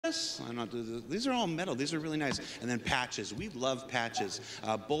us? I'm not. These are all metal. These are really nice. And then patches. We love patches.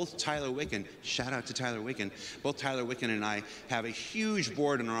 Both Tyler Wicken, shout out to Tyler Wicken. Both Tyler Wicken and I have a huge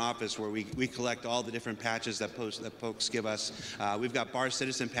board in our office where we collect all the different patches that folks give us. We've got Bar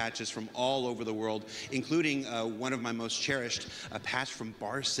Citizen patches from all over the world, including one of my most cherished, a patch from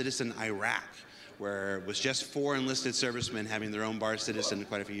Bar Citizen Iraq, where it was just 4 enlisted servicemen having their own Bar Citizen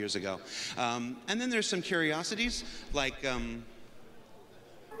quite a few years ago. And then there's some curiosities, like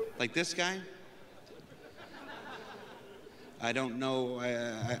this guy. I don't know,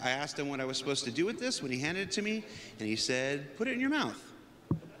 I asked him what I was supposed to do with this when he handed it to me, and he said, put it in your mouth.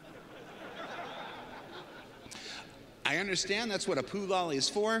 I understand that's what a poo lolly is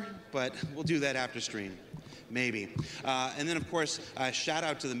for, but we'll do that after stream. Maybe. And then, of course, shout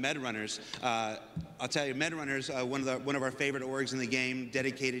out to the Med Runners. I'll tell you, Med Runners, one of our favorite orgs in the game,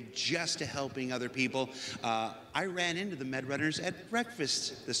 dedicated just to helping other people. I ran into the Med Runners at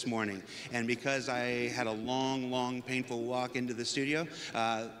breakfast this morning, and because I had a long, painful walk into the studio,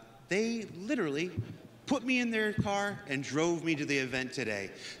 they literally put me in their car and drove me to the event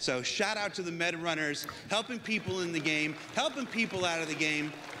today. So shout out to the Med Runners, helping people in the game, helping people out of the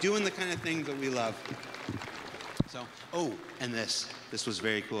game, doing the kind of things that we love. So, oh, and this was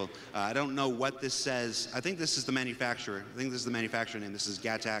very cool. I don't know what this says. I think this is the manufacturer. I think this is the manufacturer name. This is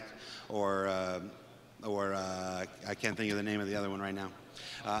Gattac or I can't think of the name of the other one right now.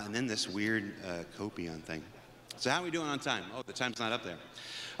 And then this weird Copion thing. So how are we doing on time? Oh, the time's not up there.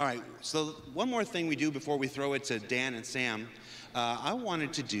 All right, so one more thing we do before we throw it to Dan and Sam. I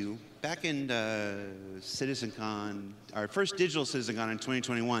wanted to do, back in CitizenCon, our first digital CitizenCon in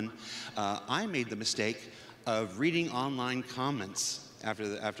 2021, I made the mistake of reading online comments after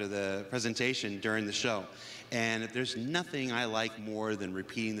the presentation during the show. And there's nothing I like more than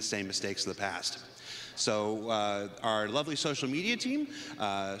repeating the same mistakes of the past. So our lovely social media team,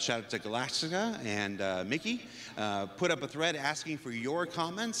 shout out to Galactica and Mickey, put up a thread asking for your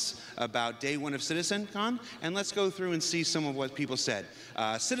comments about day 1 of CitizenCon, and let's go through and see some of what people said.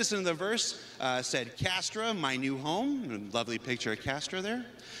 Citizen of the Verse said, Castra, my new home. A lovely picture of Castra there.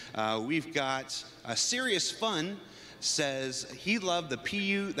 We've got Serious Fun says he loved that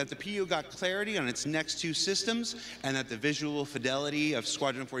the PU got clarity on its next 2 systems and that the visual fidelity of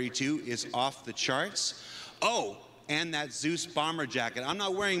Squadron 42 is off the charts. Oh, and that Zeus bomber jacket. I'm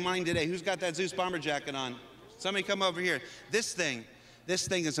not wearing mine today. Who's got that Zeus bomber jacket on? Somebody come over here. This thing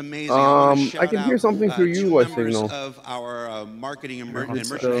is amazing. I can hear something through you, two members Signal. of our marketing and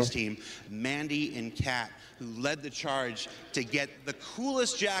merchandise team, Mandy and Kat, who led the charge to get the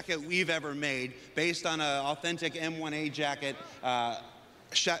coolest jacket we've ever made based on an authentic M1A jacket.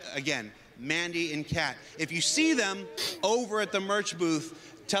 Again, Mandy and Kat. If you see them over at the merch booth,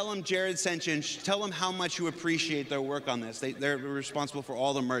 tell them Jared sent you, and tell them how much you appreciate their work on this. They're responsible for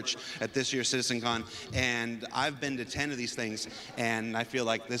all the merch at this year's CitizenCon, and I've been to 10 of these things, and I feel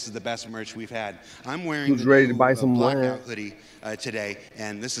like this is the best merch we've had. I'm wearing the ready to buy some blackout hoodie today,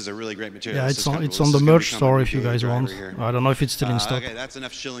 and this is a really great material. Yeah, it's on the merch store if you guys want. I don't know if it's still in stock. Okay, that's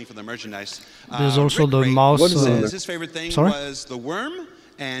enough shilling for the merchandise. There's also Rick the Ray mouse. Says his favorite thing was the worm.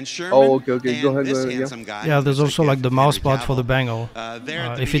 And Sherman, okay. Go ahead. this handsome guy. Yeah, there's also like the mouse pad for the bangle.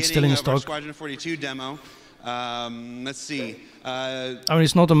 If it's still in stock. Squadron 42 demo. Let's see. I mean,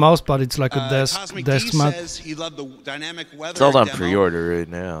 it's not a mouse pad; it's like a desk mat. Says he loved the dynamic weather. It's all on pre-order right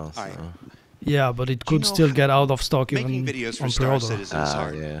now. So. Right. Yeah, but it could still get out of stock even videos on for Star pre-order. Citizen is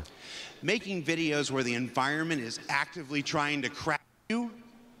hard. Yeah. Making videos where the environment is actively trying to crack you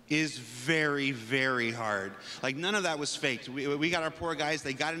is very, very hard. Like, none of that was faked. We got our poor guys,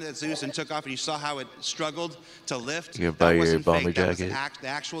 they got into that Zeus and took off, and you saw how it struggled to lift. You buy your bomber jacket. jacket. That was the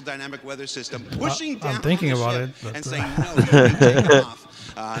actual dynamic weather system pushing down I'm thinking on the about ship it, but, and saying, no, you can take it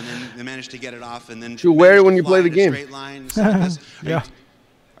off. And then they managed to get it off, and then You wear it when you play the game. straight line, like this. Yeah.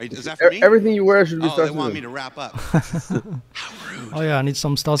 Is that for me? Everything you wear should be Oh, they want me to wrap up. How rude. Oh yeah, I need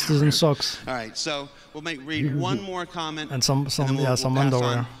some Star Citizen socks All right, so we'll read one more comment. and some then we'll some pass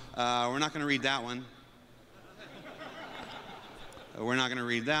underwear. on. We're not going to read that one. We're not going to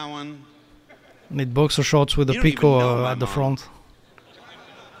read that one. Need boxer shorts with a You don't even know pico my at the mom. front.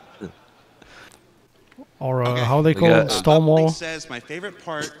 Or Okay. how they call got- it, Stonewall. Uplink says, my favorite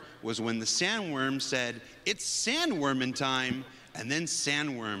part was when the sandworm said, it's sandworming time, and then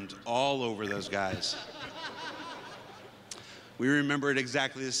sandwormed all over those guys. We remember it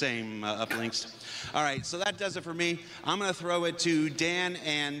exactly the same, Uplinks. All right, so that does it for me. I'm going to throw it to Dan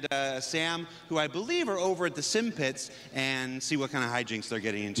and Sam, who I believe are over at the Sim Pits, and see what kind of hijinks they're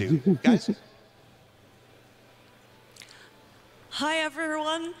getting into. Guys? Hi,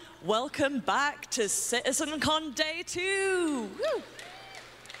 everyone. Welcome back to CitizenCon Day 2. Woo.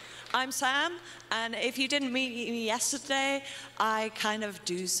 I'm Sam, and if you didn't meet me yesterday, I kind of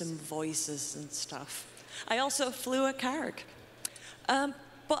do some voices and stuff. I also flew a carg.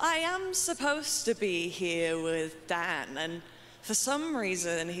 But I am supposed to be here with Dan, and for some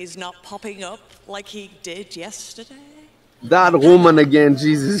reason he's not popping up like he did yesterday. That woman again,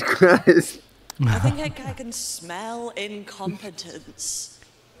 Jesus Christ. I think I can smell incompetence.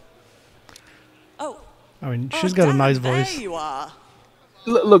 Oh. I mean, she's got a Dan, nice voice. There you are.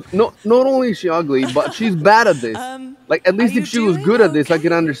 Look, not only is she ugly, but she's bad at this. Like, at least if she was good at this, I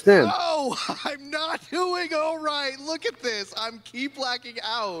could understand. No, I'm not doing all right. Look at this. I'm keep blacking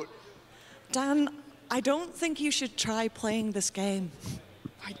out. Dan, I don't think you should try playing this game.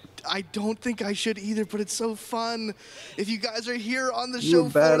 I don't think I should either, but it's so fun. If you guys are here on the show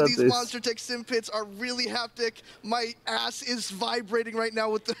floor, these Monster Tech Sim pits are really haptic. My ass is vibrating right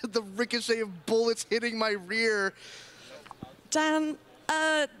now with the ricochet of bullets hitting my rear. Dan,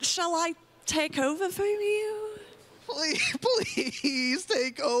 shall I take over for you? Please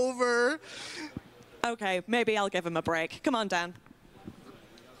take over. Okay, maybe I'll give him a break. Come on, Dan.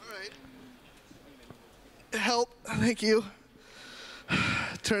 All right. Help, thank you.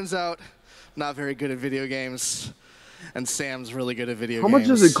 Turns out, I'm not very good at video games, and Sam's really good at video games. How much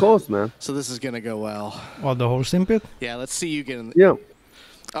does it cost, man? So this is gonna go well. What, the whole sim pit? Yeah, let's see you get in. Yeah.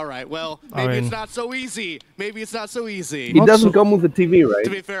 All right, well, maybe it's not so easy. Maybe it's not so easy. It doesn't come with a TV, right? To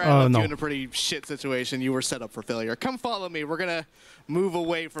be fair, I left you in a pretty shit situation. You were set up for failure. Come follow me. We're gonna move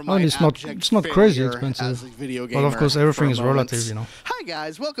away from my it's not crazy expensive. But of course, everything is relative, you know. Hi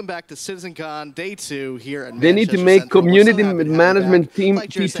guys, welcome back to CitizenCon Day 2 here at They need to make community management team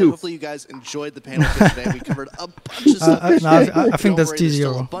T2. Hopefully you guys enjoyed the panel today. We covered a bunch of stuff. I think that's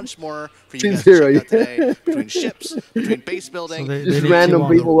T0. A bunch more for you guys to check out today. Between ships, between base building, just random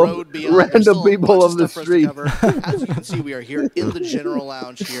people of the street. As you can see, we are here in the general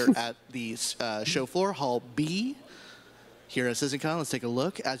lounge here at the show floor, Hall B. Here at CitizenCon, let's take a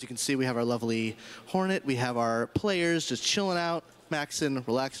look. As you can see, we have our lovely Hornet. We have our players just chilling out, maxing,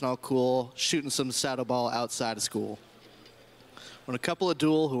 relaxing, all cool, shooting some saddle ball outside of school. When a couple of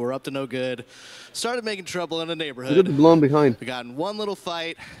duel who were up to no good started making trouble in the neighborhood. Look at the blonde behind. We got in one little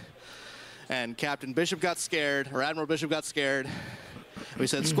fight, and Captain Bishop got scared, or Admiral Bishop got scared. We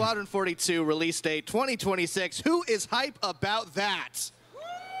said Squadron 42, release date 2026. Who is hype about that?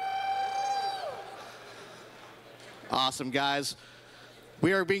 Awesome, guys.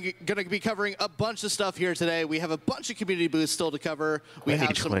 We are going to be covering a bunch of stuff here today. We have a bunch of community booths still to cover. We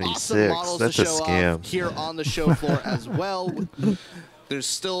have some awesome models to show off here on the show floor as well. There's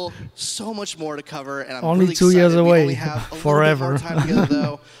still so much more to cover, and I'm only really 2 years excited. away. We only have a forever. little bit more time together,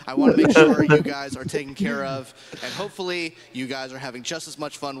 though. I want to make sure you guys are taken care of, and hopefully you guys are having just as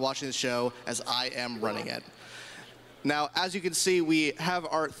much fun watching the show as I am running it. Now, as you can see, we have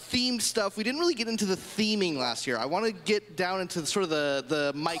our themed stuff. We didn't really get into the theming last year. I want to get down into sort of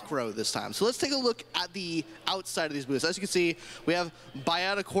the micro this time. So let's take a look at the outside of these booths. As you can see, we have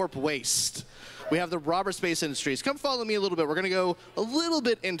Bioticorp Waste. We have the Robber Space Industries. Come follow me a little bit. We're going to go a little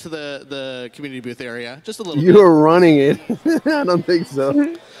bit into the community booth area. Just a little bit. You're running it. I don't think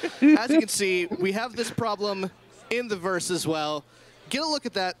so. As you can see, we have this problem in the verse as well. Get a look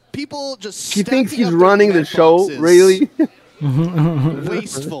at that. People just He thinks he's running the show, boxes. Really?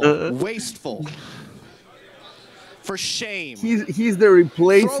 Wasteful. Wasteful. For shame. He's the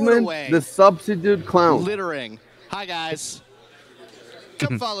replacement, the substitute clown. Littering. Hi, guys.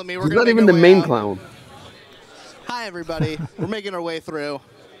 Come follow me. We're He's not even the main clown. Hi, everybody. We're making our way through.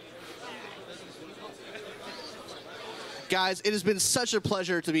 Guys, it has been such a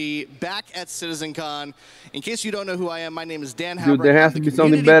pleasure to be back at CitizenCon. In case you don't know who I am, my name is Dan Halbert. Dude, there has to be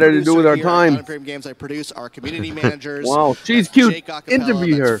something better to do with our time. Games. I produce our community managers. Wow, she's cute.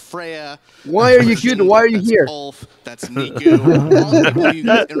 Interview her. Freya. Why are you cute? Why are you here? Ulf, that's Niku. All the people you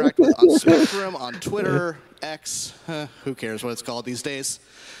guys interact with on Spectrum, on Twitter, X. Who cares what it's called these days?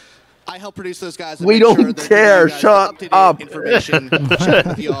 I help produce those guys. We don't care. Shut up. Information, chat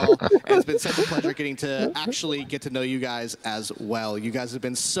with y'all, and it's been such a pleasure getting to actually get to know you guys as well. You guys have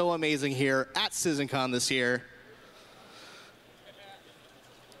been so amazing here at CitizenCon this year.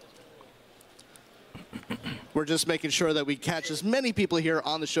 We're just making sure that we catch as many people here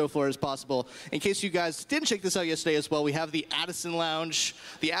on the show floor as possible. In case you guys didn't check this out yesterday as well, we have the Addison Lounge.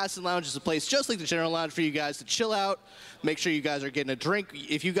 The Addison Lounge is a place just like the General Lounge for you guys to chill out. Make sure you guys are getting a drink.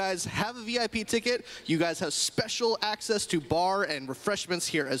 If you guys have a VIP ticket, you guys have special access to bar and refreshments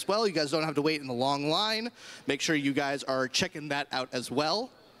here as well. You guys don't have to wait in the long line. Make sure you guys are checking that out as well.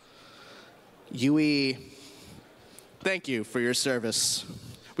 Yui, thank you for your service.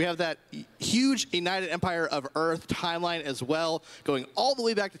 We have that huge United Empire of Earth timeline as well, going all the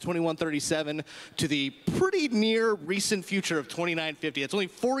way back to 2137 to the pretty near recent future of 2950. It's only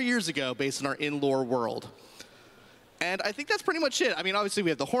 4 years ago based on our in-lore world. And I think that's pretty much it. I mean, obviously we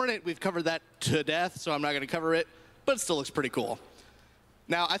have the Hornet. We've covered that to death, so I'm not going to cover it, but it still looks pretty cool.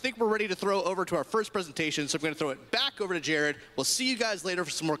 Now, I think we're ready to throw over to our first presentation, so I'm going to throw it back over to Jared. We'll see you guys later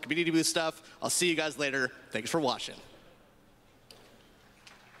for some more community booth stuff. I'll see you guys later. Thanks for watching.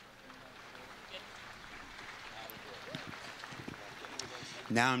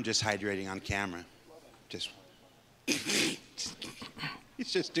 Now I'm just hydrating on camera.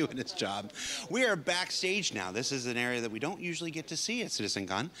 He's just doing his job. We are backstage now. This is an area that we don't usually get to see at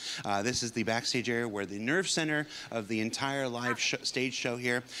CitizenCon. This is the backstage area where the nerve center of the entire live stage show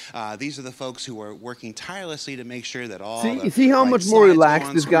here. These are the folks who are working tirelessly to make sure that all see how much more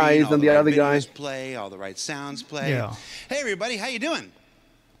relaxed this guy is than the other guy. Play, all the right sounds play. Yeah. Hey everybody, how you doing?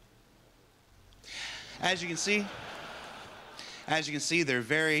 As you can see, they're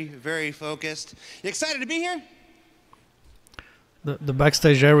very, very focused. You excited to be here? The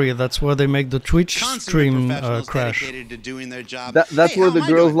backstage area, that's where they make the Twitch stream crash. To doing their job. That's where the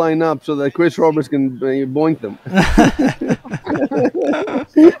girls line up so that Chris Roberts can boink them.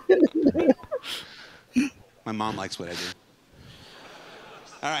 My mom likes what I do.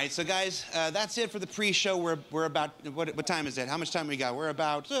 All right, so guys, that's it for the pre-show. We're about, what time is it? How much time we got? We're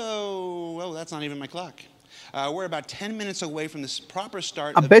about, oh, that's not even my clock. We're about 10 minutes away from the proper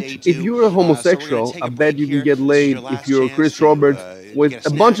start of day 2. If you're a homosexual, I bet you can get laid if you're Chris Roberts with a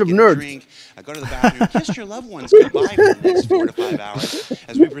bunch of nerds. Go to the bathroom, kiss your loved ones goodbye for the next 4 to 5 hours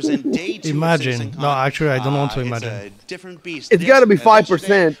as we present day 2. Imagine. No, actually, I don't want to imagine. It's a different beast. It's got to be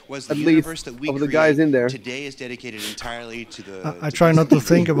 5% at least of the guys in there. Today is dedicated entirely to the. I try not to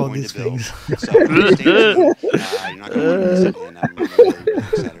think about these things. So, you're not going to miss it, and I'm really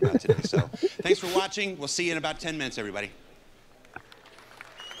excited about today. So, thanks for watching. We'll see you in about 10 minutes, everybody.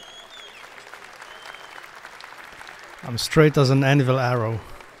 I'm straight as an anvil arrow.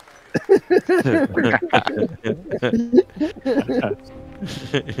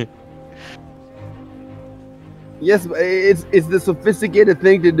 Yes, it's the sophisticated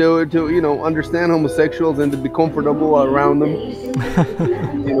thing to do to understand homosexuals and to be comfortable around them.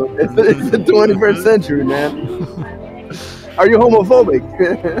 It's the 21st century, man. Are you homophobic?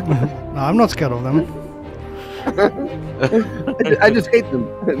 No, I'm not scared of them. I just hate them.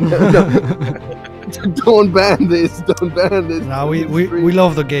 Don't ban this. Don't ban this. No, we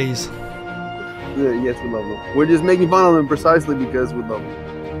love the gays. Yeah, yes, we love them. We're just making fun of them precisely because we love them.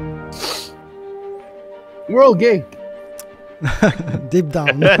 We're all gay. Deep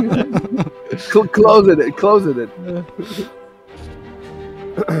down. Close it. Close it.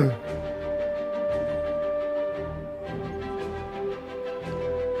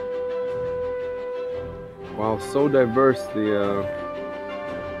 Wow, so diverse the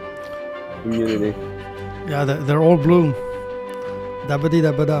community. Yeah, they're all blue. Dabba-dee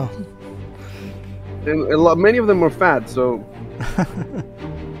dabba-da. And many of them are fat, so.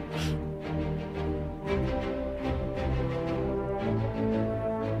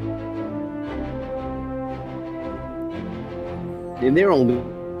 And they're on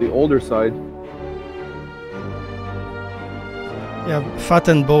the older side. Yeah, fat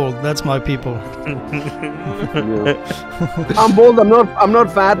and bold. That's my people. Yeah. I'm bold. I'm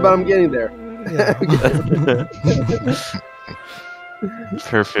not fat, but I'm getting there. Yeah.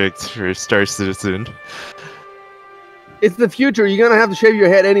 Perfect for Star Citizen. It's the future. You're gonna have to shave your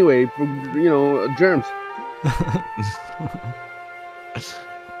head anyway for germs.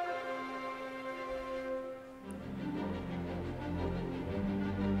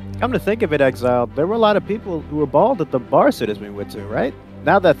 Come to think of it, Exiled, there were a lot of people who were bald at the bar Citizen we went to, right?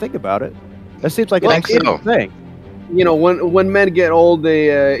 Now that I think about it, that seems like an excellent thing. When men get old, they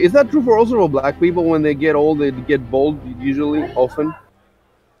is that true for also for black people? When they get old, they get bald usually, often.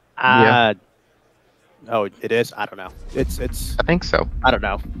 Yeah. Oh, it is. I don't know. It's. I think so. I don't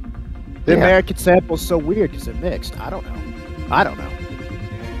know. The American sample's so weird because it mixed. I don't know.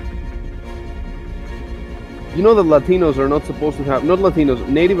 You know that Latinos are not supposed to have, not Latinos,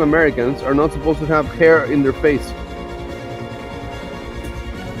 Native Americans are not supposed to have hair in their face.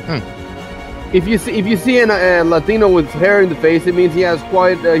 If you see a Latino with hair in the face, it means he has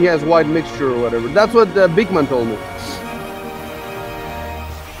white mixture or whatever. That's what Big Man told me.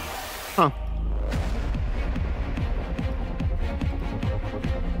 Huh.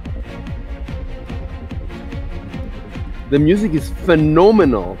 The music is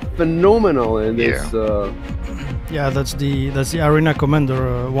phenomenal in this. Yeah, that's the Arena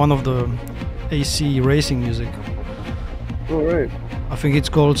Commander, one of the AC racing music. All right. I think it's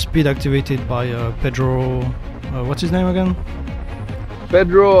called Speed Activated by Pedro. What's his name again?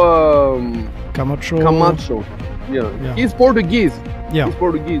 Pedro Camacho. Camacho. Yeah. He's Portuguese. Yeah. He's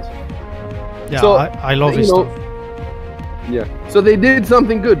Portuguese. Yeah, so, I love his stuff. Yeah. So they did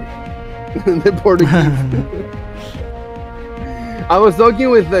something good. The Portuguese. I was talking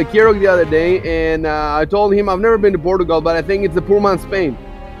with Kirok the other day, and I told him I've never been to Portugal, but I think it's the poor man's Spain.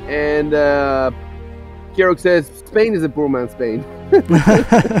 And Kirok says Spain is the poor man's Spain.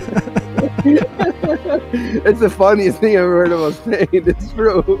 It's the funniest thing I've ever heard about Spain. It's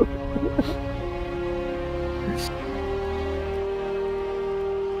true.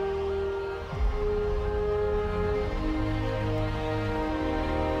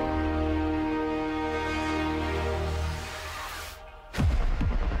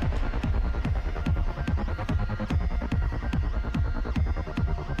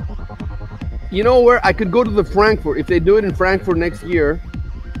 You know where I could go to the Frankfurt if they do it in Frankfurt next year.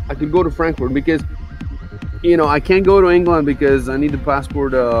 I could go to Frankfurt because, you know, I can't go to England because I need the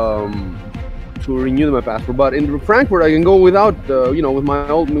passport to renew my passport. But in Frankfurt, I can go without, you know, with my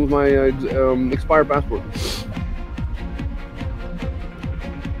expired passport.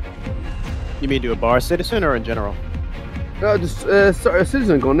 You mean to a bar citizen or in general? Just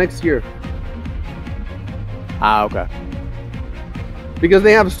CitizenCon next year. Ah, okay. Because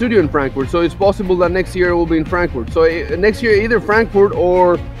they have a studio in Frankfurt, so it's possible that next year it will be in Frankfurt. So next year, either Frankfurt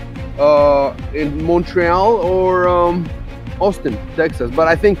or in Montreal or Austin, Texas. But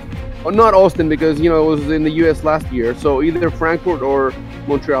I think not Austin because, you know, it was in the US last year. So either Frankfurt or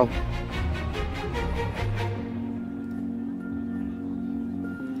Montreal.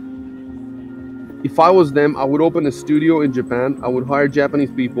 If I was them, I would open a studio in Japan. I would hire Japanese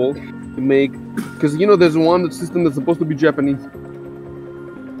people to make, because, you know, there's one system that's supposed to be Japanese.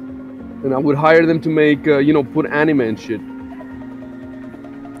 And I would hire them to make, you know, put anime and shit.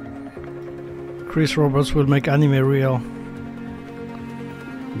 Chris Roberts will make anime real.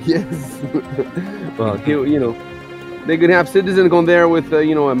 Yes. Well, you know, they could have CitizenCon there with,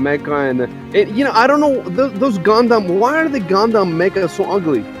 you know, a mecha and, you know, I don't know, those Gundam, why are the Gundam mechas so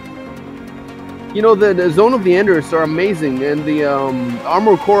ugly? You know, the Zone of the Enders are amazing and the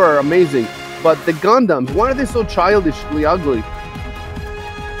Armored Core are amazing. But the Gundams, why are they so childishly ugly?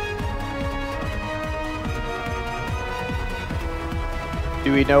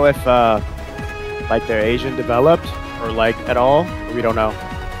 Do we know if, like, they're Asian developed, or like at all? Or we don't know.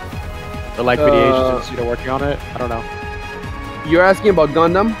 Or like the Asians, you know, working on it. I don't know. You're asking about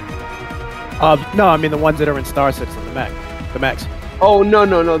Gundam? No, I mean the ones that are in Star Citizen, the mechs. Oh no.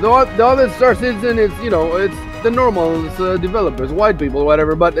 The other Star Citizen is, you know, it's the normal developers, white people,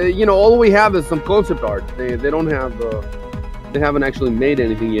 whatever. But you know, all we have is some concept art. They don't have they haven't actually made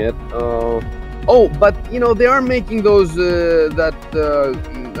anything yet. Oh, but you know, they are making those what's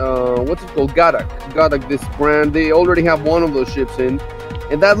it called, Gadak, this brand. They already have one of those ships in,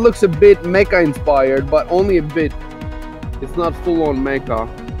 and that looks a bit mecha inspired, but only a bit. It's not full on mecha.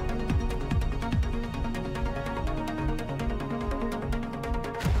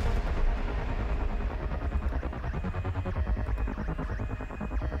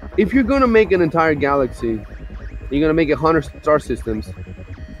 If you're gonna make an entire galaxy, you're gonna make 100 star systems,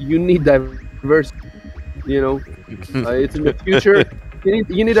 you need diversity. You know, it's in the future.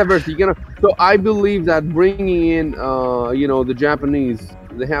 You need diversity. So I believe that bringing in, you know, the Japanese,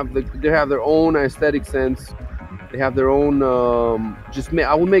 they have their own aesthetic sense. They have their own.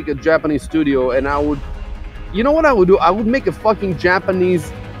 I would make a Japanese studio, and I would, you know what I would do? I would make a fucking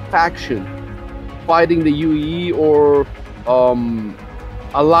Japanese faction fighting the UE or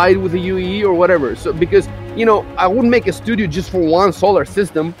allied with the UE or whatever. So because, you know, I wouldn't make a studio just for one solar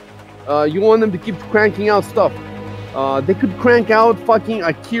system. You want them to keep cranking out stuff. They could crank out fucking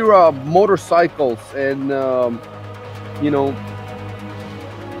Akira motorcycles and, you know,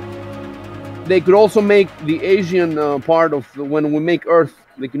 they could also make the Asian part of, when we make Earth,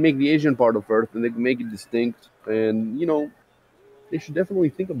 they can make the Asian part of Earth and they can make it distinct. And, you know, they should definitely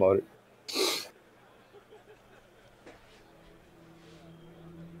think about it.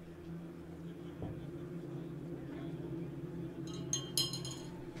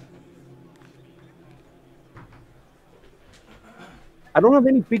 I don't have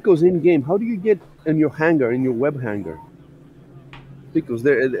any picos in game. How do you get in your hangar, in your web hangar? Picos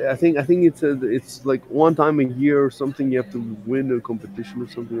there. I think it's like one time a year or something. You have to win a competition or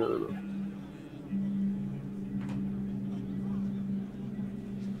something. I don't know.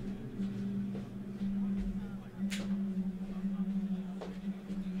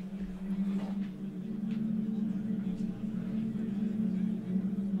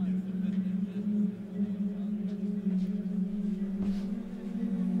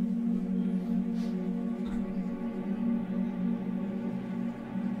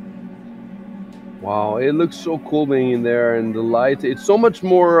 Wow, it looks so cool being in there, and the light. It's so much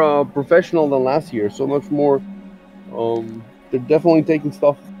more professional than last year. So much more. They're definitely taking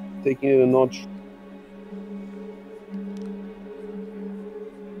it a notch.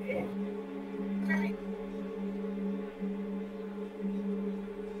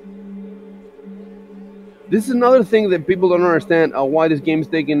 This is another thing that people don't understand why this game is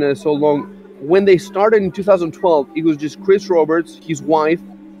taking so long. When they started in 2012, it was just Chris Roberts, his wife,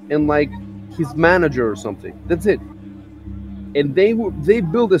 and like his manager or something. That's it. And they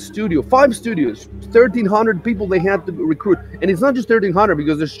built a studio, 5 studios, 1,300 people they had to recruit. And it's not just 1,300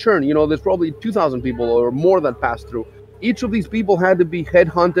 because there's churn. You know, there's probably 2,000 people or more that passed through. Each of these people had to be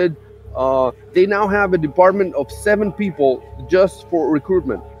headhunted. They now have a department of 7 people just for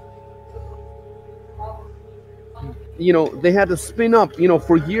recruitment. You know, they had to spin up. You know,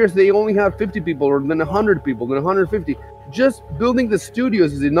 for years they only had 50 people, or then 100 people, then 150. Just building the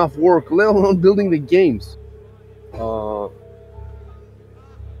studios is enough work, let alone building the games.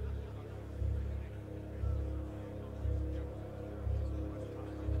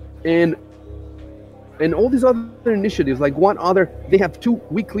 And all these other initiatives, like what other? They have 2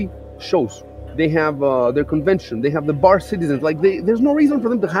 weekly shows. They have their convention. They have the bar citizens. Like there's no reason for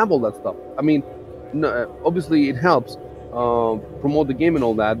them to have all that stuff. I mean, no, obviously it helps promote the game and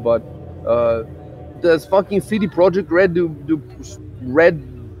all that, but does fucking CD Projekt Red do red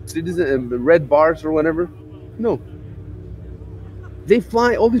citizen red bars or whatever? No. They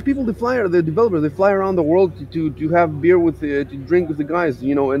fly. All these people, they fly, are the developers. They fly around the world to have beer with to drink with the guys,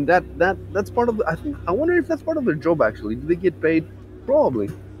 you know, and that's part of the. I wonder if that's part of their job actually. Do they get paid? Probably.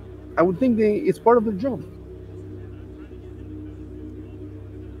 I would think it's part of their job.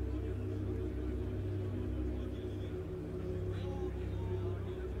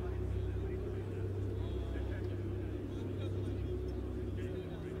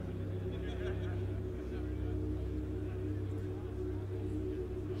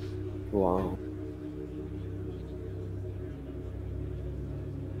 Wow.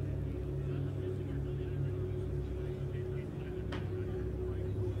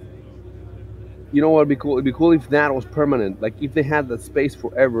 You know what would be cool? It'd be cool if that was permanent. Like if they had that space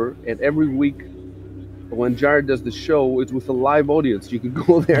forever, and every week when Jared does the show, it's with a live audience. You can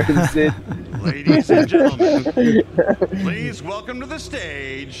go there and sit. Ladies and gentlemen, please welcome to the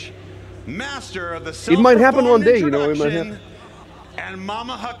stage, master of the It might happen one day, you know. It might introduction, happen. and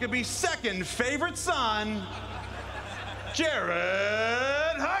Mama Huckabee's second favorite son,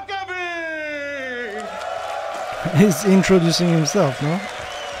 Jared Huckabee. He's introducing himself, no?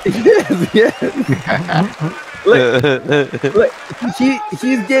 Yes. Like,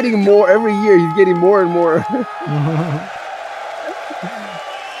 he's getting more every year. He's getting more and more.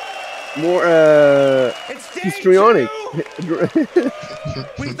 More histrionic.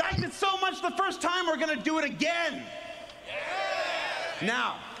 We liked it so much the first time, we're gonna do it again.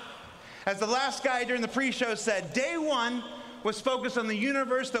 Now, as the last guy during the pre-show said, day 1 was focused on the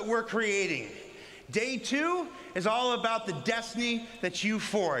universe that we're creating. Day 2 is all about the destiny that you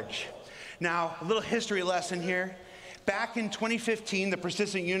forge. Now, a little history lesson here. Back in 2015, the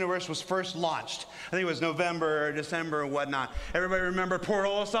Persistent Universe was first launched. I think it was November or December and whatnot. Everybody remember Port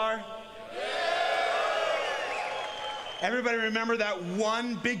Olisar? Everybody remember that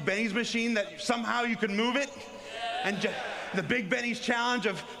one Big Benny's machine that somehow you could move it? And the Big Benny's challenge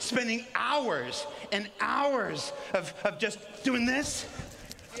of spending hours and hours of just doing this?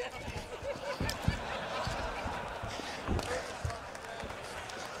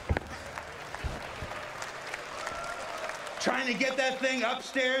 Trying to get that thing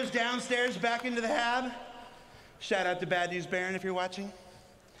upstairs, downstairs, back into the hab. Shout out to Bad News Baron if you're watching.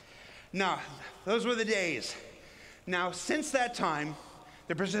 No, those were the days. Now, since that time,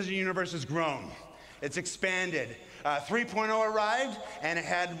 the Persistent Universe has grown. It's expanded. 3.0 arrived, and it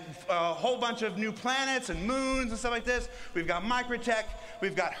had a whole bunch of new planets and moons and stuff like this. We've got Microtech,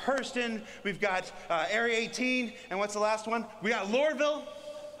 we've got Hurston, we've got Area 18, and what's the last one? We got Lorville.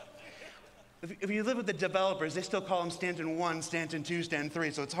 If you live with the developers, they still call them Stanton 1, Stanton 2, Stanton 3,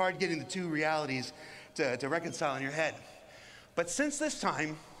 so it's hard getting the two realities to reconcile in your head. But since this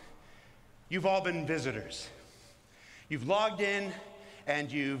time, you've all been visitors. You've logged in,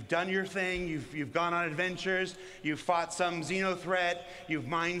 and you've done your thing, you've gone on adventures, you've fought some xeno threat, you've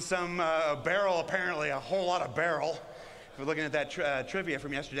mined some barrel, apparently, a whole lot of barrel, if we're looking at that trivia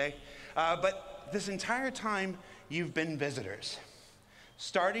from yesterday. But this entire time, you've been visitors.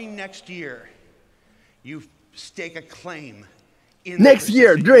 Starting next year, you stake a claim in next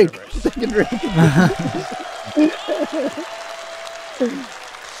year, drink.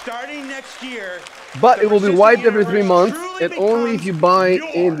 Starting next year, but it will be wiped every 3 months. And only if you buy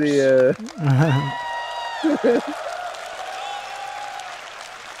in the.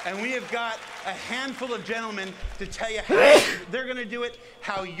 And we have got a handful of gentlemen to tell you how they're going to do it,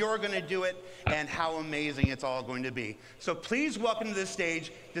 how you're going to do it, and how amazing it's all going to be. So please welcome to the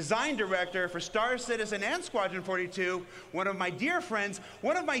stage Design Director for Star Citizen and Squadron 42, one of my dear friends,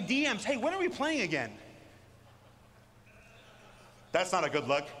 one of my DMs. Hey, when are we playing again? That's not a good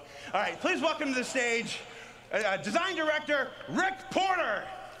look. All right, please welcome to the stage Design Director Rick Porter.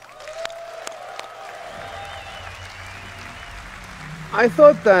 I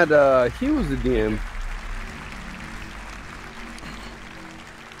thought that he was the DM.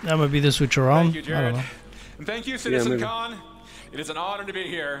 That might be the switch around. Thank you, Jared. And thank you, CitizenCon. It is an honor to be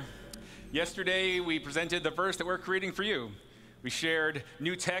here. Yesterday, we presented the verse that we're creating for you. We shared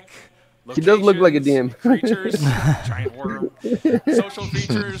new tech, He does look like a DM. creatures, giant worm, social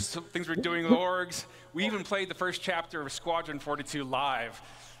features, some things we're doing with orgs. We even played the first chapter of Squadron 42 live.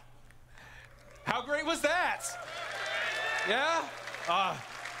 How great was that? Yeah? A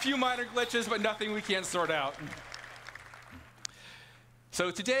few minor glitches, but nothing we can't sort out.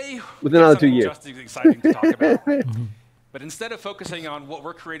 So today, with another 2 something years. just as exciting to talk about. But instead of focusing on what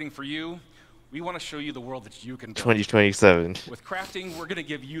we're creating for you, we want to show you the world that you can build. 2027. With crafting, we're going to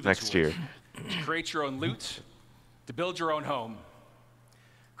give you the Next tools year. to create your own loot, to build your own home.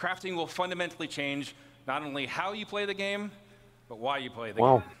 Crafting will fundamentally change not only how you play the game, but why you play the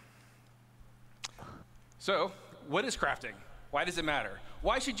game. So, what is crafting? Why does it matter?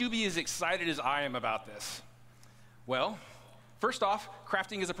 Why should you be as excited as I am about this? Well, first off,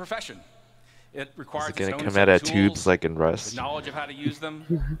 crafting is a profession. It requires Is it going its to own come out set of of tools, tubes like in Rust? the knowledge of how to use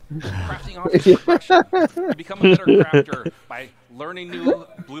them. Crafting offers progression. You become a better crafter by learning new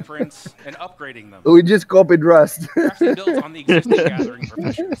blueprints and upgrading them. We just copied Rust. Crafting builds on the existing gathering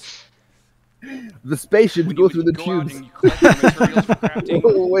professions. The spaceships When go you through the go out tubes. and you collect the materials for crafting,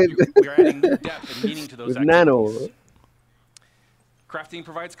 we're adding new depth and meaning to those With activities. nano. Crafting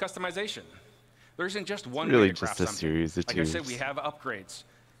provides customization. There isn't just one Really way to just craft a something. series of Like I said, tubes. we have upgrades.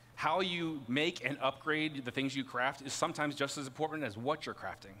 How you make and upgrade the things you craft is sometimes just as important as what you're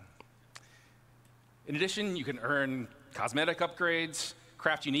crafting. In addition, you can earn cosmetic upgrades,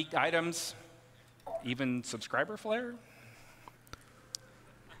 craft unique items, even subscriber flair.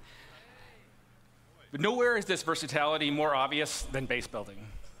 But nowhere is this versatility more obvious than base building.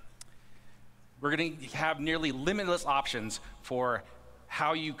 We're going to have nearly limitless options for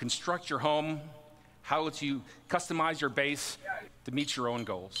how you construct your home, how to customize your base to meet your own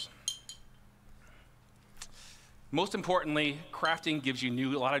goals. Most importantly, crafting gives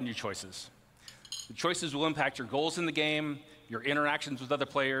you a lot of new choices. The choices will impact your goals in the game, your interactions with other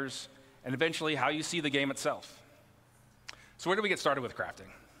players, and eventually how you see the game itself. So where do we get started with crafting?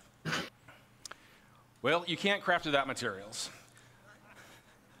 Well, you can't craft without materials.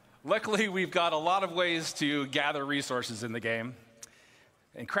 Luckily, we've got a lot of ways to gather resources in the game.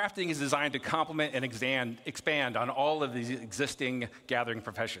 And crafting is designed to complement and expand on all of these existing gathering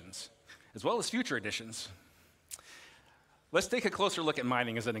professions, as well as future additions. Let's take a closer look at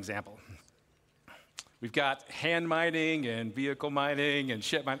mining as an example. We've got hand mining and vehicle mining and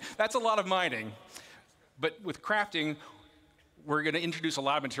ship mining. That's a lot of mining. But with crafting, we're going to introduce a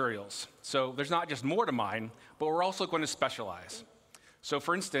lot of materials. So there's not just more to mine, but we're also going to specialize. So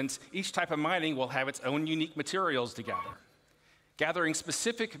for instance, each type of mining will have its own unique materials to gather. Gathering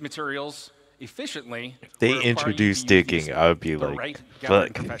specific materials efficiently. If they introduced digging, I would be like, right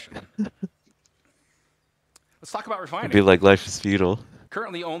fuck. profession. Let's talk about refining. I'd be like, life is futile.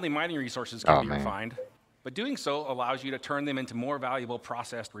 Currently, only mining resources can be refined, but doing so allows you to turn them into more valuable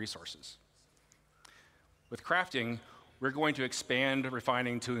processed resources. With crafting, we're going to expand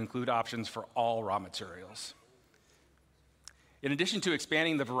refining to include options for all raw materials. In addition to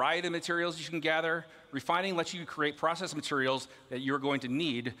expanding the variety of materials you can gather, refining lets you create processed materials that you're going to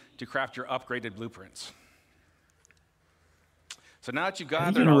need to craft your upgraded blueprints. So now that you've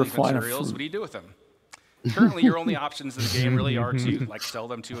gathered all these materials, what do you do with them? Currently, your only options in the game really are to like sell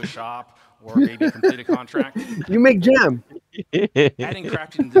them to a shop or maybe complete a contract. You make jam. Adding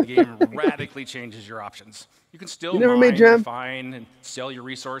crafting to the game radically changes your options. You can still mine, refine, and sell your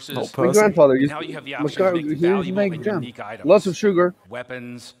resources. My grandfather used now you have the to option to make valuable make and jam. unique items. Lots of sugar.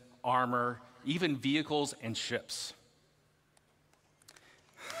 Weapons, armor, even vehicles and ships.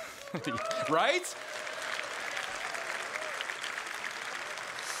 Right?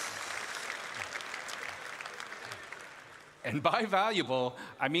 And by valuable,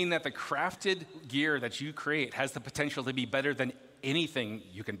 I mean that the crafted gear that you create has the potential to be better than anything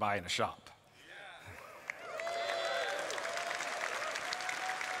you can buy in a shop.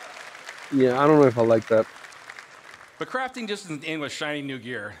 Yeah, I don't know if I like that. But crafting just isn't in with shiny new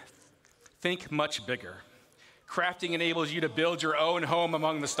gear. Think much bigger. Crafting enables you to build your own home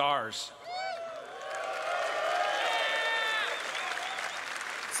among the stars.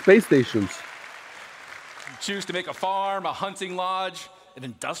 Space stations. You choose to make a farm, a hunting lodge, an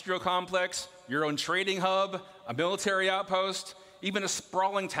industrial complex, your own trading hub, a military outpost, even a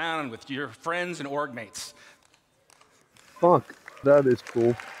sprawling town with your friends and org mates. Fuck, that is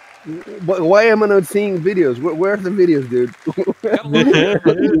cool. Why am I not seeing videos? Where are the videos, dude? Got a lot here,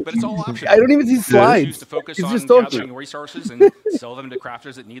 but it's all optional. I don't even see You slides. choose to focus It's on just talking. gathering resources and sell them to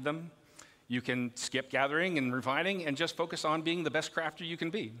crafters that need them. You can skip gathering and refining and just focus on being the best crafter you can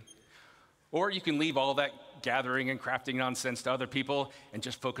be. Or you can leave all that gathering and crafting nonsense to other people and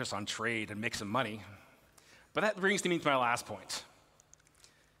just focus on trade and make some money. But that brings me to my last point.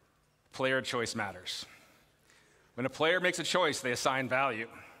 Player choice matters. When a player makes a choice, they assign value.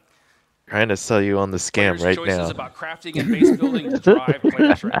 Trying to sell you on the scam Players' right choices now. about crafting and base building to drive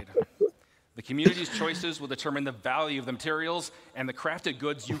player trade. The community's choices will determine the value of the materials and the crafted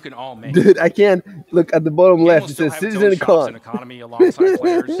goods you can all make. Dude, I can't look at the bottom The game left. will It still says have its own shops and CitizenCon. economy alongside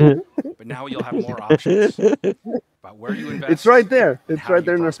players, but now you'll have more options about where you invest. It's right there. and It's how right you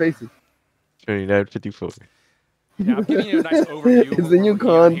there in our prosper. faces. 2954. Yeah, I'm giving you a nice overview of It's what the we're new looking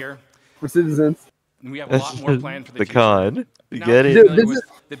at con here. for citizens. And we have a lot more planned for the The future. con. You Now get I'm it? Dude, familiar this with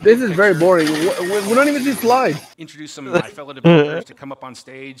the This big is very picture. boring. We don't even see slides. Introduce some of my fellow developers to come up on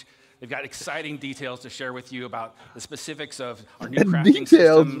stage. They've got exciting details to share with you about the specifics of our new crafting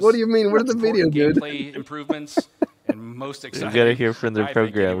Details? systems. What do you mean? Where's the important video, dude? gameplay improvements, and most exciting. gotta hear from the I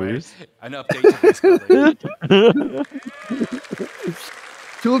think anyway, programmers. an update to base building.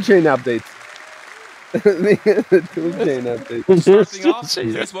 Toolchain updates. Toolchain updates. Starting off,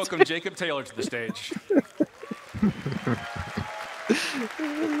 please welcome Jacob Taylor to the stage.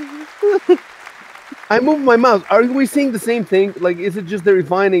 I moved my mouse. Are we seeing the same thing? Like, is it just the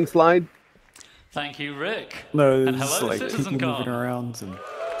refining slide? Thank you, Rick. No, And it's hello, like people moving CitizenCon. around and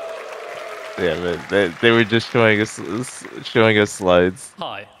Yeah, but they were just showing us slides.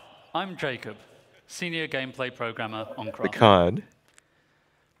 Hi, I'm Jacob, Senior Gameplay Programmer on The Crafting. con.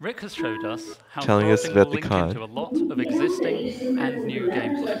 Rick has showed us how Telling us crafting about will the link con. into a lot of existing and new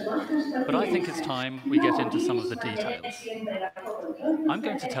gameplay. But I think it's time we get into some of the details. I'm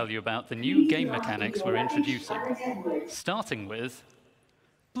going to tell you about the new game mechanics we're introducing, starting with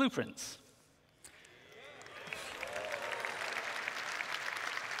blueprints.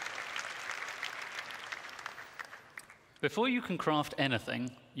 Before you can craft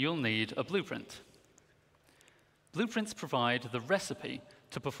anything, you'll need a blueprint. Blueprints provide the recipe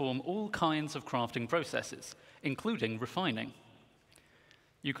to perform all kinds of crafting processes, including refining.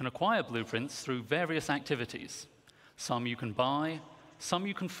 You can acquire blueprints through various activities. Some you can buy, some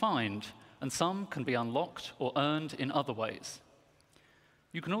you can find, and some can be unlocked or earned in other ways.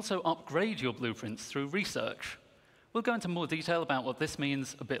 You can also upgrade your blueprints through research. We'll go into more detail about what this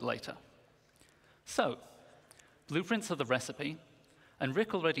means a bit later. So, blueprints are the recipe, and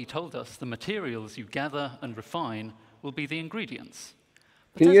Rick already told us the materials you gather and refine will be the ingredients.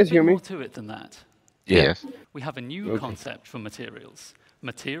 But Can you there's guys a hear bit me? more to it than that. Yes. We have a new concept for materials,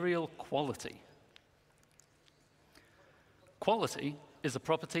 material quality. Quality is a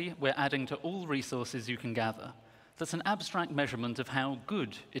property we're adding to all resources you can gather. That's an abstract measurement of how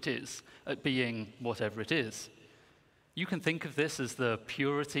good it is at being whatever it is. You can think of this as the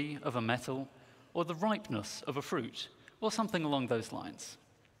purity of a metal, or the ripeness of a fruit, or something along those lines.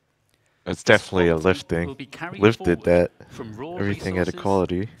 It's definitely a Quality lift thing. will be carried Lift did forward that. from raw Everything at a resources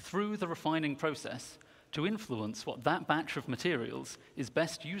quality. through the refining process to influence what that batch of materials is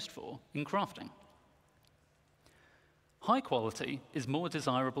best used for in crafting. High quality is more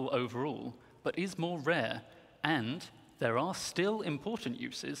desirable overall, but is more rare, and there are still important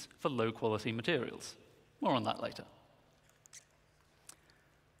uses for low quality materials. More on that later.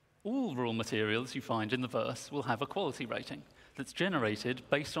 All raw materials you find in the verse will have a quality rating that's generated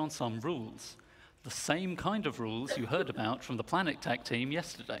based on some rules, the same kind of rules you heard about from the Planet Tech team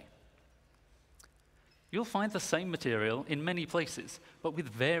yesterday. You'll find the same material in many places, but with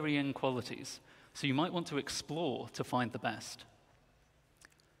varying qualities, so you might want to explore to find the best.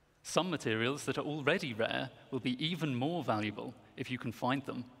 Some materials that are already rare will be even more valuable if you can find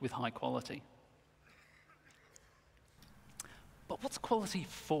them with high quality. But what's quality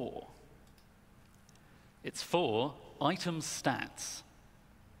for? It's for item stats.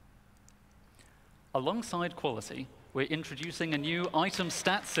 Alongside quality, we're introducing a new item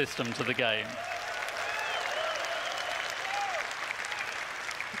stats system to the game.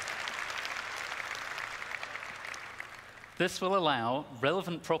 This will allow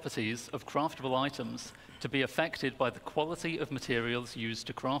relevant properties of craftable items to be affected by the quality of materials used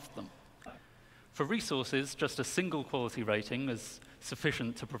to craft them. For resources, just a single quality rating is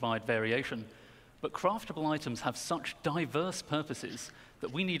sufficient to provide variation, but craftable items have such diverse purposes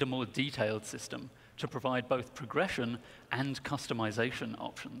that we need a more detailed system to provide both progression and customization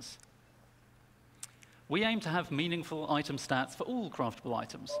options. We aim to have meaningful item stats for all craftable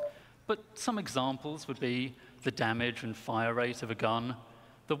items, but some examples would be the damage and fire rate of a gun,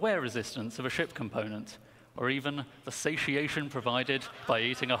 the wear resistance of a ship component, or even the satiation provided by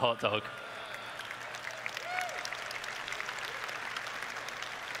eating a hot dog.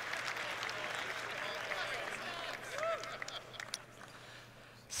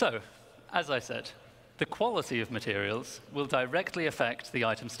 So, as I said, the quality of materials will directly affect the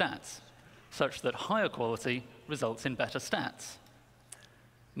item stats, such that higher quality results in better stats.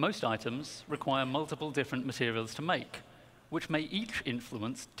 Most items require multiple different materials to make, which may each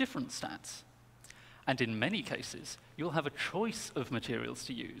influence different stats. And in many cases, you'll have a choice of materials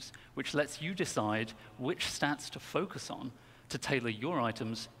to use, which lets you decide which stats to focus on to tailor your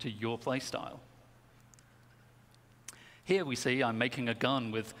items to your playstyle. Here we see I'm making a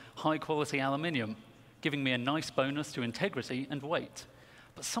gun with high-quality aluminium, giving me a nice bonus to integrity and weight.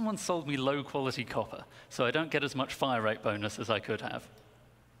 But someone sold me low-quality copper, so I don't get as much fire rate bonus as I could have.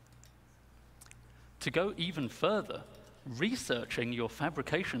 To go even further, researching your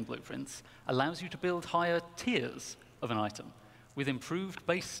fabrication blueprints allows you to build higher tiers of an item with improved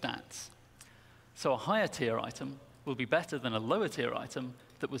base stats. So a higher tier item will be better than a lower tier item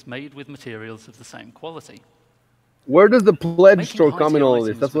that was made with materials of the same quality. Where does the pledge Making store come in high-tier all this?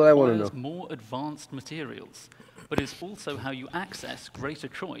 items That's what I want to know. requires more advanced materials, but is also how you access greater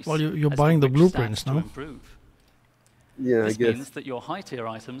choice. Well, you're as to buying the which blueprints, stats to no? improve. Yeah, This I guess. means that your high-tier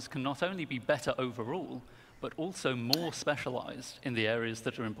items can not only be better overall, but also more specialized in the areas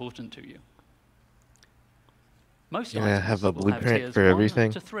that are important to you. Most Yeah, items have a will have blueprint tiers for 1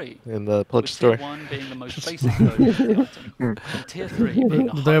 everything to 3, in the pledge with store. tier 1 being the most basic version of the item, and tier 3 being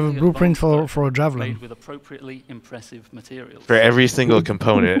a Do they have a highly blueprint advanced for a version javelin? made with appropriately impressive materials. For every single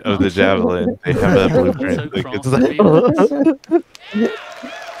component of the javelin, they have a blueprint. Like, it's Also craft like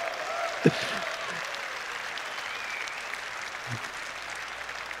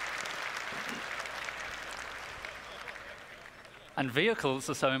And vehicles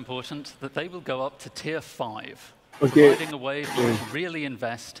are so important that they will go up to tier 5, Okay. providing a way for you to really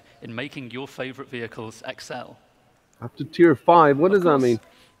invest in making your favorite vehicles excel. Up to tier 5. What does that Of mean? course,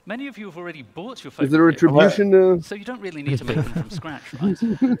 many of you have already bought your Is favorite there retribution? vehicles, so you don't really need to make them from scratch, right?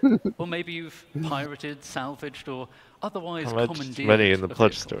 Or maybe you've pirated, salvaged, or otherwise how much commandeered money in the a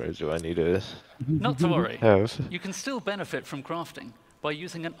pledge vehicle. store do I need to Not to worry. have? You can still benefit from crafting by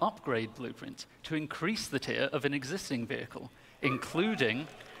using an upgrade blueprint to increase the tier of an existing vehicle, including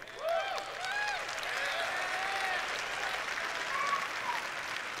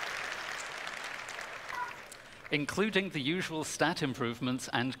the usual stat improvements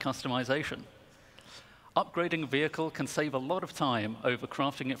and customization. Upgrading a vehicle can save a lot of time over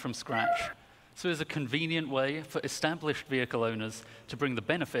crafting it from scratch, so it's a convenient way for established vehicle owners to bring the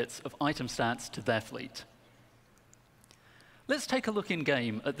benefits of item stats to their fleet. Let's take a look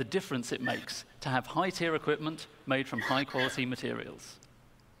in-game at the difference it makes to have high-tier equipment made from high-quality materials.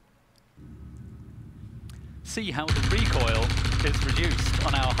 See how the recoil is reduced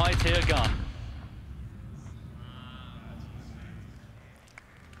on our high-tier gun.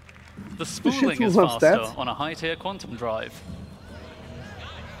 The spooling is faster on a high-tier quantum drive.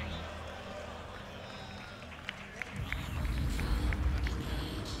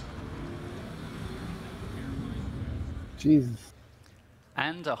 Jesus.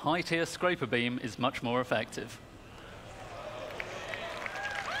 And a high-tier scraper beam is much more effective.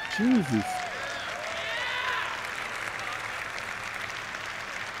 Jesus.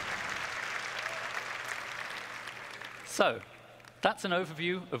 So, that's an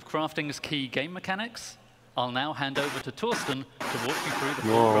overview of crafting's key game mechanics. I'll now hand over to Torsten to walk you through the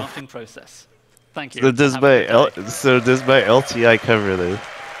full crafting process. Thank you. So does my LTI cover the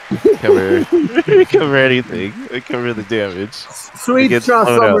cover anything? Cover the damage. Sweet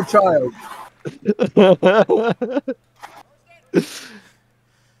summer child.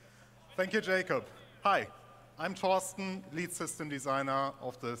 Thank you, Jacob. Hi, I'm Torsten, lead system designer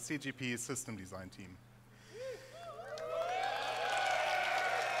of the CGP system design team.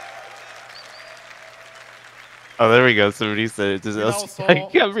 Oh, there we go. Somebody said it. Does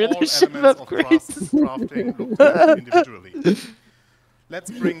LTI cover the ship upgrades? Crafting look individually.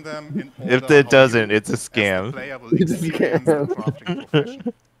 Let's bring them in order. If it doesn't, it's a scam. The player will experience the crafting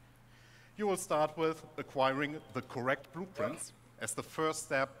profession. You will start with acquiring the correct blueprints as the first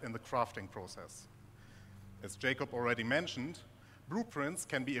step in the crafting process. As Jacob already mentioned, blueprints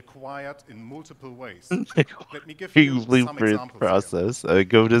can be acquired in multiple ways. Let me give you some Blueprint examples process.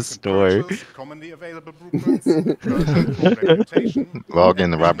 Go to here. store. You can purchase commonly available blueprints, purchase for reputation, Log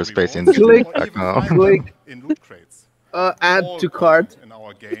in and to mission RobertSpace rewards, Industries. or even find Click. them in loot crates. Add All to content cart. in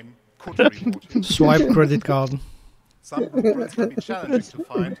our game could reward you. Swipe credit card. Some blueprints can be challenging to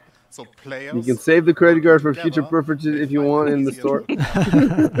find, so players You can save the credit card for together future preferences may if you find want them in the easier store. to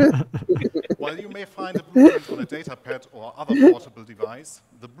acquire. While you may find a blueprint on a datapad or other portable device,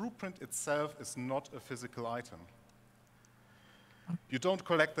 the blueprint itself is not a physical item. You don't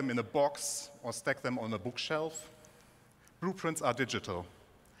collect them in a box or stack them on a bookshelf. Blueprints are digital.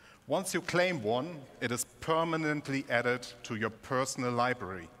 Once you claim one, it is permanently added to your personal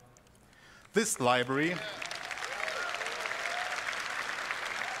library. This library...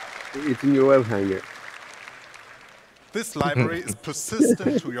 It's in your web hanger. This library is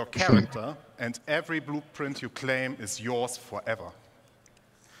persistent to your character, and every blueprint you claim is yours forever.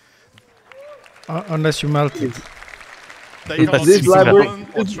 Unless you melt it. They cannot This be library, stolen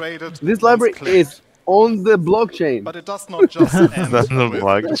or traded this once library claimed. is on the blockchain. But it does not just end That's the with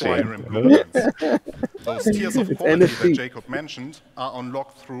blockchain. acquiring blueprints. Those tiers of It's quality NFT. that Jacob mentioned are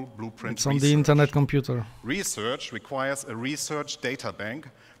unlocked through blueprint It's on the research. internet computer. Research requires a research data bank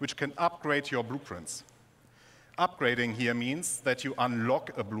which can upgrade your blueprints. Upgrading here means that you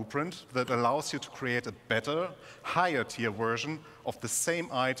unlock a blueprint that allows you to create a better, higher tier version of the same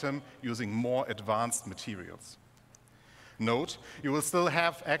item using more advanced materials. Note, you will still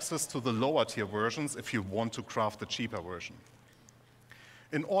have access to the lower tier versions if you want to craft the cheaper version.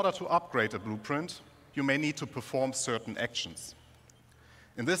 In order to upgrade a blueprint, you may need to perform certain actions.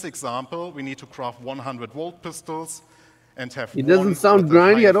 In this example, we need to craft 100-volt pistols and have It doesn't one sound with a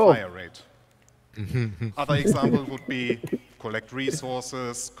grindy high at all. fire rate. Other examples would be collect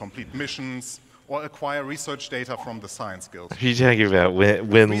resources, complete missions, or acquire research data from the Science Guild. What are you talking about?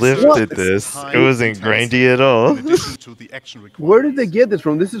 When Research Lyft did is this, it time wasn't intensive grindy at all. in addition to the action Where did they requirements. get this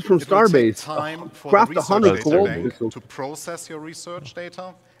from? This is from It will take Starbase. time for the Craft research 100 data gold bank pistols. to process your research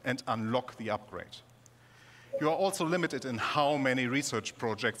data and unlock the upgrade. You are also limited in how many research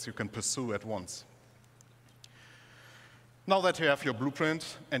projects you can pursue at once. Now that you have your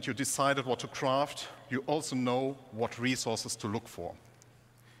blueprint and you decided what to craft, you also know what resources to look for.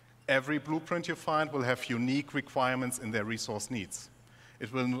 Every blueprint you find will have unique requirements in their resource needs.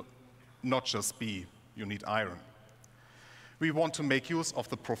 It will not just be you need iron. We want to make use of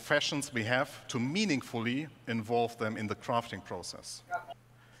the professions we have to meaningfully involve them in the crafting process.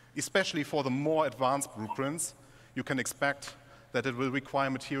 Especially for the more advanced blueprints, you can expect that it will require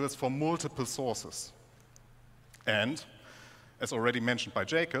materials from multiple sources. And, as already mentioned by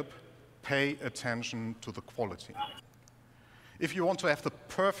Jacob, pay attention to the quality. If you want to have the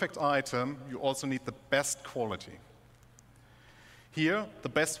perfect item, you also need the best quality. Here, the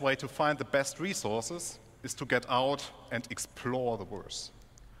best way to find the best resources is to get out and explore the world.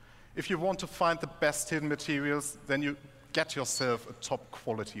 If you want to find the best hidden materials, then you get yourself a top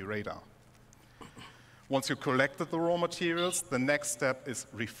quality radar. Once you collected the raw materials, the next step is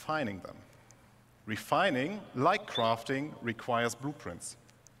refining them. Refining, like crafting, requires blueprints.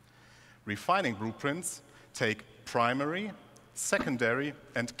 Refining blueprints take primary, secondary,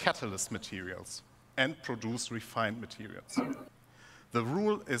 and catalyst materials and produce refined materials. The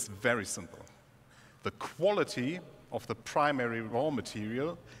rule is very simple. The quality of the primary raw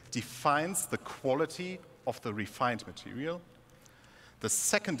material defines the quality of the refined material. The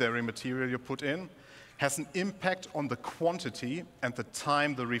secondary material you put in has an impact on the quantity and the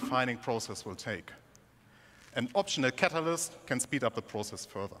time the refining process will take. An optional catalyst can speed up the process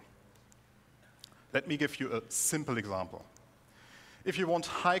further. Let me give you a simple example. If you want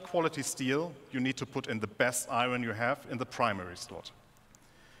high quality steel, you need to put in the best iron you have in the primary slot.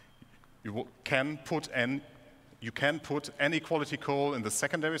 You can put any quality coal in the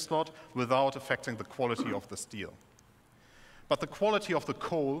secondary slot without affecting the quality of the steel. But the quality of the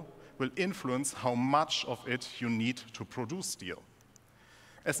coal will influence how much of it you need to produce steel.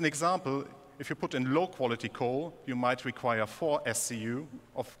 As an example, if you put in low quality coal, you might require 4 SCU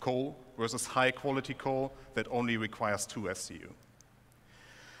of coal versus high quality coal that only requires 2 SCU.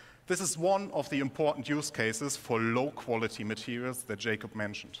 This is one of the important use cases for low quality materials that Jacob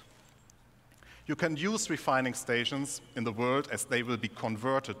mentioned. You can use refining stations in the world as they will be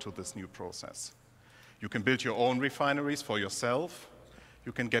converted to this new process. You can build your own refineries for yourself,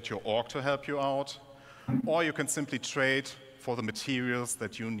 you can get your org to help you out, or you can simply trade for the materials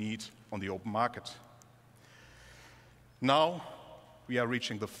that you need on the open market. Now, we are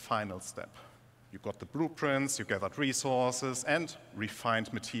reaching the final step. You got the blueprints, you gathered resources, and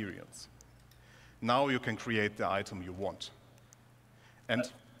refined materials. Now you can create the item you want. And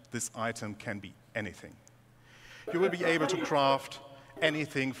this item can be anything. You will be able to craft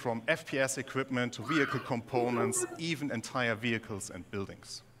anything from FPS equipment to vehicle components, even entire vehicles and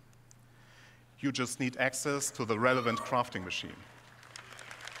buildings. You just need access to the relevant crafting machine.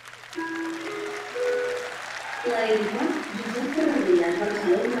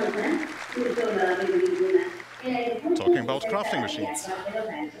 Talking about crafting machines.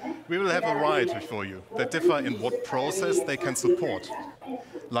 We will have a variety for you that differ in what process they can support,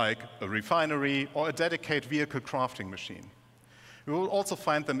 like a refinery or a dedicated vehicle crafting machine. We will also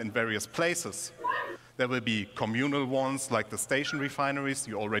find them in various places. There will be communal ones like the station refineries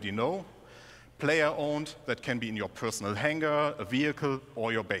you already know, player-owned that can be in your personal hangar, a vehicle,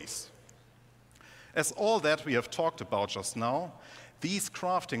 or your base. As all that we have talked about just now, these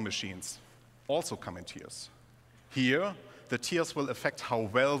crafting machines also come in tiers. Here, the tiers will affect how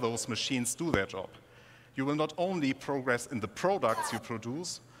well those machines do their job. You will not only progress in the products you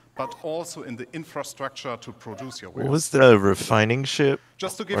produce, but also in the infrastructure to produce your wares. Was the refining ship?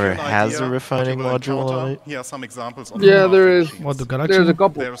 Just to give or you an has idea a refining what you will module on encounter, it? here are some examples of Yeah, there is. What, the Galaxy? There's a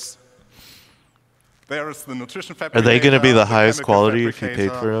couple. There is the nutrition fabricator. Are they going to be the highest chemical quality if you paid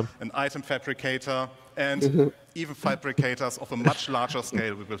fabricator, for them? An item fabricator, and even fabricators of a much larger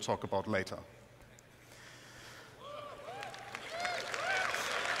scale we will talk about later.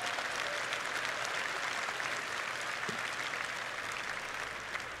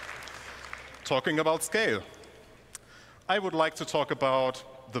 Talking about scale, I would like to talk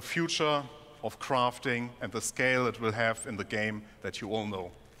about the future of crafting and the scale it will have in the game that you all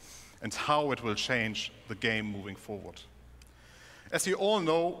know, and how it will change the game moving forward. As you all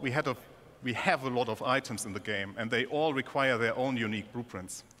know, we have a lot of items in the game, and they all require their own unique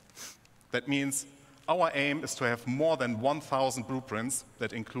blueprints. That means our aim is to have more than 1,000 blueprints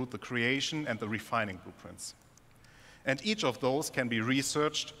that include the creation and the refining blueprints. And each of those can be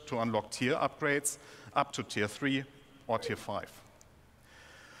researched to unlock tier upgrades up to tier 3 or tier 5.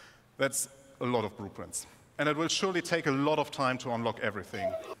 That's a lot of blueprints. And it will surely take a lot of time to unlock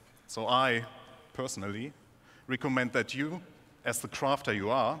everything. So I, personally, recommend that you, as the crafter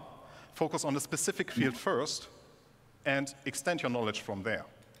you are, focus on a specific field first and extend your knowledge from there.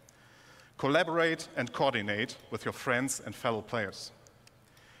 Collaborate and coordinate with your friends and fellow players.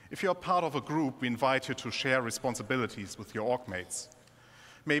 If you're part of a group, we invite you to share responsibilities with your org mates.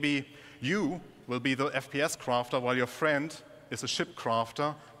 Maybe you will be the FPS crafter while your friend is a ship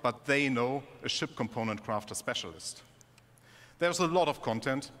crafter, but they know a ship component crafter specialist. There's a lot of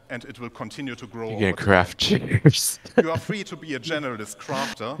content, and it will continue to grow. You can craft chairs. You are free to be a generalist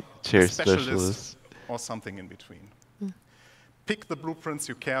crafter, Chair a specialist, specialist, or something in between. Pick the blueprints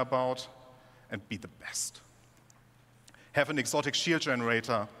you care about and be the best. Have an exotic shield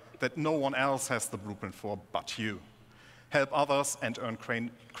generator that no one else has the blueprint for but you. Help others and earn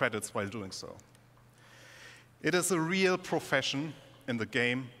credits while doing so. It is a real profession in the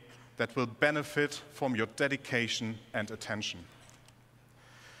game that will benefit from your dedication and attention.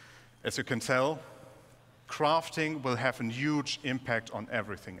 As you can tell, crafting will have a huge impact on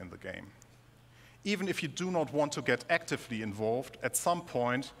everything in the game. Even if you do not want to get actively involved, at some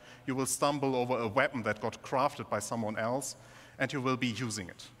point you will stumble over a weapon that got crafted by someone else and you will be using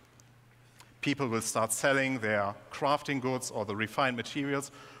it. People will start selling their crafting goods or the refined materials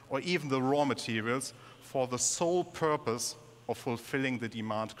or even the raw materials for the sole purpose of fulfilling the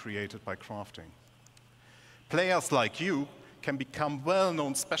demand created by crafting. Players like you can become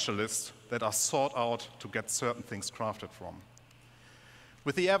well-known specialists that are sought out to get certain things crafted from.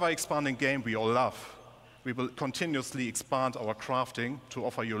 With the ever-expanding game we all love, we will continuously expand our crafting to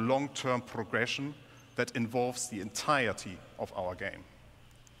offer you long-term progression that involves the entirety of our game.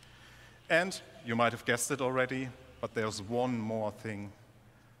 And you might have guessed it already, but there's one more thing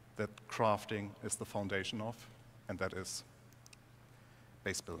that crafting is the foundation of, and that is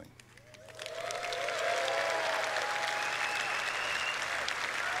base building.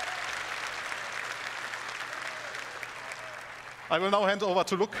 I will now hand over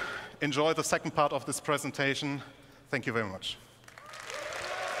to Luke. Enjoy the second part of this presentation. Thank you very much.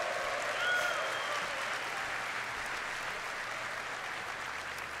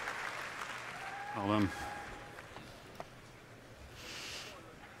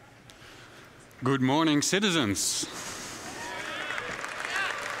 Good morning, citizens.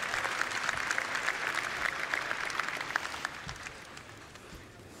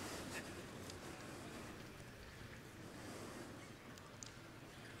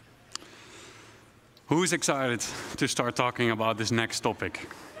 Who's excited to start talking about this next topic?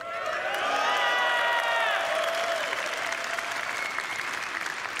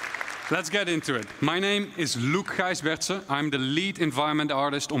 Let's get into it. My name is Luc Gijsbertse. I'm the lead environment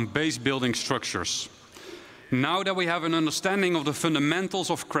artist on base building structures. Now that we have an understanding of the fundamentals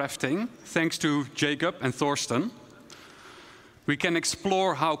of crafting, thanks to Jacob and Thorsten, we can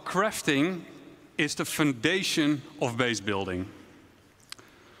explore how crafting is the foundation of base building.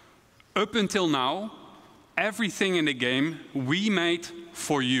 Up until now, everything in the game we made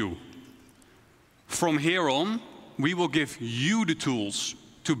for you. From here on, we will give you the tools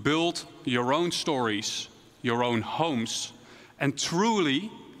to build your own stories, your own homes, and truly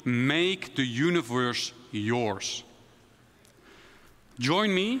make the universe yours.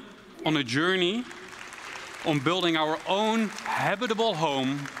 Join me on a journey on building our own habitable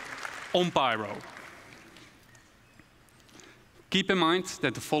home on Pyro. Keep in mind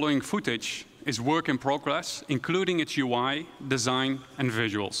that the following footage is work in progress, including its UI, design, and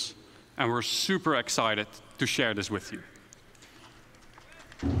visuals. And we're super excited to share this with you.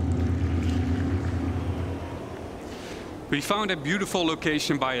 We found a beautiful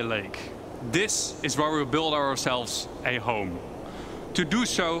location by a lake. This is where we'll build ourselves a home. To do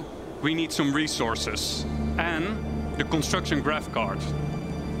so, we need some resources and the construction graph card.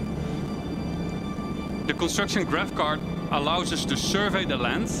 The construction graph card allows us to survey the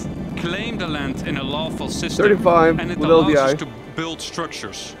land, claim the land in a lawful system, 35 and it with allows LDI. us to build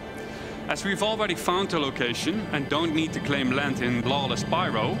structures. As we've already found the location and don't need to claim land in lawless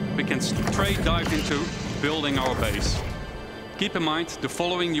Pyro, we can straight dive into building our base. Keep in mind, the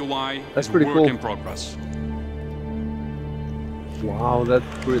following UI That's is pretty work cool. in progress. Wow, that's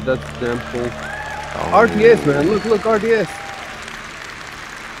damn cool. RTS, man, look, RTS.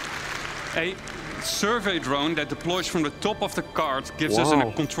 A survey drone that deploys from the top of the card gives us a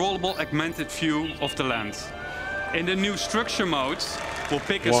Wow. controllable augmented view of the land. In the new structure mode, we'll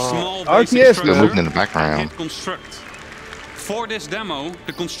pick a Wow. small RTS, basic structure moving in the and background. hit construct. For this demo, the Yeah,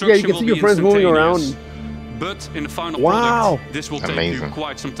 you construction can will see be your friends moving instantaneous. around. But in the final Wow. product, this will take you Amazing.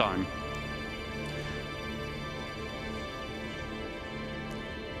 quite some time.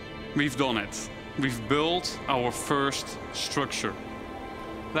 We've done it. We've built our first structure.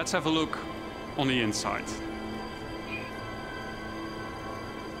 Let's have a look on the inside.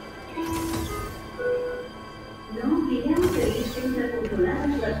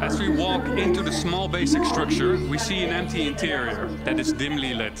 As we walk into the small basic structure, we see an empty interior that is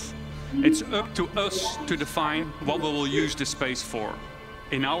dimly lit. It's up to us to define what we will use this space for.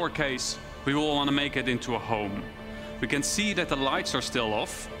 In our case, we will want to make it into a home. We can see that the lights are still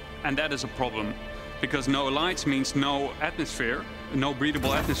off, and that is a problem, because no lights means no atmosphere, no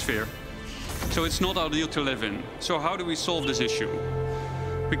breathable atmosphere. So it's not ideal to live in. So how do we solve this issue?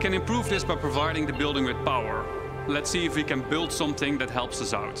 We can improve this by providing the building with power. Let's see if we can build something that helps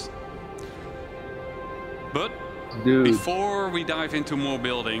us out. But before we dive into more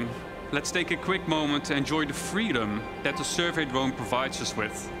building, let's take a quick moment to enjoy the freedom that the survey drone provides us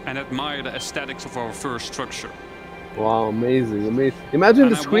with and admire the aesthetics of our first structure. Wow, amazing, amazing. Imagine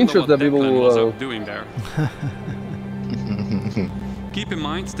the screenshots that people was will. doing there. Keep in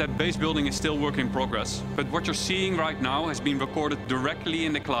mind that base building is still work in progress, but what you're seeing right now has been recorded directly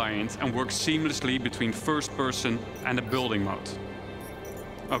in the client and works seamlessly between first person and the building mode.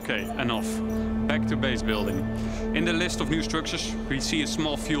 Okay, enough. Back to base building. In the list of new structures, we see a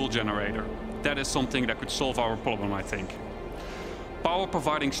small fuel generator. That is something that could solve our problem, I think. Power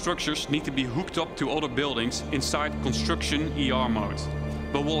providing structures need to be hooked up to other buildings inside construction ER mode,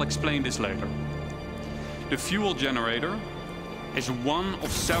 but we'll explain this later. The fuel generator is one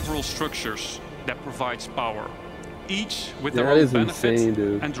of several structures that provides power, each with their own benefits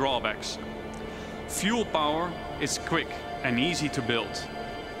and drawbacks. Fuel power is quick and easy to build,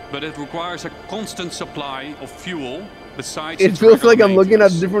 but it requires a constant supply of fuel besides It its feels like regular I'm looking at a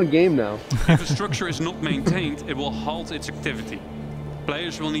maintenance. different game now. If a structure is not maintained, it will halt its activity.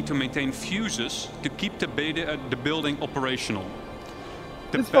 Players will need to maintain fuses to keep the building operational.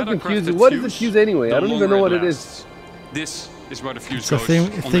 The This better fucking fuse. crafted What is a fuse, fuse anyway? the I don't even longer know what it it is. lasts. This is where the fuse It's a goes thing, on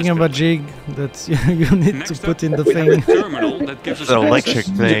thing this about building. jig that you need Next to put in the we have a thing. terminal that gives us It's an electric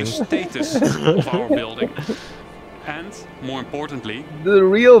access thing. to the status of our building. And, more importantly, The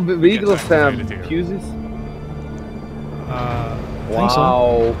real vehicles have activated here. fuses. Think so.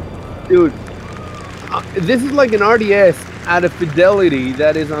 Wow, dude, this is like an RDS at a fidelity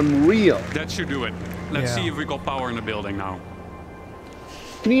that is unreal. that should do it. Let's Yeah. see if we got power in the building now.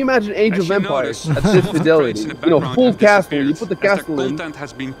 Can you imagine Age As of you Empires notice, at some this of the fidelity? crates in the You know, background full have castle. You disappeared put the as their castle in. content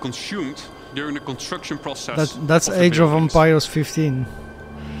has been consumed during the construction process. That's of the Age of buildings. Empires 15.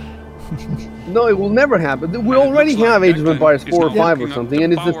 No, it will never happen. We And it already looks like have Age of Declan Empires is 4 or now 5 or hooking up something, the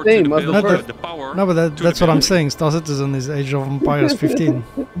and it's the power to same the as the building, first. the power No, but to that's the what I'm building. saying. Star Citizen is Age of Empires 15.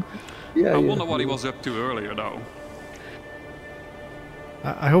 I wonder what he was up to earlier, though.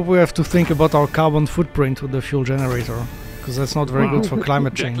 I hope we have to think about our carbon footprint with the fuel generator, because that's not very good for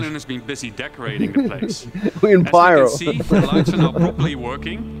climate change. Declan has been busy decorating the place. We in pyro. As you can see, the lights are now properly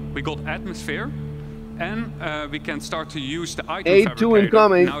working. We got atmosphere, and we can start to use the item A2 fabricator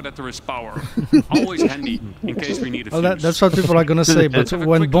incoming. now that there is power. Always handy in case we need a fuse. Well, that's what people are gonna say, but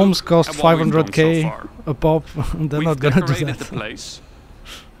when bombs cost 500k a pop, they're not gonna do that. The place.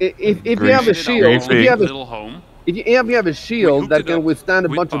 If you have a shield, if you have little home. If you have a shield that can withstand a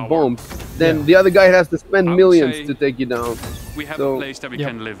bunch of bombs, then Yeah. the other guy has to spend millions to take you down. We have So- a place that we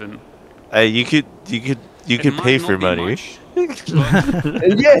can live in. You could pay for money.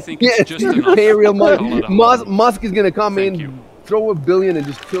 And yes, pay real money. Musk is gonna come in, throw $1 billion, and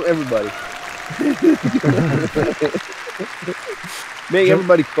just kill everybody. Make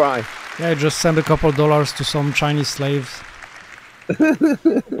everybody cry. Yeah, just send a couple dollars to some Chinese slaves.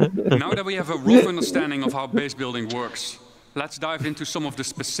 Now that we have a rough understanding of how base building works, let's dive into some of the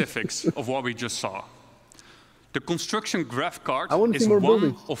specifics of what we just saw. The construction graph card is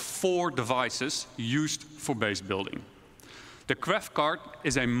one of 4 devices used for base building. The graph card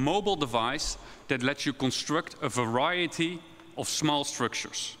is a mobile device that lets you construct a variety of small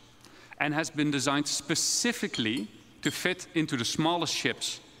structures and has been designed specifically to fit into the smallest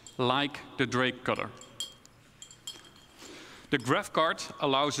ships, like the Drake cutter. The graph card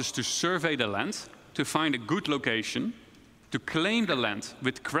allows us to survey the land, to find a good location, to claim the land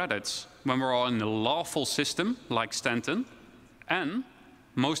with credits when we're in a lawful system like Stanton, and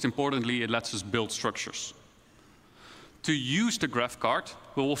most importantly, it lets us build structures. To use the graph card,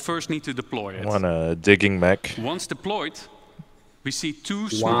 we will first need to deploy it. Want a digging mech? Once deployed, we see 2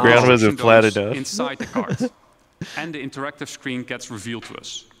 small Ground wasn't flat domes enough. inside the card, and the interactive screen gets revealed to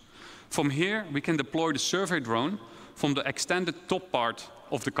us. From here, we can deploy the survey drone from the extended top part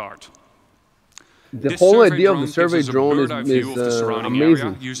of the card. The whole idea of the survey drone is amazing.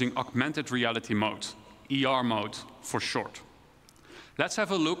 amazing. Using augmented reality mode, ER mode for short. Let's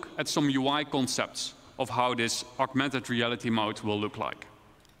have a look at some UI concepts of how this augmented reality mode will look like.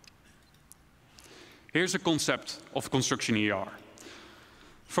 Here's a concept of construction ER.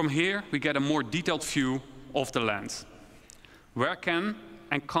 From here, we get a more detailed view of the land. Where can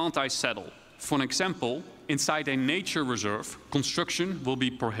and can't I settle? For an example, inside a nature reserve, construction will be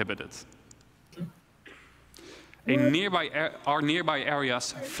prohibited. Are nearby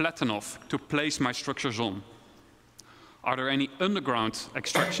areas flat enough to place my structures on? Are there any underground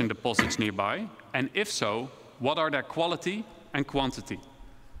extraction deposits nearby? And if so, what are their quality and quantity?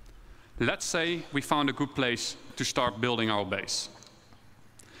 Let's say we found a good place to start building our base.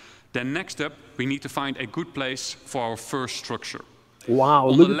 Then next up, we need to find a good place for our first structure. Wow,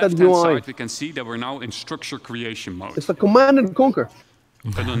 On look the at that left-hand UI. side, we can see that we're now in structure creation mode. It's a command and conquer.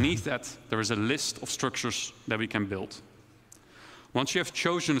 Underneath that, there is a list of structures that we can build. Once you have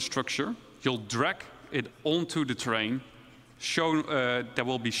chosen a structure, you'll drag it onto the terrain that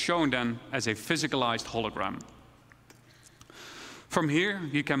will be shown then as a physicalized hologram. From here,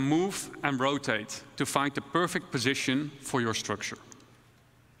 you can move and rotate to find the perfect position for your structure.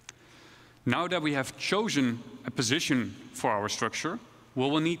 Now that we have chosen a position for our structure, we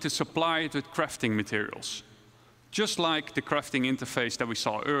will need to supply it with crafting materials. Just like the crafting interface that we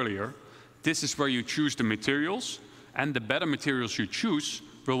saw earlier, this is where you choose the materials, and the better materials you choose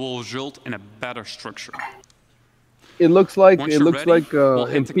will result in a better structure. It looks like Once you're ready, we'll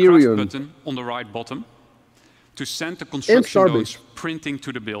hit the craft Imperium. button on the right bottom to send the construction drones printing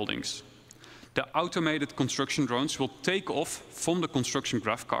to the buildings. The automated construction drones will take off from the construction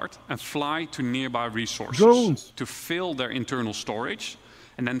graph card and fly to nearby resources to fill their internal storage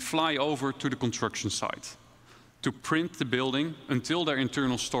and then fly over to the construction site to print the building until their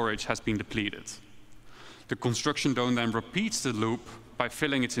internal storage has been depleted. The construction drone then repeats the loop by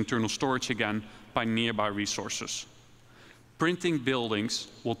filling its internal storage again by nearby resources. Printing buildings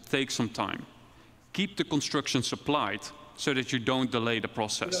will take some time. Keep the construction supplied so that you don't delay the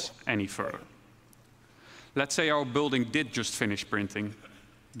process any further. Let's say our building did just finish printing,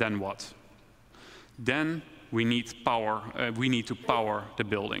 then what? Then we need power. We need to power the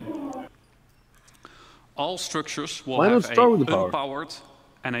building. All structures will have an unpowered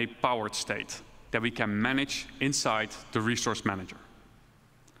and a powered state that we can manage inside the resource manager.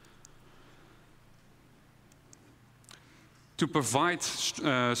 To provide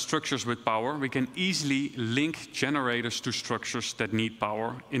structures with power, we can easily link generators to structures that need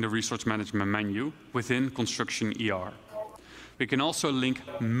power in the resource management menu within Construction ER. We can also link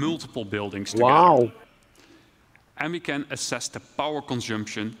multiple buildings together. Wow. And we can assess the power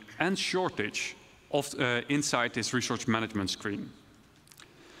consumption and shortage of, inside this resource management screen.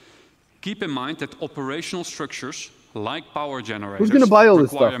 Keep in mind that operational structures like power generators Who's gonna buy all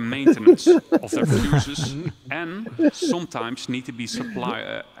this require stuff? maintenance of their fuses and sometimes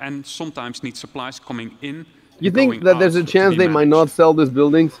need supplies coming in. You think that there's a chance they might not sell these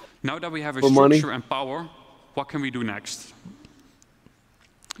buildings? Now that we have a for money? structure and power, what can we do next?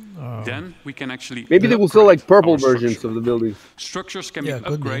 Then we can actually Maybe they will sell like purple our versions structure. of the buildings. Structures can Yeah, be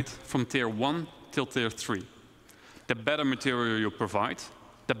could be. upgraded from tier 1 till tier 3. The better material you provide,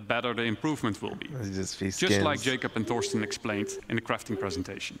 the better the improvement will be. Just like Jacob and Thorsten explained in the crafting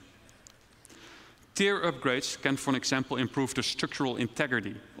presentation. Tier upgrades can, for example, improve the structural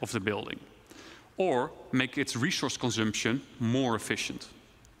integrity of the building or make its resource consumption more efficient.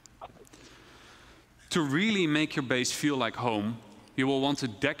 To really make your base feel like home, you will want to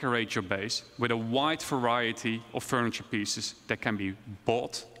decorate your base with a wide variety of furniture pieces that can be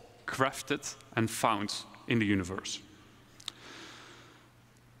bought, crafted, and found in the universe.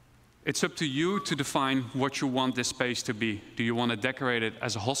 It's up to you to define what you want this space to be. Do you want to decorate it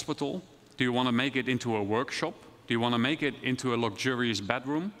as a hospital? Do you want to make it into a workshop? Do you want to make it into a luxurious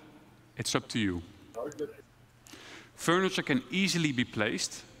bedroom? It's up to you. Furniture can easily be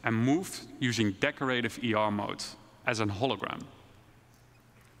placed and moved using decorative ER mode as a hologram.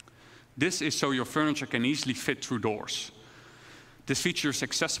 This is so your furniture can easily fit through doors. This feature is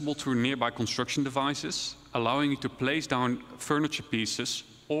accessible through nearby construction devices, allowing you to place down furniture pieces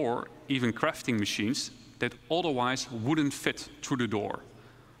or even crafting machines that otherwise wouldn't fit through the door.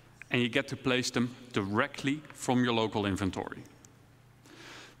 And you get to place them directly from your local inventory.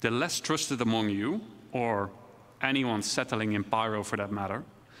 The less trusted among you, or anyone settling in Pyro for that matter,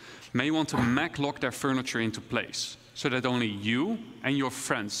 may want to mag-lock their furniture into place so that only you and your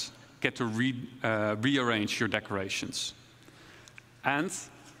friends get to rearrange your decorations. And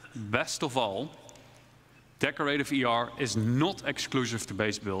best of all, decorative ER is not exclusive to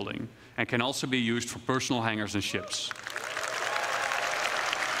base building and can also be used for personal hangers and ships.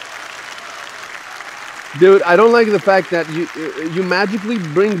 Dude, I don't like the fact that you magically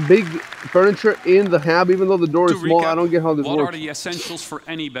bring big furniture in the hab even though the door is small. I don't get how this What works. are the essentials for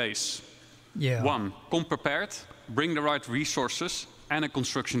any base? Yeah. 1. Come prepared, bring the right resources and a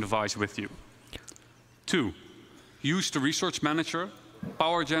construction device with you. 2. Use the resource manager,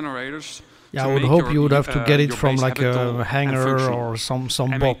 power generators. Yeah, to I would make hope your, you would have to get it your from base like habitable a and hanger functional. or some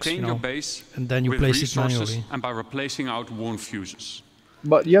And box, maintain you know, your base and then you with place it resources manually. and by replacing out worn fuses.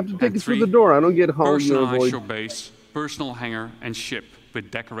 But you have to take And it through 3, the door. I don't get how you personalize avoid. your base, personal hanger and ship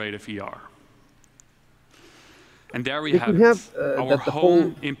with decorative ER. And there we If have you have, it, our that the home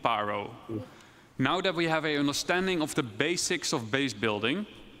whole- in Pyro. Now that we have an understanding of the basics of base building,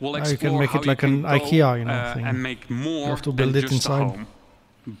 we'll Now you explore can make how it like you an can go, IKEA, you know, thing. and make more You have to than build it just inside. a home.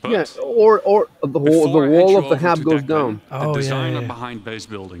 But Yeah, or the before I hand wall you of the over hab to goes Declan, down. the Oh, yeah, designer yeah. behind base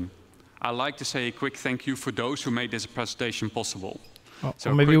building, I'd like to say a quick thank you for those who made this presentation possible. Oh,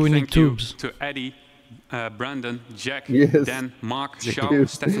 So or maybe quick we need thank you tubes. to Eddie, Brandon, Jack, Yes. Dan, Mark, The Shao,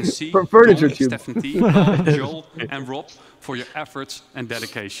 tubes. Stefan C, For furniture Tony, tubes. Stefan T, Paul, Joel, and Rob for your efforts and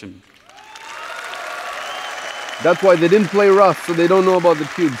dedication. That's why they didn't play Rust, so they don't know about the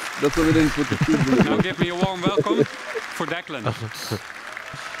cubes. That's why they didn't put the cubes in. Now give me a warm welcome for Declan.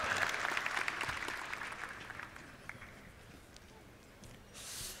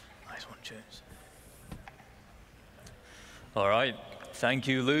 Nice one, James. All right. Thank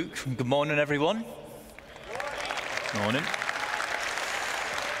you, Luke. Good morning, everyone. Morning.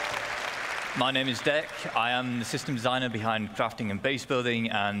 My name is Dec. I am the system designer behind crafting and base building,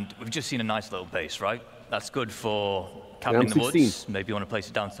 and we've just seen a nice little base, right? That's good for camping in the I'm 16. woods. Maybe you want to place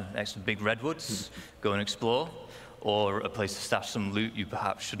it down next to big redwoods, go and explore, or a place to stash some loot you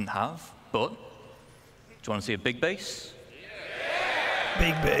perhaps shouldn't have. But do you want to see a big base?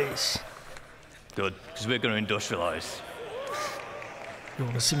 Big base. Good, because we're going to industrialize. You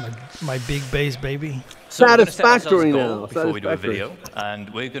want to see my big base, baby? So we're gonna set ourselves a Satisfactory goal now, before we do a satisfactory. video, and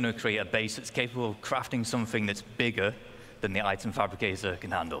we're going to create a base that's capable of crafting something that's bigger than the item fabricator can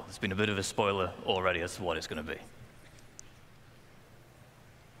handle. It's been a bit of a spoiler already as to what it's going to be.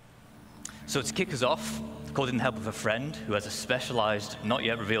 So to kick us off, called in the help of a friend who has a specialized, not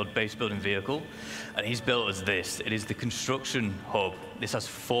yet revealed base building vehicle, and he's built us this. It is the construction hub. This has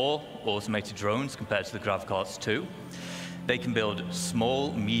 4 automated drones compared to the GravCarts 2. They can build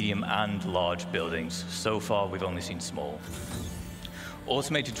small, medium, and large buildings. So far, we've only seen small.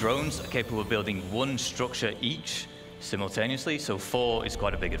 Automated drones are capable of building 1 structure each simultaneously, so 4 is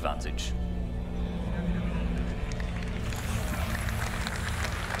quite a big advantage.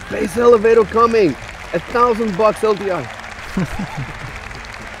 Base elevator coming. $1,000 LTI.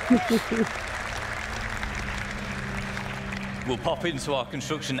 We'll pop into our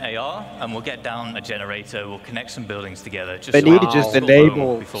construction AR and we'll get down a generator. We'll connect some buildings together. Just They so need we to can just scroll enable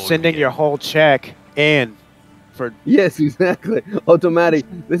home before we sending begin. your whole check in for. Yes, exactly. Automatic.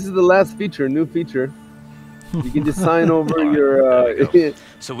 This is the last feature, new feature. You can just sign over your.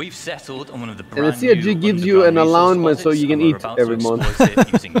 So we've settled on one of the And the brand new CFG gives you an underground resource allowance so closets, you can and we're eat about every to month. exploit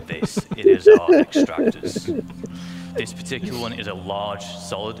it using this. It is our extractors. This particular one is a large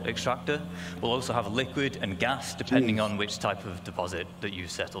solid extractor. We'll also have liquid and gas depending on which type of deposit that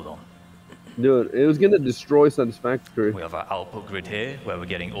you've settled on. Dude, it was gonna destroy Satisfactory. We have our output grid here where we're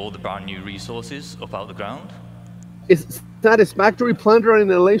getting all the brand new resources up out the ground. It's Satisfactory planter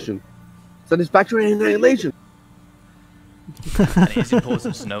annihilation. Satisfactory annihilation. And it is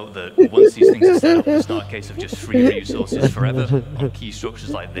important to note that once these things are set up, it's not a case of just free resources forever. On key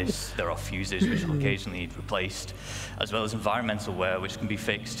structures like this, there are fuses which will occasionally need replaced, as well as environmental wear which can be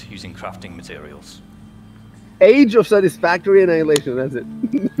fixed using crafting materials. Age of Satisfactory annihilation, that's it.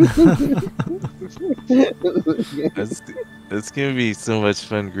 That's gonna be so much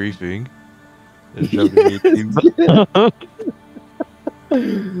fun griefing.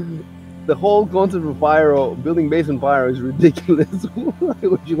 The whole concept of pyro, building base on pyro, is ridiculous. Why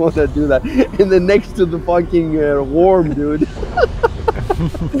would you want to do that? And then next to the fucking worm, dude.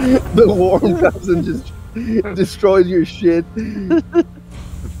 The worm comes and just destroys your shit.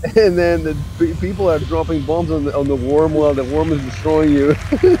 And then the people are dropping bombs on the worm while the worm is destroying you.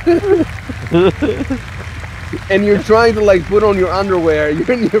 And you're trying to like put on your underwear.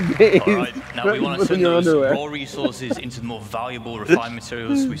 You're in your base. All right, now we want to turn those raw resources into the more valuable refined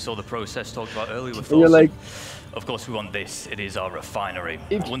materials we saw the process talked about earlier with You're like, of course, we want this. It is our refinery.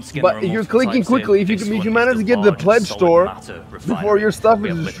 Once again, but you're clicking quickly. If you manage to get the pledge store before your stuff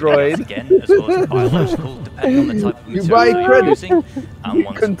is destroyed, again, as well as biological, depending on the type of you material buy you're credit. using and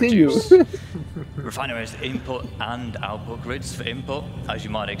want to Continue. produce. Refinery has input and output grids. For input, as you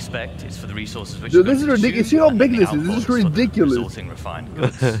might expect, it's for the resources which dude, you're this is going to ridiculous. See consume, how and big then this the is. This is output for the ridiculous. resulting refined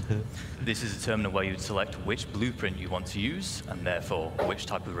goods. This is determining where you'd select which blueprint you want to use, and therefore which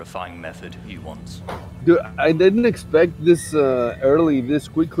type of refining method you want. Dude, I didn't expect this early, this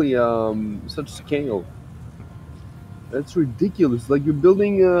quickly, such scale. That's ridiculous. Like you're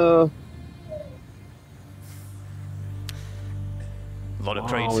building. A lot of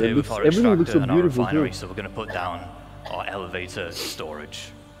trades here with our everything looks extractor so and our beautiful refinery, too. so we're going to put down our elevator storage.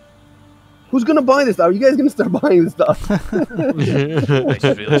 Who's gonna buy this stuff? Are you guys gonna start buying this stuff? This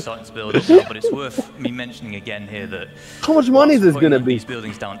is really starting to build up now, but it's worth me mentioning again here that How much money is this gonna be? these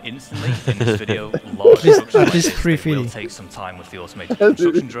buildings down instantly in this video, large structures like this, it will take some time with the automated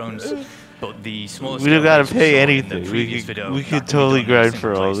construction drones, but the smaller We don't gotta scale pay rates we saw in the anything. previous video, We that could can be totally done in a grind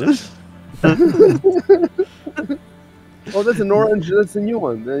for single all place. this. Oh, that's an orange. That's a new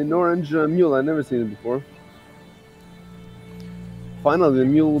one. An orange mule. I've never seen it before. Finally, the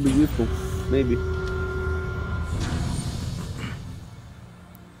mule will be useful. Maybe.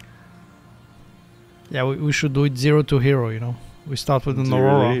 Yeah, we should do it 0 to hero, you know. We start with an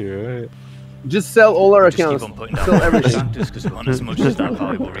Aurora. Just sell all our Just accounts. keep on putting down Sell everything. extractors because we want as much of that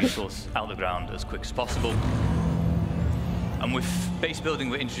valuable resource out the ground as quick as possible. And with base building,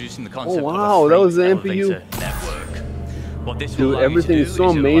 we're introducing the concept wow, of a that was the freight MPU. elevator network. What this will Dude, allow you to everything do is so it'll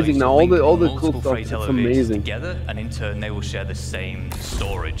allow you amazing to now. link All the cool multiple stuff. freight It's elevators amazing. together, and in turn, they will share the same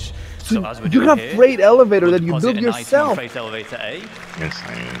storage. So as we're You doing have here, freight elevator we'll that you deposit build an item on yourself. Freight elevator A. Yes,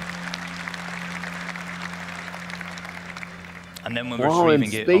 I am. And then when we're Wow, and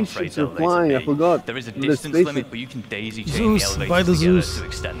retrieving it on freight spaceships are elevator flying. B, I forgot. there is a The distance spaceship. limit, but you can daisy chain the Zeus, elevators buy the together Zeus. to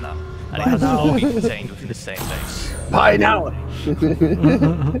extend that. And Buy it has to all now. be contained within the same base. Buy now.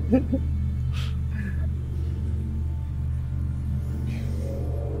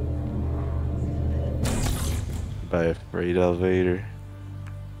 Buy a freight elevator.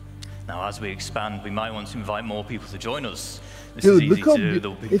 Now, as we expand, we might want to invite more people to join us. This Dude, is look easy how to do. be-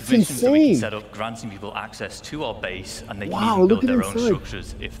 There'll be it's provisions that we can insane. set up, granting people access to our base, and they can Wow, even look build at their own inside.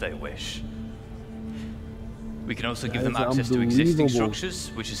 structures if they wish. We can also give That them is access to existing unbelievable.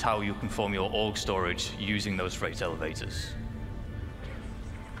 structures, which is how you can form your org storage using those freight elevators.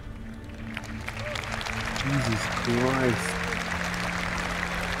 Jesus Christ.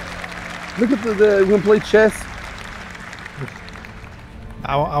 Look at the we can play chess.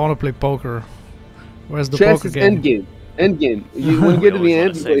 I want to play poker. Where's the Chess poker is game? endgame. Endgame. You, when you get to the We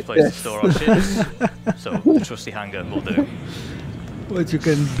end, always you want a safe play place to chess. store our ships, so the trusty hangar will do. But you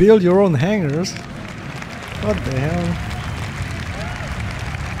can build your own hangars. What the hell?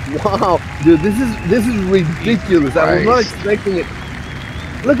 Wow, dude, this is ridiculous. I was not Christ. expecting it.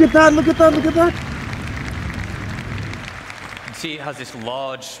 Look at that! Look at that! Look at that! see it has this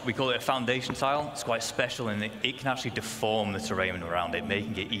large, we call it a foundation tile. It's quite special in that it can actually deform the terrain around it,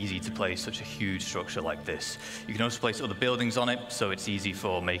 making it easy to place such a huge structure like this. You can also place other buildings on it, so it's easy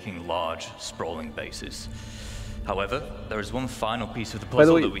for making large, sprawling bases. However, there is one final piece of the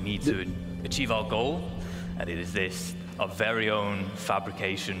puzzle that we need to achieve our goal, and it is this, our very own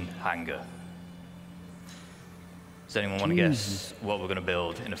fabrication hangar. Does anyone want to guess what we're going to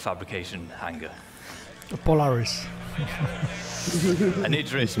build in a fabrication hangar? A Polaris. An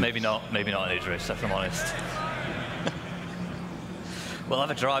Idris, maybe not an Idris, if I'm honest. We'll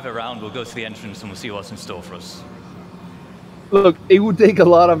have a drive around, we'll go to the entrance and we'll see what's in store for us. Look, it would take a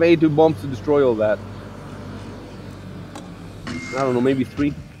lot of A2 bombs to destroy all that. I don't know, maybe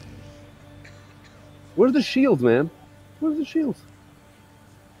 3. Where's the shields, man? Where's the shields?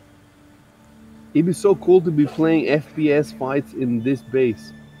 It'd be so cool to be playing FPS fights in this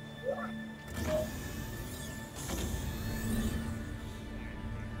base.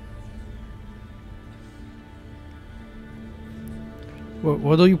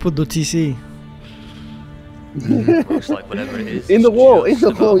 Where do you put the TC? Looks like whatever it is. In the wall,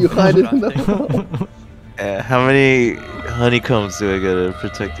 you hide it in the wall. How many honeycombs do I gotta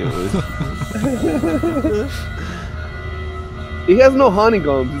protect it with? He has no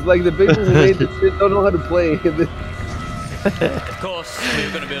honeycombs. It's like the people who made this shit don't know how to play. Of course, we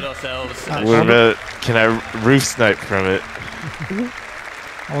were going to build ourselves. Can I roof snipe from it?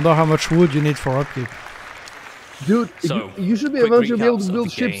 I wonder how much wood you need for upkeep. Dude, so, you should be eventually be able to build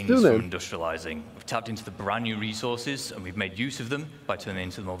the ships too then. Industrializing. We've tapped into the brand new resources and we've made use of them by turning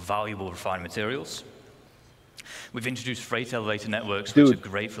into the more valuable refined materials. We've introduced freight elevator networks which are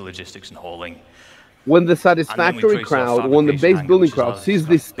great for logistics and hauling. When the satisfactory crowd, when the base building crowd sees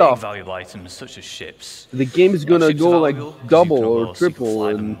this stuff, valuable items such as ships. The game is gonna go like double or triple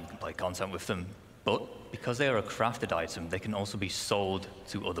and play content with them. But because they are a crafted item, they can also be sold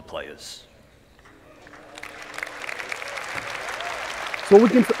to other players. So we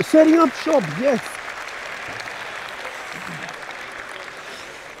can setting up shop, yes.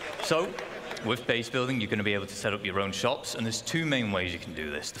 So, with base building, you're going to be able to set up your own shops, and there's 2 main ways you can do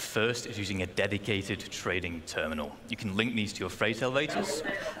this. The first is using a dedicated trading terminal. You can link these to your freight elevators,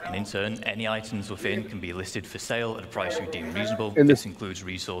 and in turn, any items within can be listed for sale at a price you deem reasonable. And this includes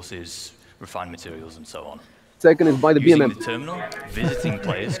resources, refined materials, and so on. Second is by the Using BMM. the terminal, visiting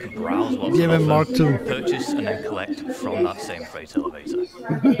players can browse what's BMM Mark II. purchase and then collect from that same freight elevator.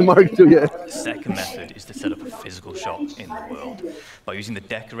 Mark II, yeah. The second method is to set up a physical shop in the world. By using the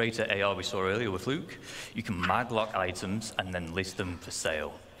decorator AR we saw earlier with Luke, you can maglock items and then list them for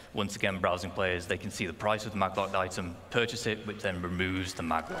sale. Once again, browsing players, they can see the price of the maglocked item, purchase it, which then removes the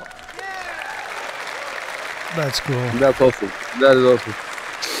maglock. That's cool. That's awesome. That is awesome.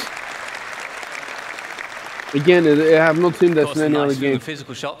 Again, I have not seen that in any other game. The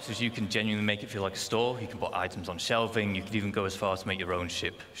physical shops is you can genuinely make it feel like a store. You can put items on shelving. You can even go as far as to make your own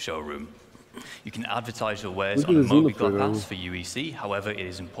ship showroom. You can advertise your wares on a mobile pass for UEC. However, it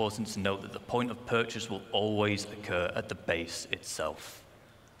is important to note that the point of purchase will always occur at the base itself.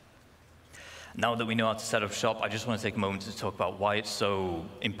 Now that we know how to set up shop, I just want to take a moment to talk about why it's so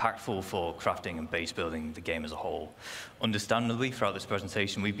impactful for crafting and base building the game as a whole. Understandably, throughout this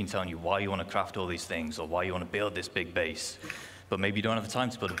presentation, we've been telling you why you want to craft all these things or why you want to build this big base. But maybe you don't have the time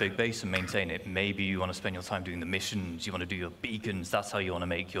to build a big base and maintain it. Maybe you want to spend your time doing the missions, you want to do your beacons, that's how you want to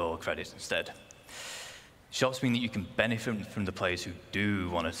make your credits instead. Shops mean that you can benefit from the players who do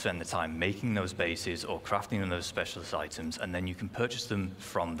want to spend the time making those bases or crafting those specialist items, and then you can purchase them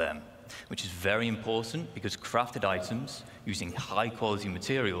from them, which is very important because crafted items using high quality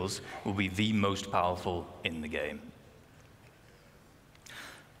materials will be the most powerful in the game.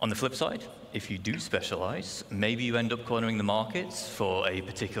 On the flip side, if you do specialize, maybe you end up cornering the markets for a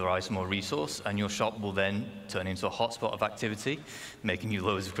particular item or resource, and your shop will then turn into a hotspot of activity, making you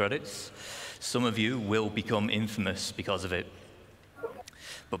loads of credits. Some of you will become infamous because of it.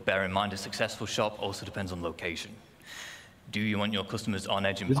 But bear in mind, a successful shop also depends on location. Do you want your customers on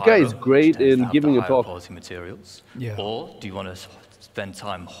edge in This guy is great in giving a talk. Quality materials? Yeah. Or do you want to spend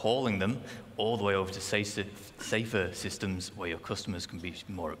time hauling them all the way over to safer systems where your customers can be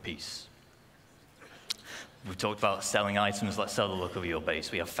more at peace? We've talked about selling items. Let's sell the look of your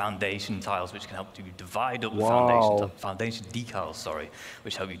base. We have foundation tiles which can help you divide up the foundation decals, sorry,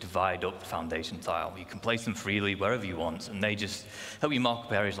 which help you divide up the foundation tile. You can place them freely wherever you want, and they just help you mark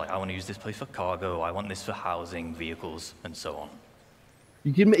up areas like, I want to use this place for cargo, I want this for housing, vehicles, and so on.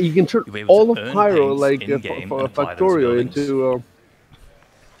 You can turn all of Pyro, like a Factorio, into...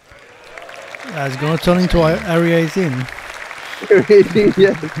 Yeah, it's going to turn into Area 18. Area 18,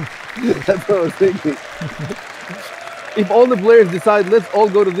 yeah. That's what I was thinking. if all the players decide, let's all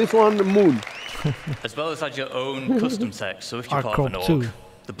go to this one, the moon. As well as add your own custom text. So if you're part of an org, too.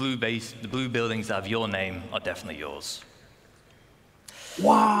 the blue buildings that have your name are definitely yours.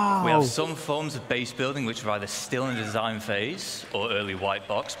 Wow. We have some forms of base building which are either still in the design phase or early white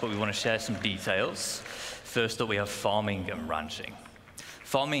box, but we want to share some details. First up, we have farming and ranching.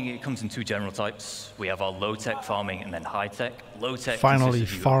 Farming, it comes in two general types. We have our low-tech farming and then high-tech. Low-tech Finally,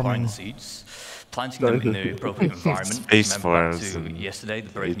 consists of you acquiring farming. seeds, planting them in the appropriate environment. Space Remember back farms to and yesterday, the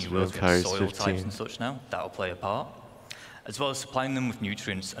Brave Age New of World, we have Empires soil 15. types and such now. That'll play a part. As well as supplying them with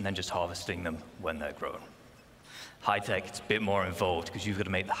nutrients and then just harvesting them when they're grown. High-tech, it's a bit more involved because you've got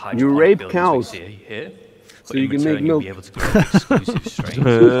to make the hydroponic You rape buildings cows. we see here. So But you in can make return, you'll milk. be able to grow exclusive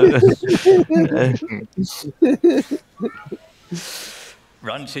strains.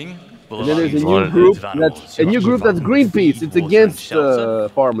 Ranching will And then allow there's you a to new use group herds of animals. that's a new You group provide that's them with Greenpeace. feed, It's water, and against shelter,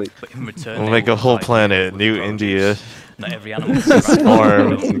 farming. but in return, We'll they make will a whole provide you planet, with New produce. India. Not every animal is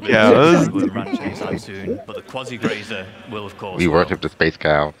Farms and cows. ranching anytime soon, but the quasi-grazer will, of course. We worship the space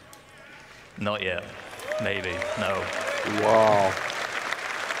cow. Not yet. Maybe. No. Wow.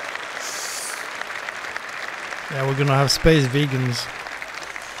 Yeah, we're gonna have space vegans.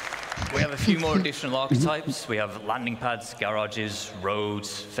 We have a few more additional archetypes. We have landing pads, garages,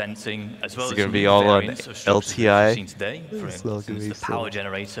 roads, fencing, as well It's as gonna some be new all on variants of structures that LTI. we've seen today. For It's all instance, gonna be the so- power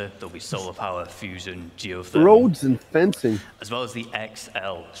generator, there'll be solar power, fusion, geothermal. Roads and fencing. As well as the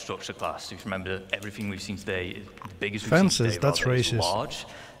XL structure class. If you remember, everything we've seen today, the biggest we've Fences, seen today that's rather, is racist. large.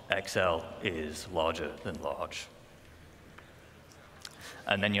 XL is larger than large.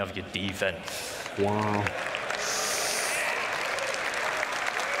 And then you have your defense. Wow.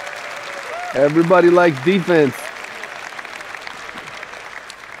 Everybody likes defense.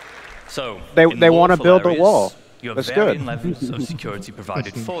 So They in wanna lawful build a areas, wall. You have That's varying good. levels of security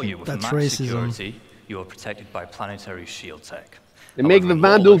provided for you. With That's max racism. security, you are protected by planetary shield tech. They make However, the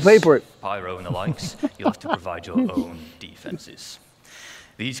vandals lawless, pay for it. Pyro and the likes, you'll have to provide your own defenses.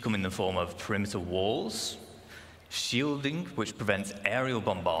 These come in the form of perimeter walls, shielding, which prevents aerial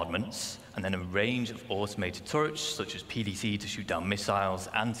bombardments, and then a range of automated turrets, such as PDC to shoot down missiles,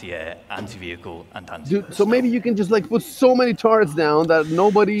 anti-air, anti-vehicle, and anti-personnel. Dude, so maybe you can just like put so many turrets down that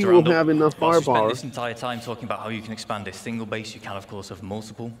nobody To will round up, have enough whilst we spent firepower. this entire time talking about how you can expand a single base, you can of course have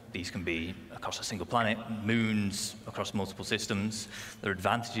multiple. These can be across a single planet, moons across multiple systems. There are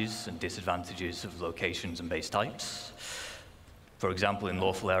advantages and disadvantages of locations and base types. For example, in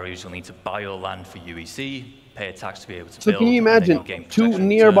lawful areas, you'll need to buy your land for UEC, pay a tax to be able to So build. can you and then imagine you'll gain two protection in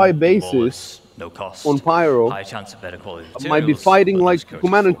nearby return, bases lawless, no cost, on Pyro high chance of better quality might be materials, fighting but no like security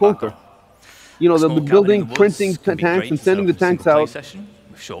Command and for Conquer. backup. You know, A they'll small be cabin in building, the woods printing can be tanks great and to set sending up the a single tanks play out. session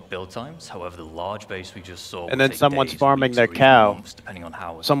with short build times. However, the large base we just saw will And then take someone's days, farming weeks, their or even cow months, depending on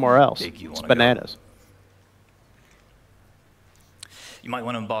how somewhere else. big you It's wanna go. bananas. You might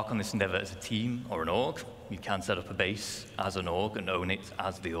want to embark on this endeavor as a team or an org. You can set up a base as an org and own it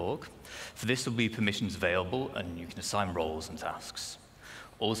as the org. For this, there will be permissions available, and you can assign roles and tasks.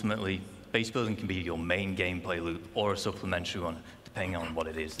 Ultimately, base building can be your main gameplay loop or a supplementary one, depending on what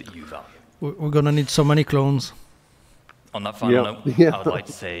it is that you value. We're gonna need so many clones. On that final note, Yeah. I would like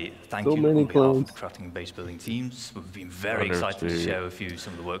to say thank So you many on behalf clones. of the crafting and base building teams. We've been very Honored excited to to share with you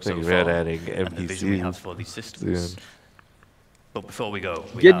some of the work so think far about adding and the vision we NPCs have for these systems. soon. But before we go,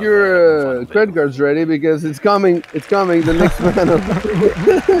 we Get have, your one final bit. credit cards ready because it's coming. It's coming. The next Phantom.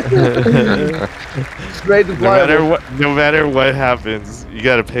 Straight to No matter what happens, you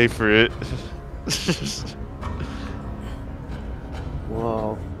gotta pay for it.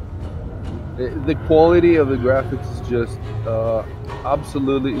 Wow. The quality of the graphics is just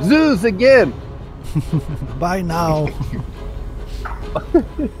absolutely Zeus again. Bye now.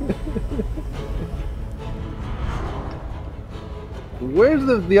 Where's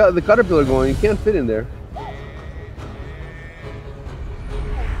the caterpillar going? You can't fit in there.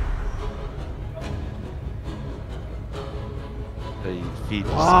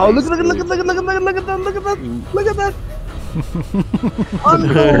 Wow! Look at that!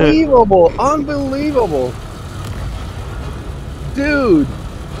 Unbelievable! Unbelievable! Dude,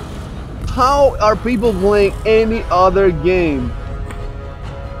 how are people playing any other game?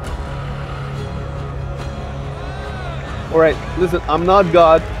 All right, listen, I'm not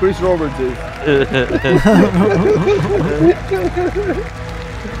God. Chris Roberts is.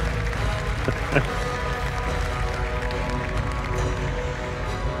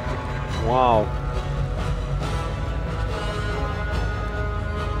 Wow.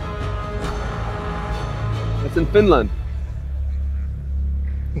 It's in Finland.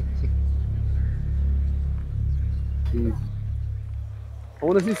 Jeez. I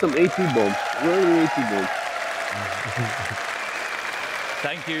want to see some AT bombs. Where are the AT bombs?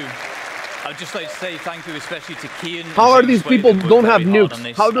 Thank you. I'd just like to say thank you especially to Kian. How are these people don't have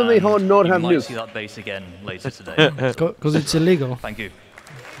nukes? How do they not have nukes? You might nukes? see that base again later today. Because it's illegal. Thank you.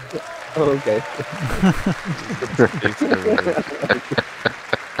 Oh, okay.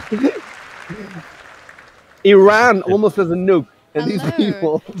 Iran almost has a nuke. And these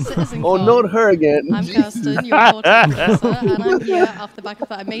people, oh, not her again. I'm Kirsten, your reporting producer, and I'm here off the back of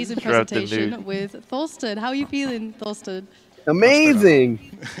that amazing presentation with Thorsten. How are you feeling, Thorsten? Amazing.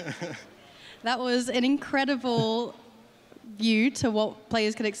 That was an incredible view to what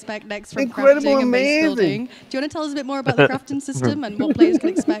players can expect next from Incredible, crafting and base amazing. building. Do you want to tell us a bit more about the crafting system and what players can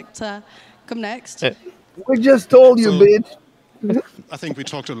expect to come next? We just told you, bitch. I think we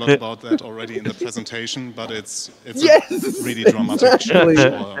talked a lot about that already in the presentation, but it's Yes, a really dramatic exactly.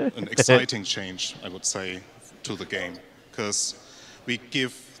 change, or an exciting change, I would say, to the game, because we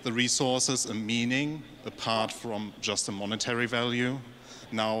give the resources a meaning apart from just a monetary value.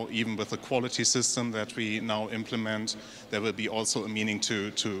 Now, even with the quality system that we now implement, there will be also a meaning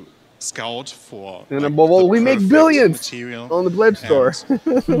to scout for. And above all, we make billions material. on the Pledge Store.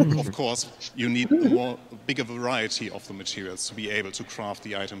 And of course, you need a bigger variety of the materials to be able to craft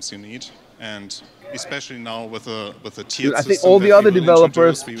the items you need. And especially now with the tiered I think system all the that other we will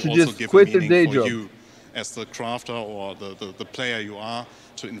developers introduce, we should also just give a quit their meaning day for job. you as the crafter or the player you are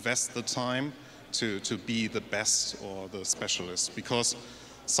to invest the time to be the best or the specialist. Because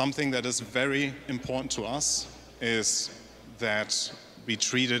something that is very important to us is that we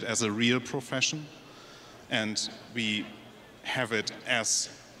treat it as a real profession, and we have it as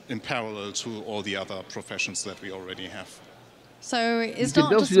in parallel to all the other professions that we already have. So it's You can not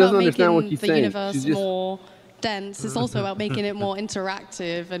tell just she doesn't about understand what making he's the saying. universe She's just- more dense, it's also about making it more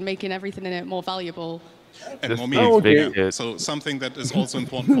interactive and making everything in it more valuable. And more Oh, meaningful. okay. Yeah. So something that is also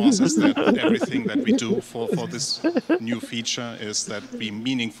important for us is that everything that we do for this new feature is that we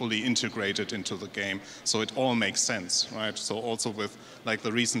meaningfully integrate it into the game, so it all makes sense, right? So also with like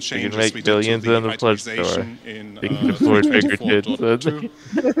the recent You can changes make we did to billions the on the Pledge Store. itemization in You can afford bigger tits.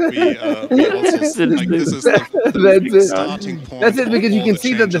 3.4.2, we also like this is the That's it. starting point. That's it, of because you all can the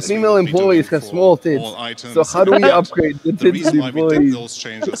see that the changes we female will be doing employees have for small tits. all items. So how do we But upgrade the the tits reason why we did employees? those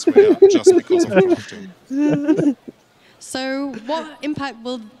changes were just because of crafting. So what impact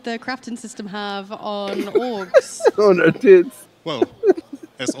will the crafting system have on orgs? On our tits. Well,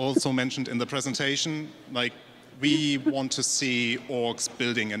 as also mentioned in the presentation, like we want to see orgs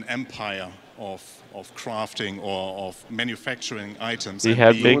building an empire of crafting or of manufacturing items. You and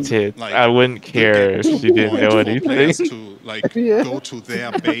have being, big tits. like, I wouldn't care if the she didn't point know for anything. players to like Yeah. go to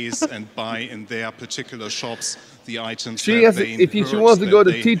their base and buy in their particular shops the items She that has, they if she heard wants to that go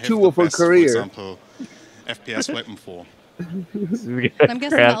to they T2 have the of her best, for career. example, FPS weapon for. And I'm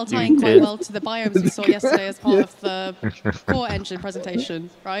guessing that'll tie in quite well to the biomes we saw yesterday as part of the core engine presentation,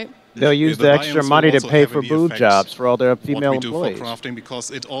 right? They'll use The the extra biomes money will to also pay for heavily boob affect jobs for all their female what we do employees. for crafting, because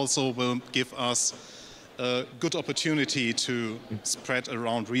it also will give us a good opportunity to spread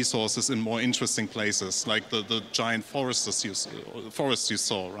around resources in more interesting places, like the giant forests you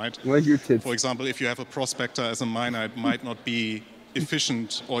saw, right? Like your tits. For example, if you have a prospector as a miner, it might not be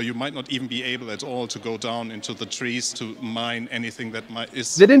efficient, or you might not even be able at all to go down into the trees to mine anything that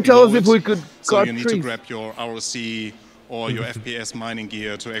is. They didn't tell us below if it. we could So cut you need trees. to grab your ROC or your FPS mining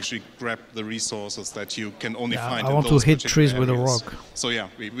gear to actually grab the resources that you can only Yeah, find I in want to those hit particular trees with a areas. rock. So yeah,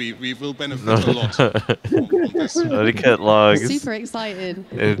 we will benefit a lot from this. Let it cut logs. Super exciting.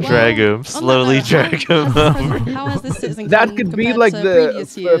 And drag Well, them, on that slowly note, drag them How has this CitizenCon That could be compared like to the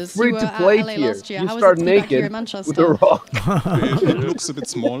previous years? You were at free-to-play LA tier. last year. You How is start it to be back here naked in Manchester? with a rock. It looks a bit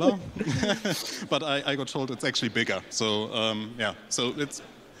smaller, but I got told it's actually bigger. So yeah, so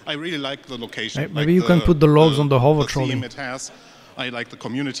I really like the location. Maybe you can put the logs on the hover trolley. theme it has. I like the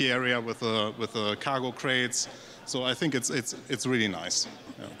community area with the cargo crates. So I think it's really nice.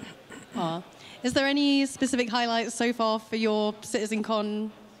 Yeah. Is there any specific highlights so far for your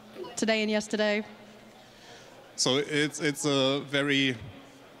CitizenCon today and yesterday? So it's a very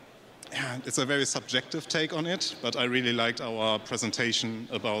subjective take on it, but I really liked our presentation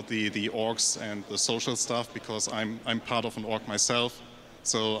about the orgs and the social stuff, because I'm part of an org myself.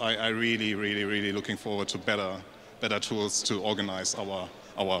 So I really looking forward to better tools to organize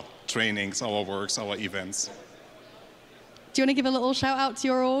our trainings, our works, our events. Do you want to give a little shout out to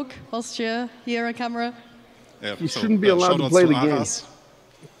your org whilst you're here on camera? Yeah, You shouldn't be allowed to play the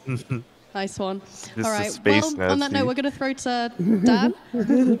game. Nice one. This All is right. space Well, on that Nazi. note, we're going to throw to Dan.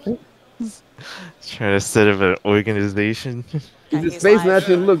 Trying to set up an organization. He's a space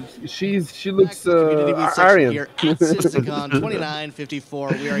national. Look, she looks Community booth section Aryan. here at CitizenCon 2954.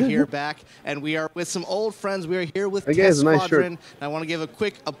 We are here back, and we are with some old friends. We are here with That guy has Test a nice Squadron. shirt. And I want to give a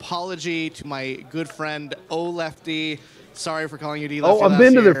quick apology to my good friend O Lefty. Sorry for calling you D Lefty. Oh, I've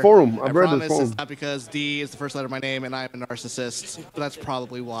been to their forum. I I've read their promise forum. it's not because D is the first letter of my name and I'm a narcissist, but that's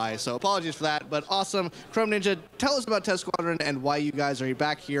probably why. So apologies for that. But awesome. Chrome Ninja, tell us about Test Squadron and why you guys are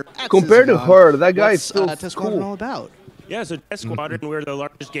back here at Compared to CitizenCon. her, that guy is What's, so Test Squadron cool. all about? Yeah, so Test Squadron, we're the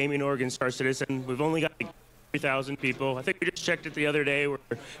largest gaming org in Star Citizen. We've only got like 3,000 people. I think we just checked it the other day. We're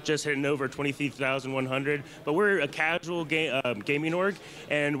just hitting over 23,100. But we're a casual gaming org,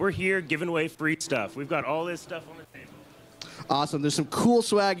 and we're here giving away free stuff. We've got all this stuff on the table. Awesome. There's some cool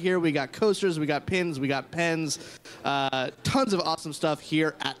swag here. We got coasters, we got pins, we got pens, tons of awesome stuff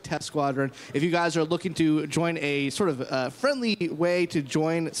here at Test Squadron. If you guys are looking to join a sort of friendly way to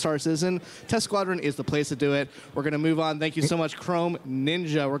join Star Citizen, Test Squadron is the place to do it. We're going to move on. Thank you so much, Chrome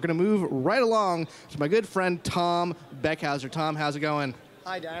Ninja. We're going to move right along to my good friend Tom Beckhauser. Tom, how's it going?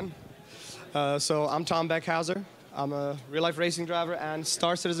 Hi, Dan. So I'm Tom Beckhauser. I'm a real-life racing driver and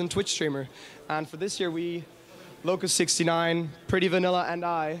Star Citizen Twitch streamer. And for this year, Locust69, Pretty Vanilla, and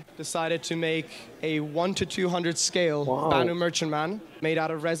I decided to make a 1 to 200 scale Banu Merchantman made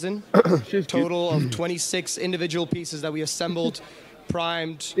out of resin. Total of 26 individual pieces that we assembled,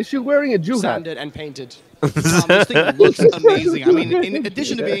 primed, Is she wearing a Jew hat? sanded, and painted. Tom, this thing looks amazing. I mean, in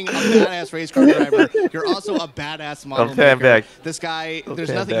addition to being a badass race car driver, you're also a badass model pan maker. back. This guy, I'll there's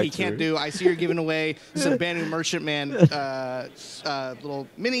pan nothing back he to can't her. do. I see you're giving away some Banu Merchantman little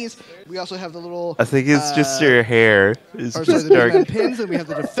minis. We also have the little... I think it's just your hair. It's or sorry, just the dark. Merchantman pins, and we have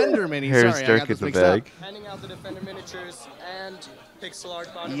the Defender minis. Hair's Sorry, I dark got in this the mixed up. bag. Handing out the Defender miniatures and pixel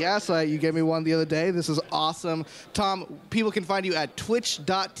art. Banu Yes, you gave me one the other day. This is awesome. Tom, people can find you at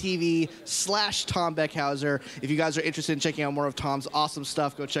twitch.tv/Tom Beckhauser. If you guys are interested in checking out more of Tom's awesome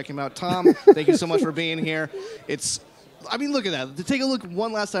stuff, go check him out. Tom, thank you so much for being here. I mean, look at that. To take a look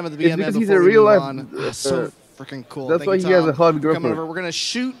one last time at the It's BMM because before he's a we real move life. on. So freaking cool. That's Thank why you, he has Tom, a hot for coming girlfriend. over. We're going to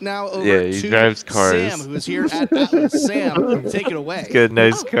shoot now over Yeah, he to drives cars. Sam, who is here at Atlas. Sam, take it away. He's got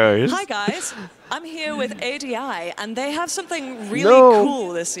nice cars. Hi guys, I'm here with ADI and they have something really No.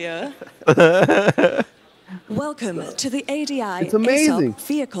 cool this year. Welcome to the ADI It's amazing. ASOP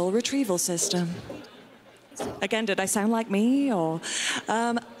Vehicle Retrieval System. Again, did I sound like me or...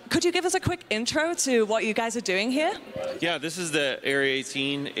 could you give us a quick intro to what you guys are doing here? Yeah, this is the Area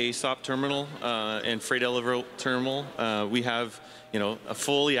 18 ASOP terminal and freight elevator terminal. We have, a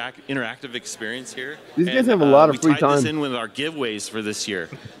fully interactive experience here. These guys have a lot of free We tied this time. in with our giveaways for this year.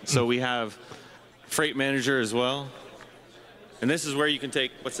 So we have Freight Manager as well. And this is where you can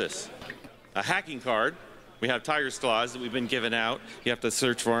take, what's this? A hacking card. We have Tiger's Claws that we've been giving out. You have to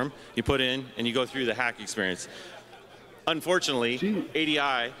search for them. You put in, and you go through the hack experience. Unfortunately,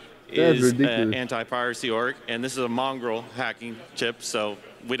 ADI is an ridiculous. anti-piracy org, and this is a mongrel hacking chip, so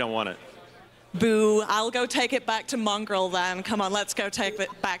we don't want it. Boo, I'll go take it back to Mongrel then. Come on, let's go take it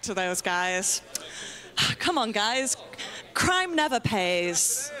back to those guys. Come on, guys. Crime never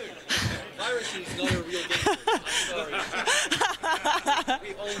pays. Piracy is not a real game. Sorry.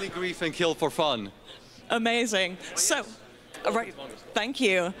 We only grief and kill for fun. Amazing. So, right, thank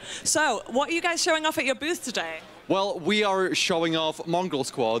you. So, what are you guys showing off at your booth today? Well, we are showing off Mongrel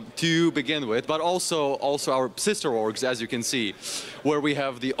Squad to begin with, but also our sister orgs, as you can see, where we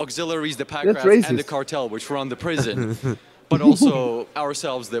have the auxiliaries, the pack That's rats, and racist. the cartel, which run the prison, but also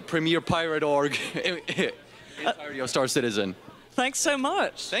ourselves, the premier pirate org, entirety of Star Citizen. Thanks so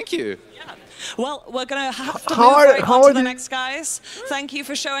much. Thank you. Yeah. Well, we're going to have to How move are- right how on are to the the- next guys. Thank you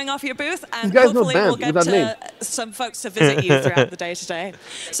for showing off your booth, and guys know hopefully we'll bands get with that name. some folks to visit you throughout the day today.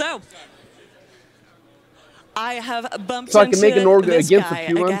 So, I have bumped So I into can make an org this against the guy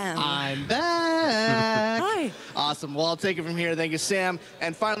Q1? again. I'm back. Hi. Awesome. Well, I'll take it from here. Thank you, Sam.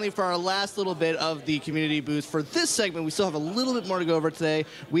 And finally, for our last little bit of the community booth, for this segment, we still have a little bit more to go over today.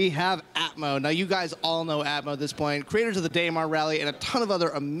 We have Atmo. Now, you guys all know Atmo at this point, creators of the Daymar Rally and a ton of other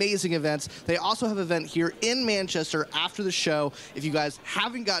amazing events. They also have an event here in Manchester after the show. If you guys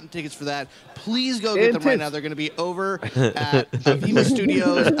haven't gotten tickets for that, please go get them right now. They're going to be over at Viva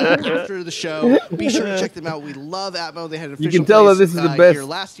Studios after the show. Be sure to check them out. We love Atmo. They had an You official can tell that place, this is the best. here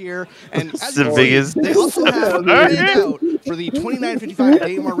last year. And as the you can biggest. see, they also have laid out for the 2955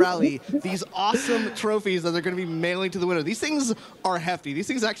 Daymar Rally these awesome trophies that they're going to be mailing to the winner. These things are hefty. These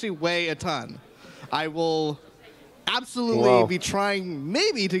things actually weigh a ton. I will absolutely be trying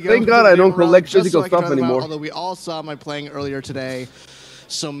maybe to go Thank to God the I don't Daymar Rally collect just physical so I can stuff try them out, anymore. although we all saw my playing earlier today.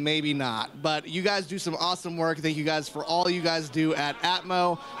 so maybe not. But you guys do some awesome work. Thank you guys for all you guys do at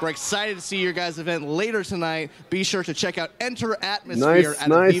Atmo. We're excited to see your guys' event later tonight. Be sure to check out Enter Atmosphere at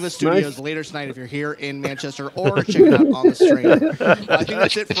Aviva Studios later tonight if you're here in Manchester, or check it out on the stream. I think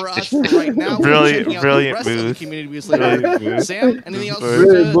that's it for us for right now. Brilliant, We're checking out brilliant the rest of the booth. community booths later. Sam, anything else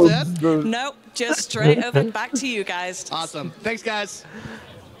Brilliant to add? Nope, just straight over back to you guys. Awesome. Thanks, guys.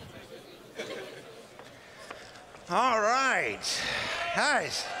 All right,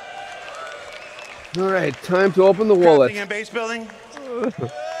 guys. All right, time to open the wallet. Crafting and base building.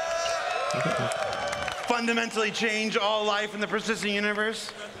 Fundamentally change all life in the persistent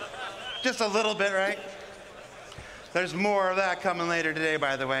universe. Just a little bit, right? There's more of that coming later today,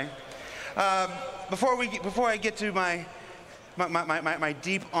 by the way. Before I get to my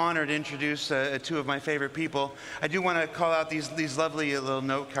deep honor to introduce two of my favorite people, I do want to call out these lovely little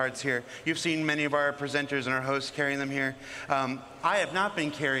note cards here. You've seen many of our presenters and our hosts carrying them here. I have not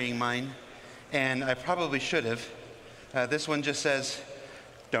been carrying mine, and I probably should have. This one just says,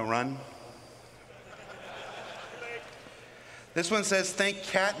 "Don't run." This one says, "Thank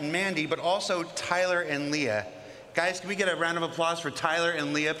Kat and Mandy, but also Tyler and Leah." Guys, can we get a round of applause for Tyler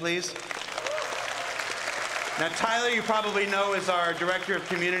and Leah, please? Now, Tyler, you probably know, is our Director of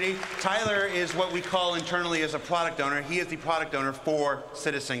Community. Tyler is what we call internally as a product owner. He is the product owner for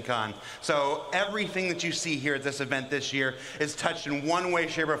CitizenCon. So everything that you see here at this event this year is touched in one way,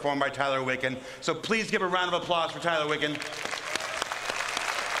 shape, or form by Tyler Wicken. So please give a round of applause for Tyler Wicken.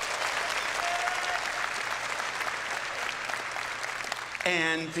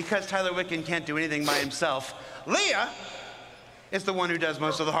 And because Tyler Wicken can't do anything by himself, Leah is the one who does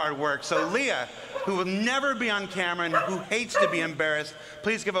most of the hard work. So Leah, who will never be on camera and who hates to be embarrassed,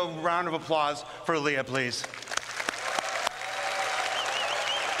 please give a round of applause for Leah, please.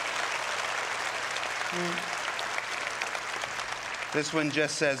 This one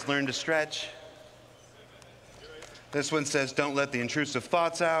just says, "Learn to stretch." This one says, "Don't let the intrusive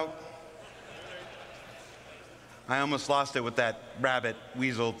thoughts out." I almost lost it with that rabbit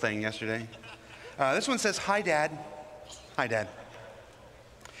weasel thing yesterday. This one says, "Hi, Dad." Hi, Dad.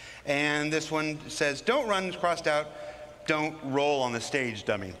 And this one says, "Don't run," crossed out, "Don't roll on the stage,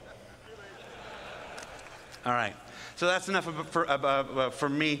 dummy." All right. So that's enough for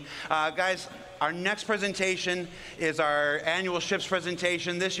me. Guys, our next presentation is our annual ships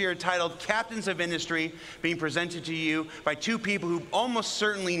presentation, this year titled Captains of Industry, being presented to you by two people who almost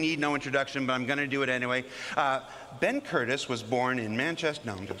certainly need no introduction, but I'm going to do it anyway. Ben Curtis was born in Manchester.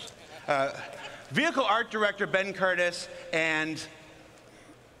 No, I'm just. Vehicle art director Ben Curtis and,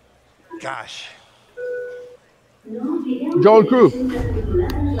 gosh. John Crew.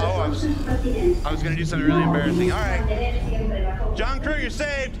 Oh, I was going to do something really embarrassing. All right. John Crew, you're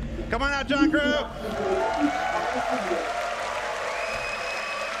saved. Come on out, John Crew.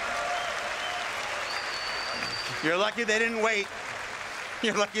 You're lucky they didn't wait.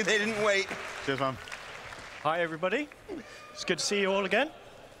 You're lucky they didn't wait. Cheers, Mom. Hi, everybody. It's good to see you all again.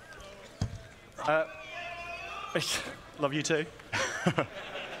 Love you too.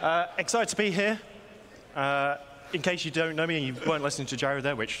 Excited to be here. In case you don't know me and you weren't listening to Jared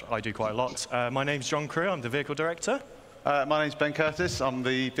there, which I do quite a lot, my name's John Crew. I'm the vehicle director. My name's Ben Curtis. I'm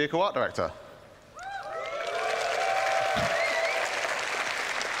the vehicle art director.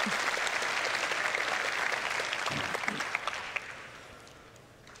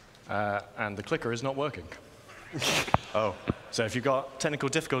 And the clicker is not working. Oh. So if you've got technical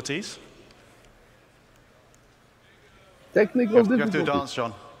difficulties. Technical difficulties. You have to dance,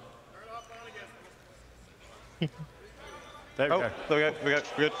 John. There we go. There we go.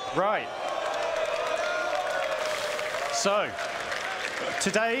 Good. Right. So,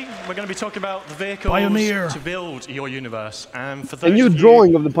 today we're going to be talking about the vehicles Pioneer. to build your universe. And for A those new of you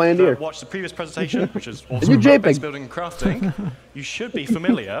drawing of the Pioneer. that watched the previous presentation, which is A also new about JPEG. base building and crafting, you should be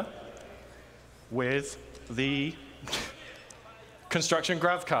familiar with the construction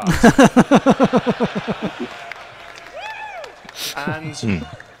grav cars. And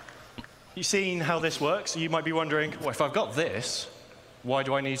you've seen how this works. You might be wondering, well, if I've got this, why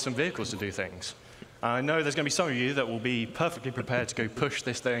do I need some vehicles to do things? I know there's going to be some of you that will be perfectly prepared to go push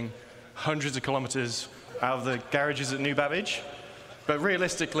this thing hundreds of kilometers out of the garages at New Babbage. But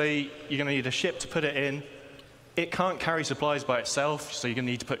realistically, you're going to need a ship to put it in. It can't carry supplies by itself, so you're going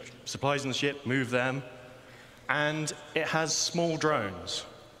to need to put supplies on the ship, move them. And it has small drones.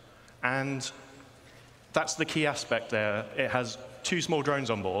 And that's the key aspect there. It has 2 small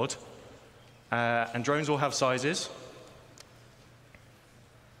drones on board. And drones will have sizes.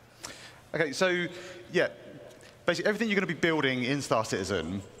 Okay, so yeah, basically everything you're going to be building in Star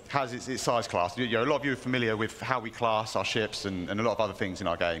Citizen has its size class. A lot of you are familiar with how we class our ships and a lot of other things in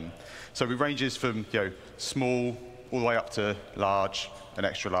our game. So it ranges from small all the way up to large and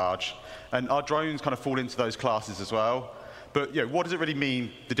extra large. And our drones kind of fall into those classes as well. But what does it really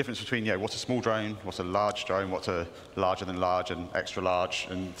mean, the difference between what's a small drone, what's a large drone, what's a larger than large and extra large,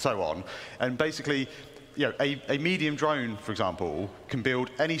 and so on. And basically, a medium drone, for example, can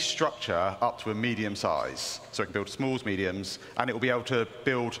build any structure up to a medium size. So it can build smalls, mediums, and it will be able to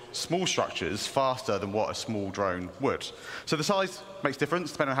build small structures faster than what a small drone would. So the size makes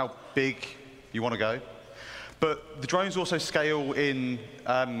difference depending on how big you want to go. But the drones also scale in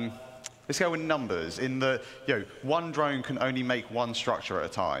numbers. In the one drone can only make one structure at a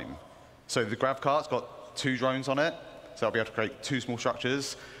time. So the grav cart's got 2 drones on it, so it'll be able to create 2 small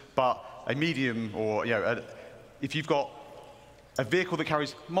structures. But a medium, or if you've got a vehicle that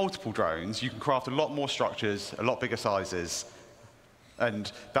carries multiple drones, you can craft a lot more structures, a lot bigger sizes,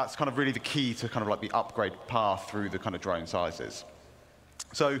 and that's kind of really the key to kind of like the upgrade path through the kind of drone sizes.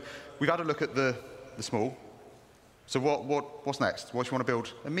 So we've had a look at the small. So what's next? What do you want to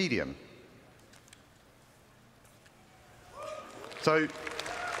build? A medium. So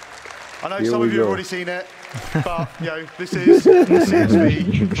I know some of you have already seen it, but this is the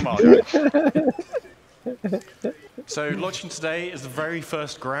CSV from Argo. So launching today is the very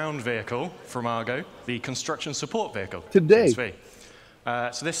first ground vehicle from Argo, the construction support vehicle. Today.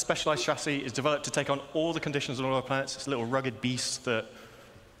 CSV. So this specialized chassis is developed to take on all the conditions on all our planets. It's a little rugged beast that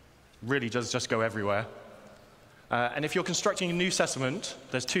really does just go everywhere. And if you're constructing a new settlement,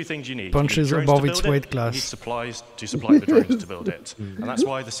 there's 2 things you need. Punches you need above to its build weight it, class. You need supplies to supply the drones to build it. And that's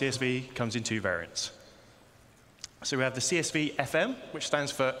why the CSV comes in 2 variants. So we have the CSV FM, which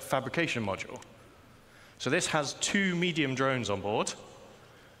stands for Fabrication Module. So this has 2 medium drones on board.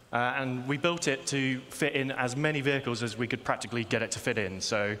 And we built it to fit in as many vehicles as we could practically get it to fit in.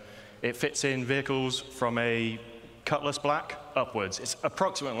 So it fits in vehicles from a Cutlass Black upwards. It's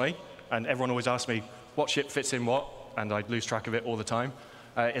approximately, and everyone always asks me, what ship fits in what, and I lose track of it all the time.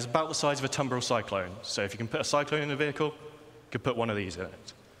 It's about the size of a Tumbril Cyclone. So if you can put a Cyclone in a vehicle, you can put one of these in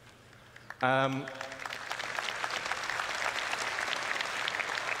it.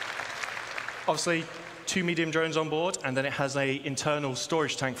 Obviously, 2 medium drones on board, and then it has an internal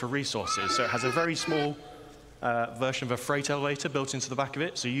storage tank for resources. So it has a very small version of a freight elevator built into the back of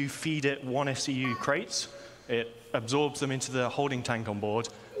it. So you feed it 1 SCU crates, it absorbs them into the holding tank on board,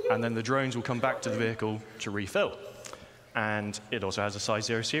 and then the drones will come back to the vehicle to refill. And it also has a size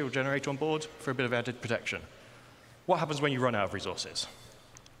 0 serial generator on board for a bit of added protection. What happens when you run out of resources?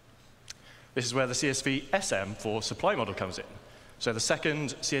 This is where the CSV SM for supply model comes in. So the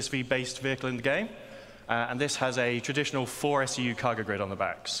second CSV-based vehicle in the game, and this has a traditional 4 SCU cargo grid on the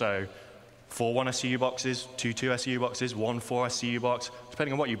back. So 4 1 SCU boxes, 2 2 SCU boxes, 1 4 SCU box.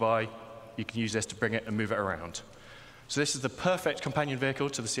 Depending on what you buy, you can use this to bring it and move it around. So this is the perfect companion vehicle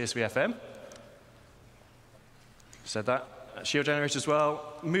to the CSV FM. Said that. Shield generator as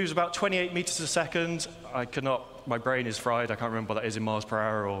well. Moves about 28 meters a second. I cannot, my brain is fried. I can't remember what that is in miles per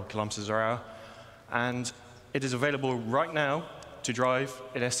hour or kilometers per hour. And it is available right now to drive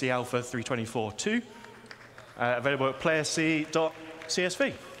in SC Alpha 324.2. Available at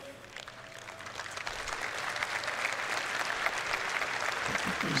playerc.csv.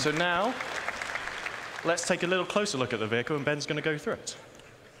 So now, let's take a little closer look at the vehicle, and Ben's going to go through it.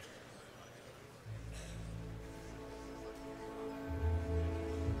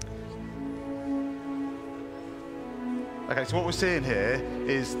 Okay, so what we're seeing here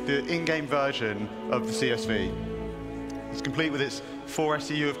is the in-game version of the CSV. It's complete with its 4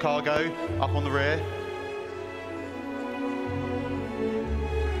 SCU of cargo up on the rear.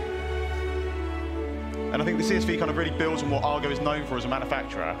 And I think the CSV kind of really builds on what Argo is known for as a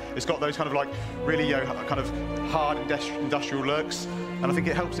manufacturer. It's got those kind of like really kind of hard industrial looks, and I think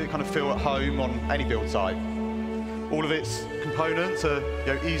it helps it kind of feel at home on any build site. All of its components are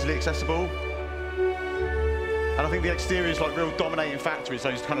easily accessible. And I think the exterior is like real dominating factor is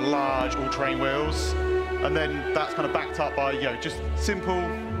those kind of large all-terrain wheels. And then that's kind of backed up by just simple,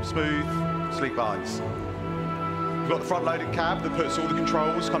 smooth, sleek lines. We've got the front-loaded cab that puts all the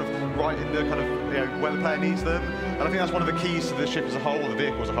controls kind of right in the kind of where the player needs them. And I think that's one of the keys to the ship as a whole, or the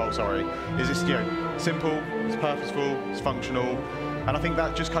vehicle as a whole, sorry, is it's simple, it's purposeful, it's functional. And I think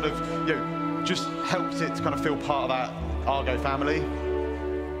that just kind of just helps it to kind of feel part of that Argo family.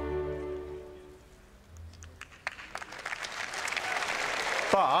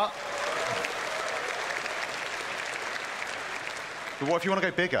 But what if you want to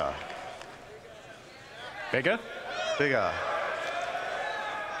go bigger? Bigger? Bigger.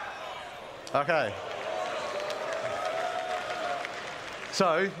 Okay.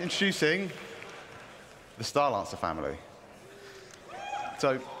 So, introducing the Starlancer family.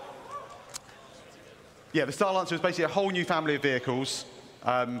 So, yeah, the Starlancer is basically a whole new family of vehicles,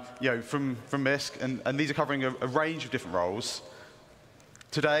 from MISC, and these are covering a range of different roles.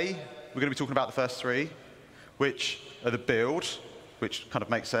 Today, we're going to be talking about the first three, which are the build, which kind of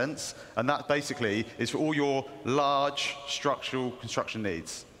makes sense, and that basically is for all your large structural construction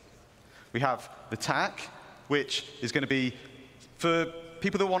needs. We have the TAC, which is going to be for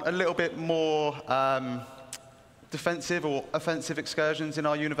people that want a little bit more defensive or offensive excursions in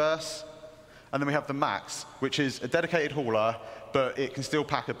our universe. And then we have the Max, which is a dedicated hauler, but it can still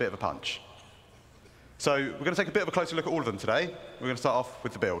pack a bit of a punch. So we're going to take a bit of a closer look at all of them today. We're going to start off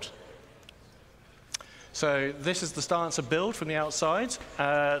with the build. So this is the Starlancer build from the outside.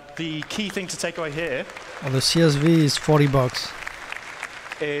 The key thing to take away here Well, the CSV is $40.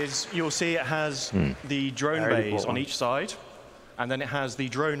 is you'll see it has the drone bays on each side, and then it has the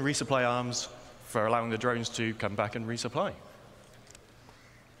drone resupply arms for allowing the drones to come back and resupply.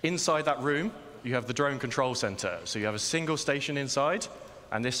 Inside that room, you have the drone control center. So you have a single station inside,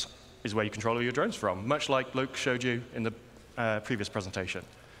 and this is where you control all your drones from, much like Luke showed you in the previous presentation.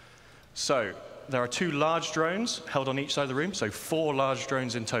 So there are 2 large drones held on each side of the room, so 4 large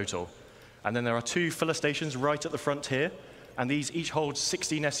drones in total. And then there are 2 filler stations right at the front here, and these each hold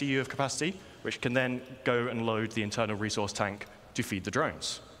 16 SEU of capacity, which can then go and load the internal resource tank to feed the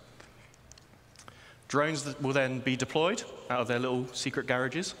drones. Drones that will then be deployed out of their little secret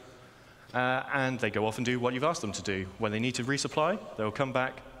garages, and they go off and do what you've asked them to do. When they need to resupply, they will come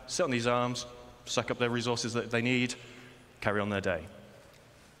back, sit on these arms, suck up their resources that they need, carry on their day.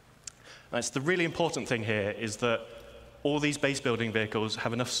 That's the really important thing here, is that all these base building vehicles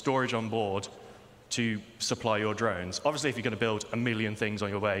have enough storage on board to supply your drones. Obviously, if you're going to build 1 million things on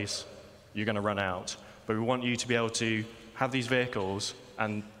your base, you're going to run out. But we want you to be able to have these vehicles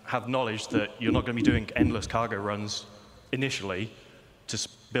and have knowledge that you're not going to be doing endless cargo runs initially to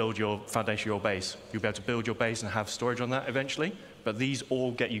build your foundation, your base. You'll be able to build your base and have storage on that eventually, but these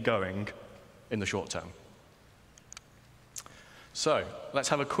all get you going in the short term. So let's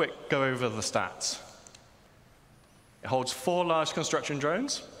have a quick go over the stats. It holds 4 large construction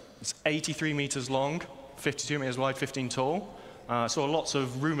drones. It's 83 meters long, 52 meters wide, 15 tall. Saw lots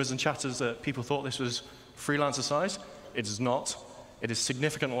of rumors and chatters that people thought this was Freelancer size. It is not. It is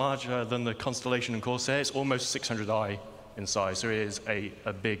significantly larger than the Constellation and Corsair. It's almost 600i in size, so it is a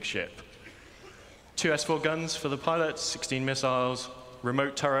big ship. 2 S4 guns for the pilots, 16 missiles,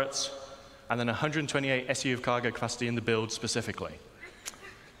 remote turrets, and then 128 SU of cargo capacity in the build specifically.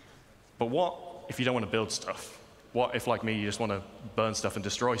 But what if you don't want to build stuff? What if, like me, you just want to burn stuff and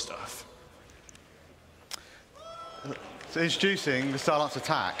destroy stuff? So introducing the Starlancer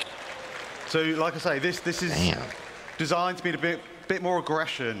attack. So like I say, this is designed to be a bit more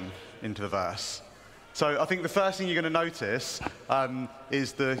aggression into the verse. So I think the first thing you're going to notice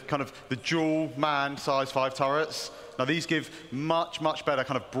is the kind of the dual manned size 5 turrets. Now these give much better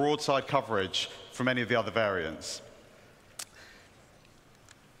kind of broadside coverage from any of the other variants.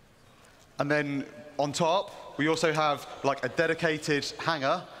 And then on top, we also have like a dedicated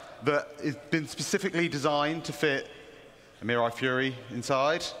hangar that has been specifically designed to fit a Mirai Fury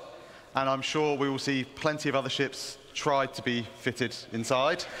inside. And I'm sure we will see plenty of other ships try to be fitted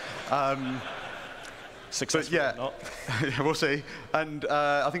inside. Successfully yeah, or not. Yeah, we'll see. And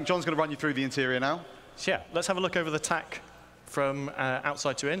I think John's going to run you through the interior now. So yeah, let's have a look over the TAC from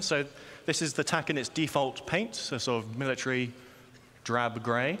outside to in. So this is the TAC in its default paint, so sort of military drab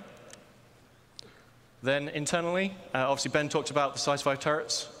gray. Then internally, obviously Ben talked about the size 5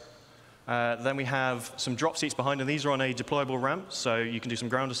 turrets. Then we have some drop seats behind, and these are on a deployable ramp, so you can do some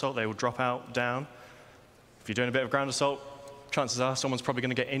ground assault. They will drop out, down. If you're doing a bit of ground assault, chances are someone's probably going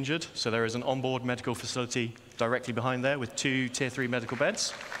to get injured, so there is an onboard medical facility directly behind there with 2 Tier 3 medical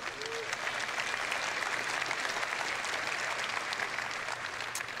beds.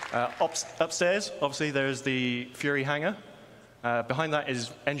 Upstairs, obviously, there's the Fury hangar. Behind that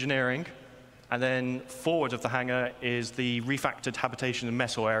is engineering. And then forward of the hangar is the refactored habitation and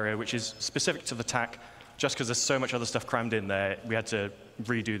mess hall area, which is specific to the TAC, just because there's so much other stuff crammed in there. We had to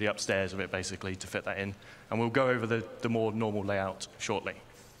redo the upstairs of it, basically, to fit that in. And we'll go over the more normal layout shortly.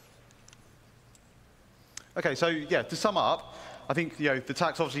 OK, so yeah, to sum up, I think the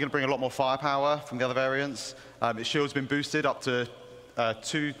TAC's obviously going to bring a lot more firepower from the other variants. Its shield's been boosted up to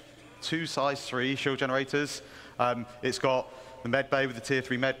two size 3 shield generators. It's got the med bay with the Tier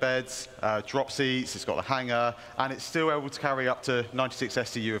 3 med beds, drop seats, it's got the hangar, and it's still able to carry up to 96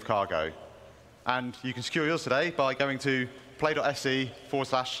 STU of cargo. And you can secure yours today by going to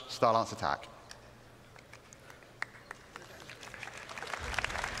play.se/Starlancer attack.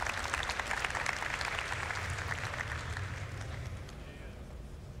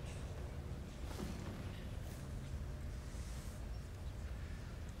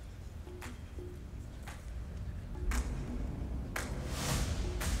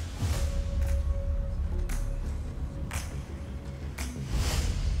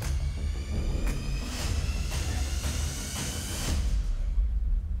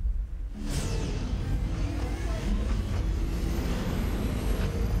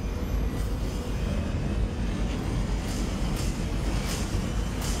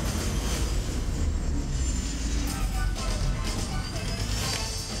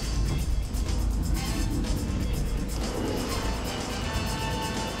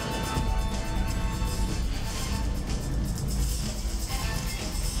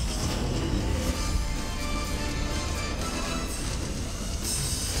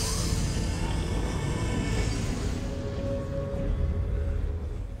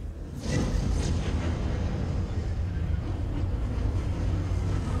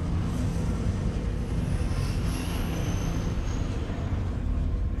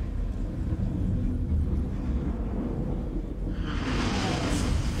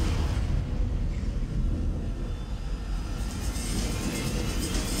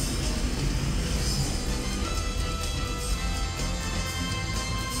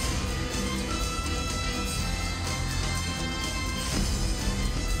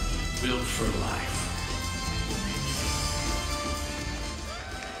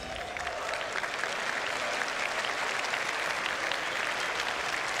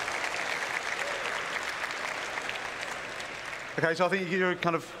 Okay, so I think you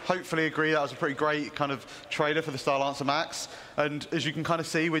kind of hopefully agree that was a pretty great kind of trailer for the Starlancer Max. And as you can kind of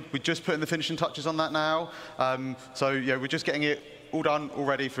see, we're just putting the finishing touches on that now. So yeah, we're just getting it all done, all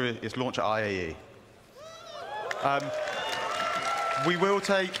ready for its launch at IAE. We will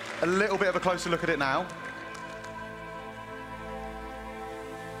take a little bit of a closer look at it now.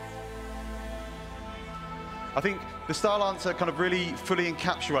 I think the Starlancer kind of really fully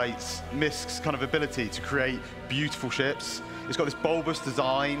encapsulates Misk's kind of ability to create beautiful ships. It's got this bulbous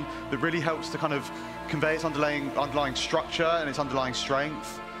design that really helps to kind of convey its underlying structure and its underlying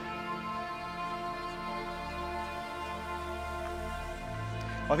strength.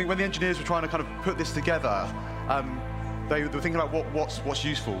 I think when the engineers were trying to kind of put this together, they were thinking about what's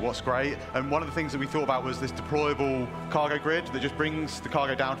useful, what's great, and one of the things that we thought about was this deployable cargo grid that just brings the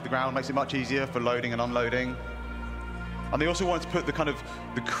cargo down to the ground, makes it much easier for loading and unloading. And they also wanted to put the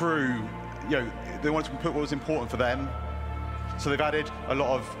crew, they wanted to put what was important for them. So they've added a lot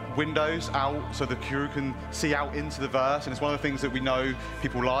of windows out so the crew can see out into the verse, and it's one of the things that we know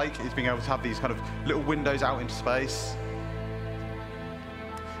people like, is being able to have these kind of little windows out into space.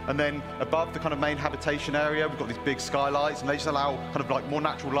 And then above the kind of main habitation area, we've got these big skylights, and they just allow kind of like more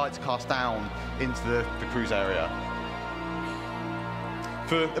natural light to cast down into the cruise area.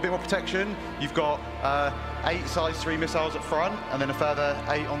 For a bit more protection, you've got 8 size 3 missiles up front, and then a further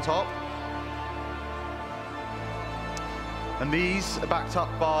 8 on top. And these are backed up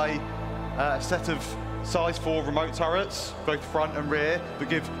by a set of size 4 remote turrets, both front and rear, that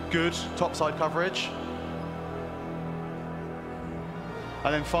give good topside coverage.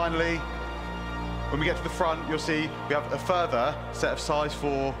 And then finally, when we get to the front, you'll see we have a further set of size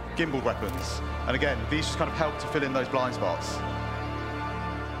 4 gimbal weapons. And again, these just kind of help to fill in those blind spots.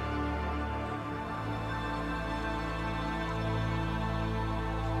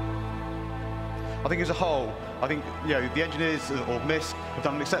 I think as a whole, the engineers or Misk have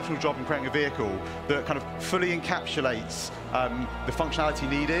done an exceptional job in creating a vehicle that kind of fully encapsulates the functionality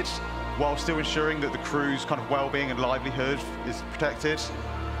needed, while still ensuring that the crew's kind of well-being and livelihood is protected.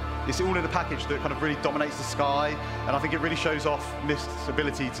 It's all in a package that kind of really dominates the sky, and I think it really shows off Misk's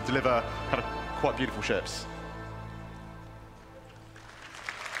ability to deliver kind of quite beautiful ships.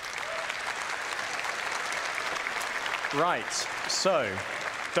 Right, so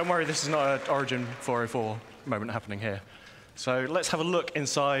don't worry, this is not an Origin 404 moment happening here. So let's have a look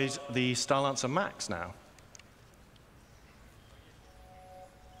inside the Starlancer Max now.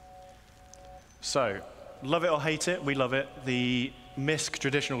 So, love it or hate it, we love it. The Misk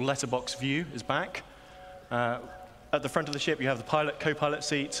traditional letterbox view is back. At the front of the ship, you have the pilot, co-pilot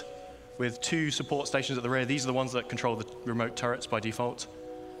seat with 2 support stations at the rear. These are the ones that control the remote turrets by default.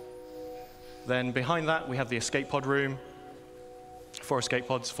 Then behind that, we have the escape pod room. 4 escape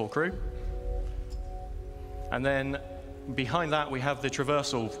pods, 4 crew. And then behind that, we have the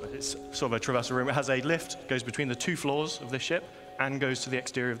traversal. It's sort of a traversal room. It has a lift, goes between the 2 floors of this ship and goes to the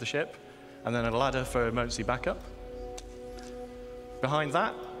exterior of the ship. And then a ladder for emergency backup. Behind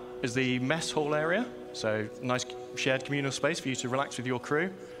that is the mess hall area, so nice shared communal space for you to relax with your crew.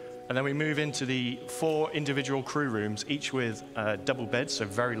 And then we move into the 4 individual crew rooms, each with double beds, so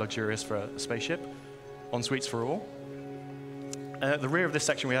very luxurious for a spaceship, en suites for all. At the rear of this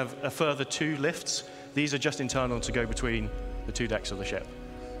section, we have a further 2 lifts. These are just internal to go between the 2 decks of the ship.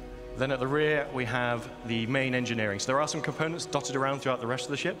 Then at the rear, we have the main engineering. So there are some components dotted around throughout the rest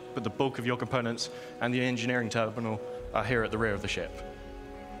of the ship, but the bulk of your components and the engineering terminal are here at the rear of the ship.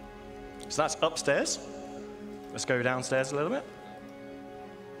 So that's upstairs. Let's go downstairs a little bit.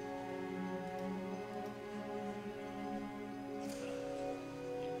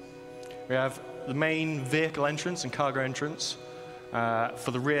 We have the main vehicle entrance and cargo entrance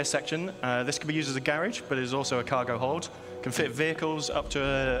for the rear section. This can be used as a garage, but it is also a cargo hold. Can fit vehicles up to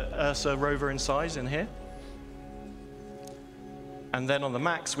a Ursa rover in size in here. And then on the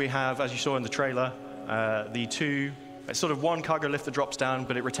Max, we have, as you saw in the trailer, it's sort of 1 cargo lift that drops down,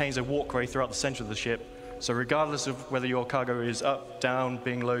 but it retains a walkway throughout the center of the ship. So regardless of whether your cargo is up, down,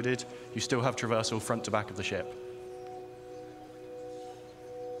 being loaded, you still have traversal front to back of the ship.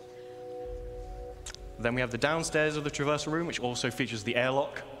 Then we have the downstairs of the traversal room, which also features the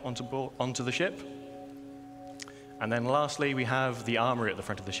airlock onto the ship. And then lastly, we have the armory at the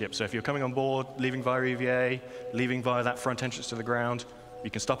front of the ship. So if you're coming on board, leaving via EVA, leaving via that front entrance to the ground, you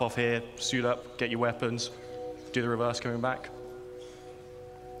can stop off here, suit up, get your weapons, do the reverse coming back.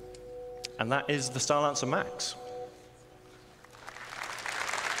 And that is the Starlancer Max.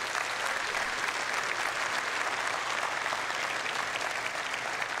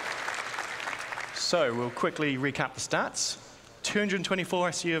 So we'll quickly recap the stats. 224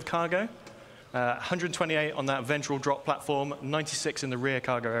 SU of cargo, 128 on that ventral drop platform, 96 in the rear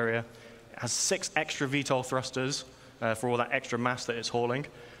cargo area. It has 6 extra VTOL thrusters for all that extra mass that it's hauling.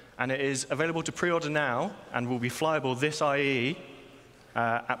 And it is available to pre-order now and will be flyable this IE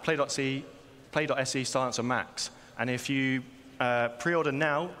at play.se Silencer Max. And if you pre-order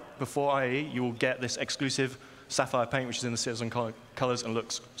now before IE, you will get this exclusive sapphire paint, which is in the CitizenCon colors and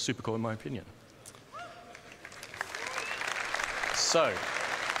looks super cool in my opinion. So,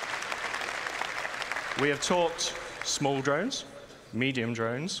 we have talked small drones, medium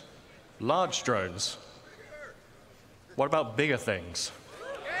drones, large drones. What about bigger things?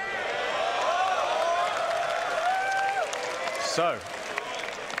 So,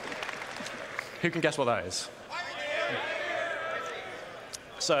 who can guess what that is?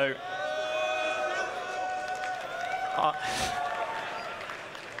 So,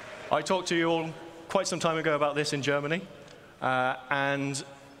 I talked to you all quite some time ago about this in Germany, and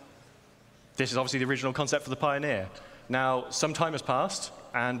this is obviously the original concept for the Pioneer. Now, some time has passed,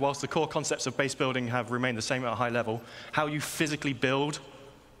 and whilst the core concepts of base building have remained the same at a high level, how you physically build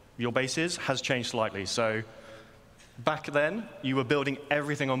your bases has changed slightly. So, back then, you were building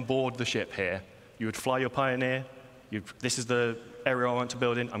everything on board the ship here. You would fly your Pioneer. This is the area I want to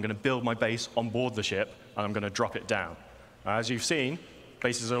build in. I'm going to build my base on board the ship, and I'm going to drop it down. As you've seen,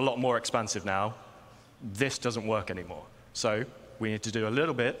 bases are a lot more expansive now. This doesn't work anymore. So we need to do a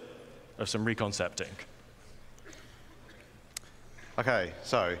little bit of some reconcepting. OK,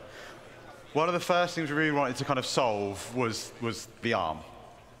 so one of the first things we really wanted to kind of solve was the arm.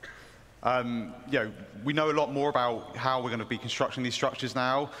 We know a lot more about how we're going to be constructing these structures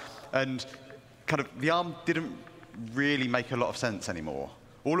now, and kind of the arm didn't really make a lot of sense anymore.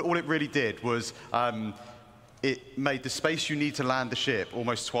 All it really did was it made the space you need to land the ship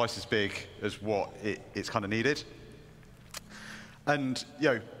almost twice as big as what it's kind of needed. And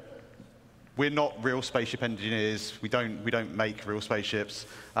we're not real spaceship engineers. We don't make real spaceships.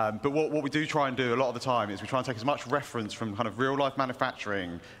 But what we do try and do a lot of the time is we try and take as much reference from kind of real life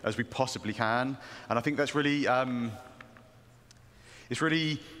manufacturing as we possibly can. And I think that's really it's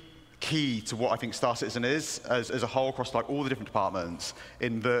really key to what I think Star Citizen is as a whole across like all the different departments,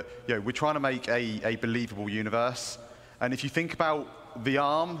 in that we're trying to make a believable universe. And if you think about the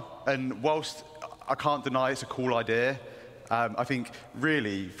arm, and whilst I can't deny it's a cool idea, I think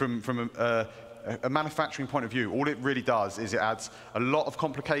really from a manufacturing point of view, all it really does is it adds a lot of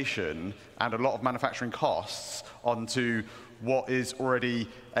complication and a lot of manufacturing costs onto what is already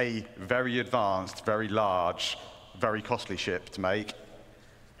a very advanced, very large, very costly ship to make.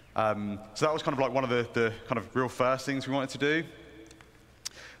 So that was kind of like one of the kind of real first things we wanted to do.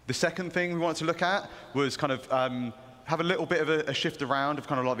 The second thing we wanted to look at was kind of have a little bit of a shift around of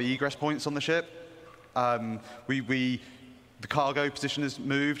kind of like the egress points on the ship. The cargo position has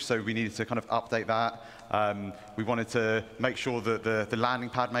moved, so we needed to kind of update that. We wanted to make sure that the landing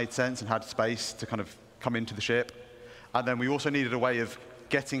pad made sense and had space to kind of come into the ship. And then we also needed a way of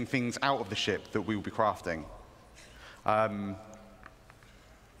getting things out of the ship that we will be crafting.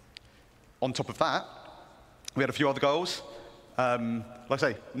 On top of that, we had a few other goals. Like I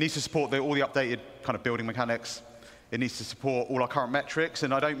say, it needs to support all the updated kind of building mechanics. It needs to support all our current metrics,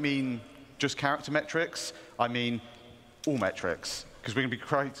 and I don't mean just character metrics. I mean all metrics, because we're going to be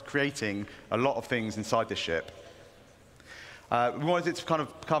creating a lot of things inside this ship. We wanted it to kind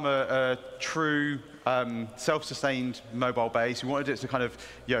of become a true self-sustained mobile base. We wanted it to kind of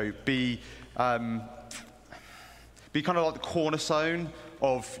be kind of like the cornerstone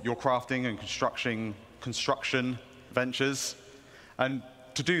of your crafting and construction ventures. And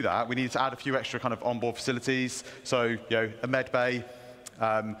to do that, we needed to add a few extra kind of onboard facilities. So a med bay,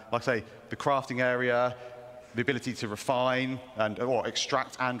 like I say, the crafting area, the ability to refine or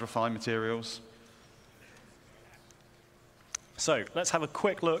extract and refine materials. So let's have a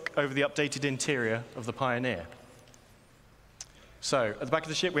quick look over the updated interior of the Pioneer. So at the back of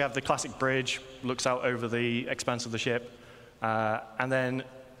the ship, we have the classic bridge, looks out over the expanse of the ship. And then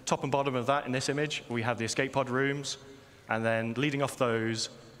top and bottom of that in this image, we have the escape pod rooms. And then leading off those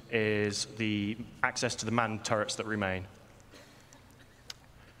is the access to the manned turrets that remain.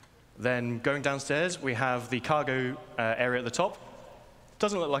 Then going downstairs, we have the cargo area at the top.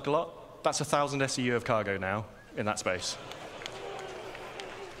 Doesn't look like a lot. That's 1,000 SEU of cargo now in that space.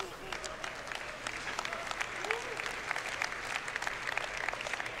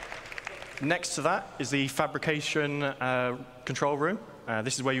 Next to that is the fabrication control room.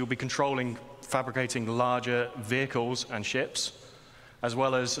 This is where you'll be controlling fabricating larger vehicles and ships, as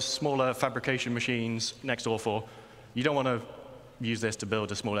well as smaller fabrication machines next door for. You don't want to use this to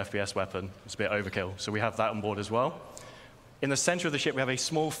build a small FPS weapon. It's a bit overkill, so we have that on board as well. In the center of the ship, we have a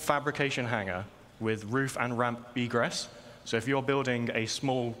small fabrication hangar with roof and ramp egress. So if you're building a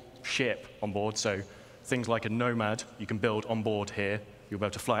small ship on board, so things like a Nomad, you can build on board here. You'll be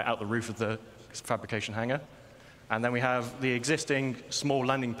able to fly it out the roof of the fabrication hangar. And then we have the existing small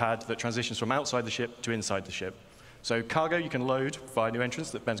landing pad that transitions from outside the ship to inside the ship. So cargo you can load via new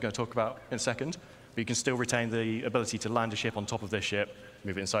entrance that Ben's going to talk about in a second, but you can still retain the ability to land a ship on top of this ship,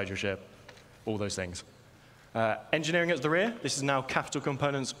 move it inside your ship, all those things. Engineering at the rear, this is now capital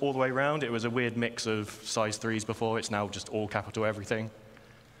components all the way around. It was a weird mix of size 3s before. It's now just all capital everything.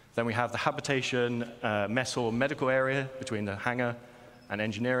 Then we have the habitation, mess hall, medical area between the hangar and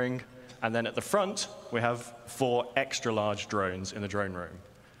engineering. And then at the front, we have 4 extra large drones in the drone room.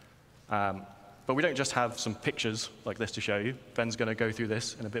 But we don't just have some pictures like this to show you. Ben's going to go through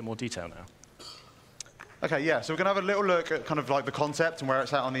this in a bit more detail now. Okay, yeah, so we're going to have a little look at kind of like the concept and where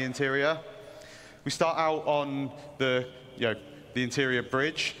it's at on the interior. We start out on the interior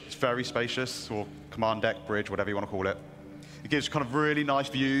bridge. It's very spacious, or command deck bridge, whatever you want to call it. It gives kind of really nice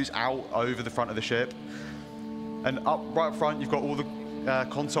views out over the front of the ship. And right up front, you've got all the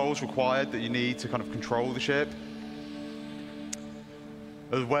consoles required that you need to kind of control the ship,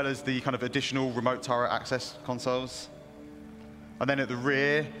 as well as the kind of additional remote turret access consoles. And then at the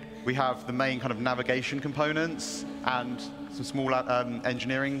rear, we have the main kind of navigation components and some small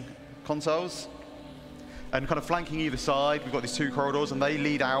engineering consoles. And kind of flanking either side, we've got these 2 corridors, and they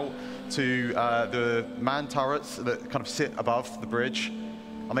lead out to the manned turrets that kind of sit above the bridge.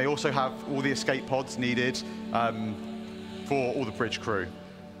 And they also have all the escape pods needed for all the bridge crew.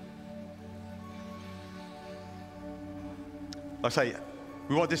 Like I say,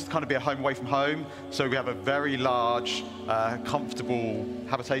 we want this to kind of be a home away from home, so we have a very large, comfortable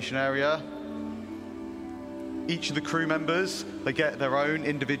habitation area. Each of the crew members, they get their own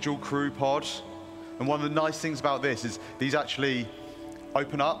individual crew pod. And one of the nice things about this is these actually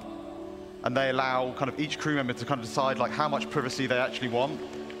open up, and they allow kind of each crew member to kind of decide like how much privacy they actually want.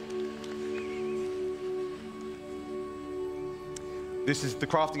 This is the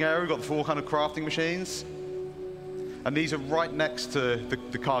crafting area. We've got the 4 kind of crafting machines. And these are right next to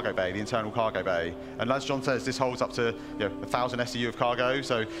the cargo bay, the internal cargo bay. And as John says, this holds up to 1,000 SEU of cargo,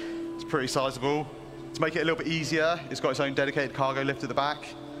 so it's pretty sizable. To make it a little bit easier, it's got its own dedicated cargo lift at the back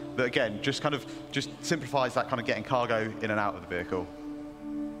that, again, just simplifies that kind of getting cargo in and out of the vehicle.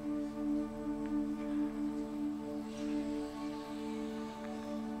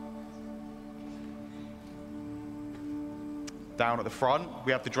 Down at the front,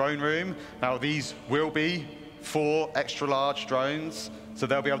 we have the drone room. Now, these will be 4 extra large drones, so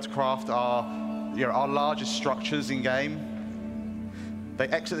they'll be able to craft our largest structures in game. They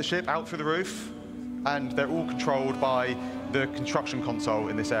exit the ship out through the roof, and they're all controlled by the construction console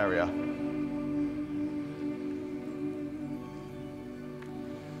in this area.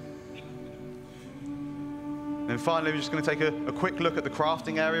 And finally, we're just going to take a quick look at the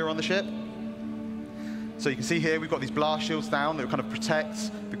crafting area on the ship. So you can see here we've got these blast shields down that kind of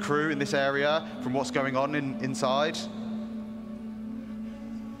protect the crew in this area from what's going on inside.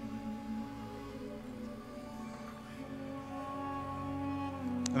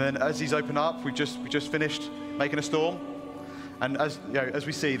 And then as these open up, we just finished making a storm. And as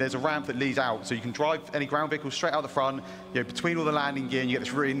we see, there's a ramp that leads out, so you can drive any ground vehicles straight out the front, between all the landing gear, and you get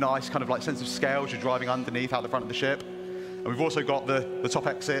this really nice kind of like sense of scale as you're driving underneath out the front of the ship. And we've also got the top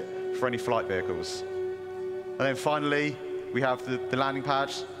exit for any flight vehicles. And then finally, we have the landing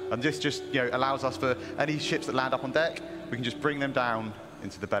pad, and this just allows us for any ships that land up on deck, we can just bring them down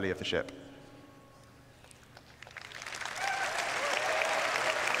into the belly of the ship.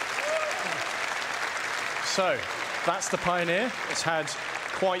 So that's the Pioneer. It's had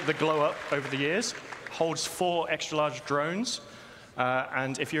quite the glow up over the years. Holds 4 extra large drones.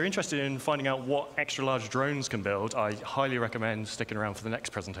 And if you're interested in finding out what extra large drones can build, I highly recommend sticking around for the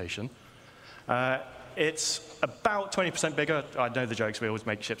next presentation. It's about 20% bigger. I know the jokes, we always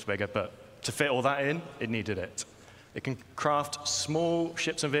make ships bigger, but to fit all that in, it needed it. It can craft small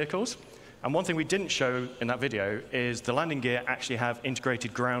ships and vehicles. And one thing we didn't show in that video is the landing gear actually have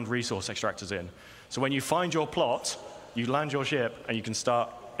integrated ground resource extractors in. So when you find your plot, you land your ship, and you can start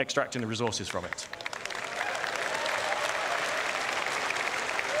extracting the resources from it.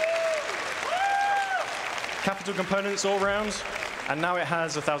 Capital components all round, and now it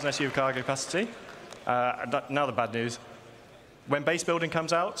has 1,000 SEU of cargo capacity. Now the bad news. When base building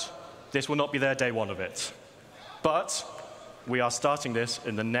comes out, this will not be there day 1 of it. But we are starting this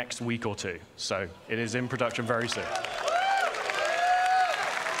in the next week or 2, so it is in production very soon.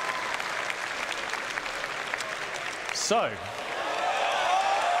 So,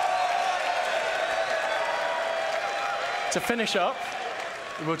 To finish up,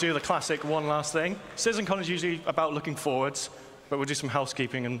 we'll do the classic one last thing. CitizenCon is usually about looking forwards, but we'll do some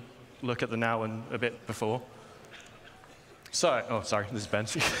housekeeping and look at the now and a bit before. So, oh, sorry, this is Ben.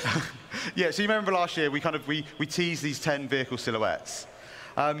 Yeah, so you remember last year, we teased these 10 vehicle silhouettes.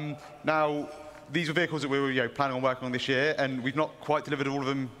 Now, these were vehicles that we were planning on working on this year, and we've not quite delivered all of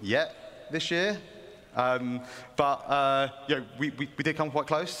them yet this year. But we did come quite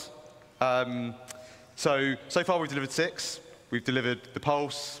close. So far we've delivered 6. We've delivered the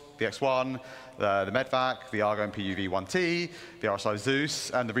Pulse, the X1, the Medvac, the Argo and PUV 1T, the RSI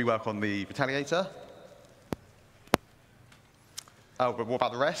Zeus, and the rework on the Retaliator. Oh, but what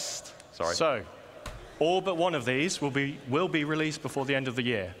about the rest? Sorry. So, all but one of these will be released before the end of the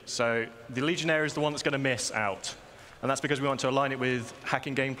year. So the Legionnaire is the one that's going to miss out. And that's because we want to align it with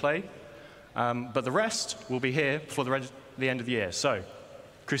hacking gameplay. But the rest will be here before the end of the year. So,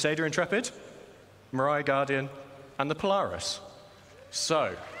 Crusader Intrepid, Mirai Guardian, and the Polaris.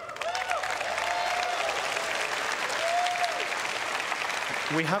 So,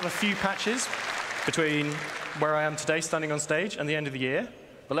 we have a few patches between where I am today standing on stage and the end of the year.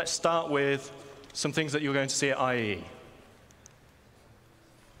 But let's start with some things that you're going to see at IEE.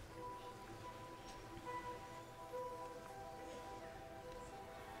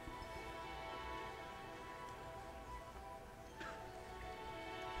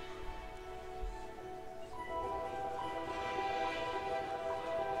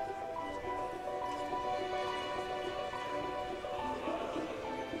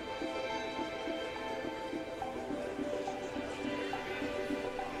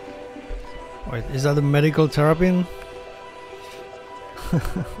 Wait, is that a medical terrapin?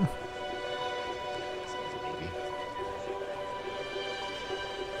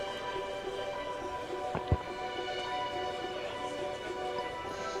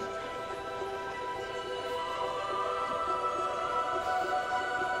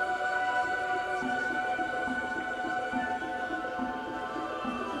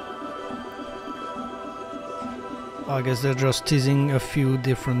 I guess they're just teasing a few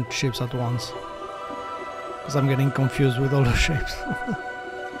different ships at once. Because I'm getting confused with all the shapes. Yeah,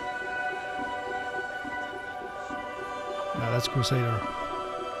 that's Crusader.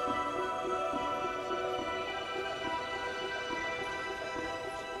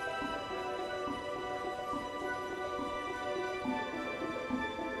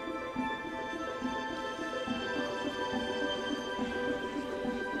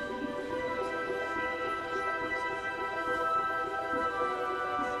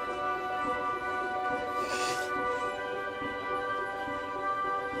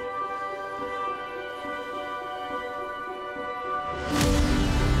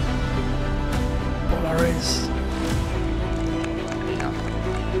 Polaris.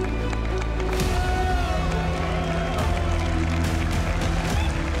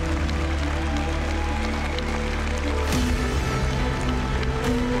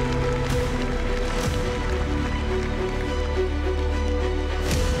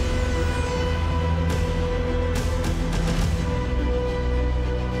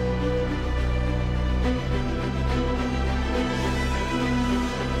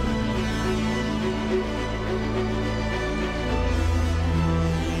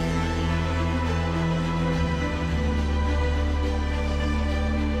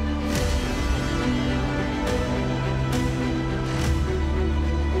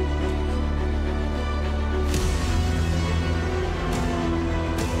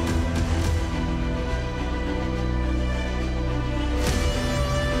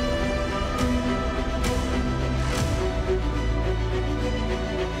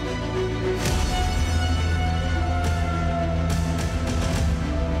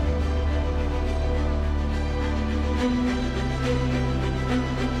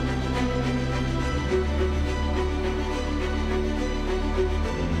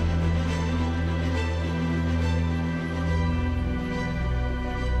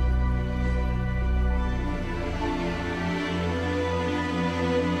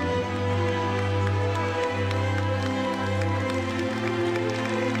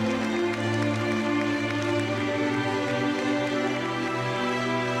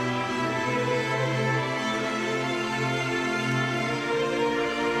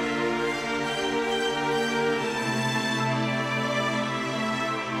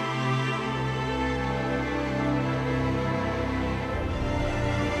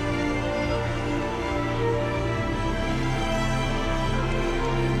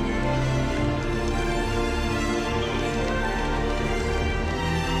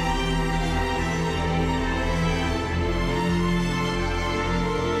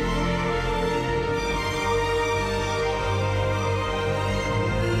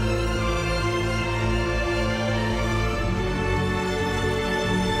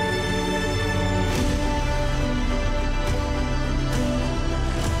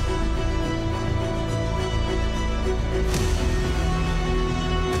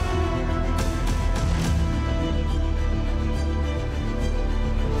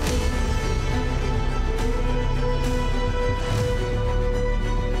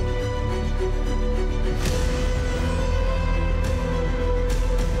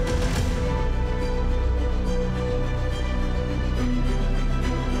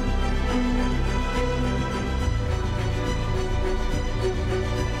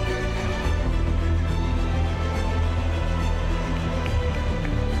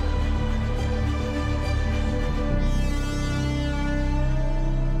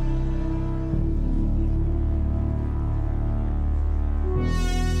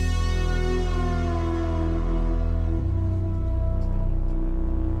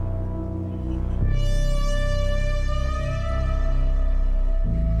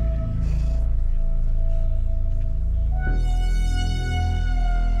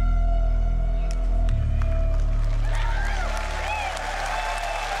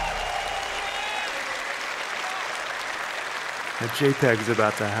 The JPEG is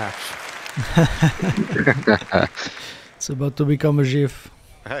about to hatch. It's about to become a GIF.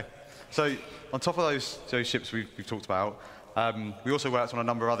 Okay, so on top of those ships we've talked about, we also worked on a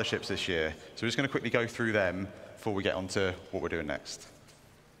number of other ships this year. So we're just going to quickly go through them before we get on to what we're doing next.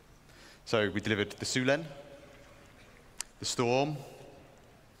 So we delivered the Sulen, the Storm,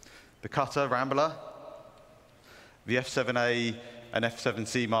 the Cutter Rambler, the F7A and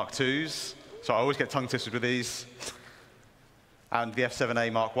F7C Mark IIs. So I always get tongue twisted with these. And the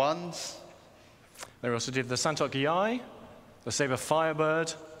F7A Mark Is. They also did the Santok EI, the Sabre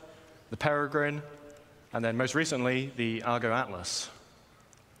Firebird, the Peregrine, and then most recently, the Argo Atlas.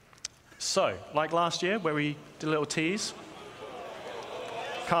 So, like last year, where we did a little tease,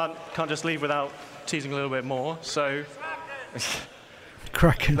 can't just leave without teasing a little bit more. So,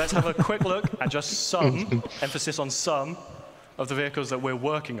 Kraken. let's have a quick look at just some, emphasis on some, of the vehicles that we're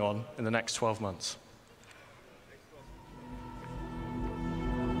working on in the next 12 months.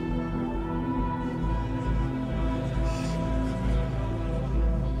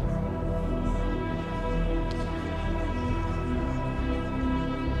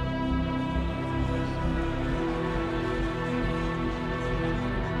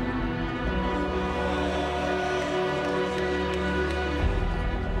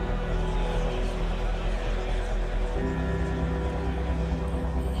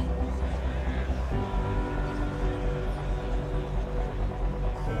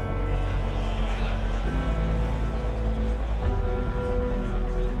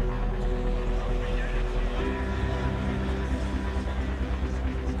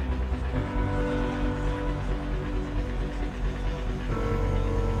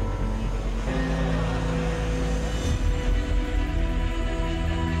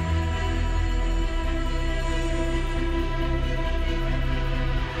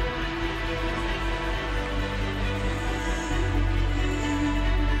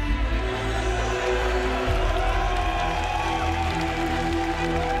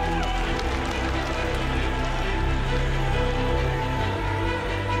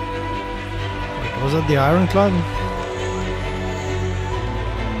 Was it the Ironclad?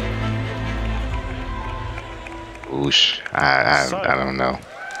 Oosh, I don't know.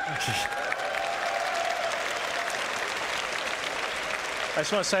 I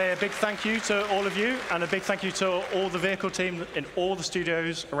just want to say a big thank you to all of you, and a big thank you to all the vehicle team in all the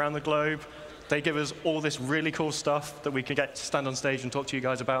studios around the globe. They give us all this really cool stuff that we can get to stand on stage and talk to you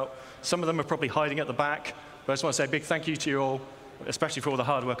guys about. Some of them are probably hiding at the back, but I just want to say a big thank you to you all, especially for all the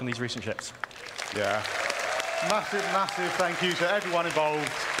hard work on these recent ships. Yeah. Massive, massive thank you to everyone involved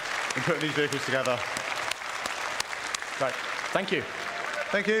in putting these vehicles together. Right. Thank you.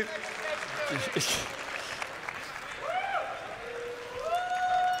 Thank you.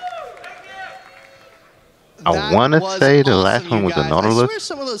 I want to say the last one was a Nautilus. I swear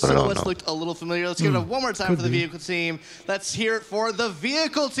some of those but I don't silhouettes know. looked a little familiar. Let's give it up one more time for the vehicle team. Let's hear it for the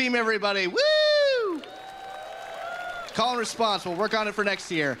vehicle team, everybody. Woo! Call and response. We'll work on it for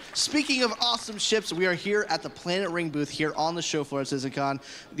next year. Speaking of awesome ships, we are here at the Planet Ring booth here on the show floor at CitizenCon.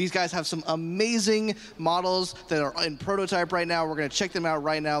 These guys have some amazing models that are in prototype right now. We're going to check them out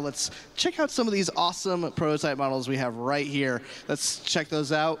right now. Let's check out some of these awesome prototype models we have right here. Let's check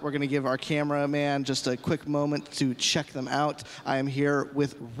those out. We're going to give our cameraman just a quick moment to check them out. I am here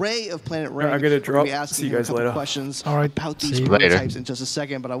with Ray of Planet Ring. I'm going to drop. We'll be asking See you him a guys couple later. questions All right. about these you prototypes later. in just a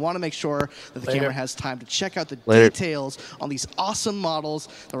second, but I want to make sure that the Later. camera has time to check out the Later. details on these awesome models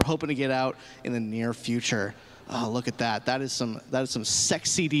that we're hoping to get out in the near future. Oh, look at that. That is some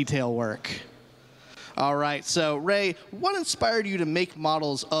sexy detail work. All right, so Ray, what inspired you to make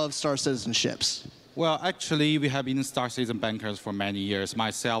models of Star Citizen ships? Well, actually, we have been Star Citizen bankers for many years.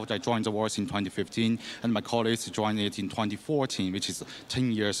 Myself, I joined the wars in 2015, and my colleagues joined it in 2014, which is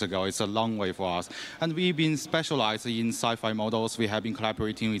 10 years ago. It's a long way for us. And we've been specialized in sci-fi models. We have been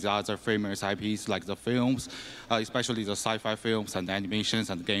collaborating with other famous IPs like the films, especially the sci-fi films and animations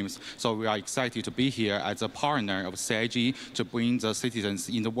and games. So we are excited to be here as a partner of CIG to bring the citizens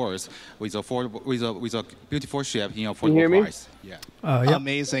in the world with a beautiful ship in affordable price. Yeah.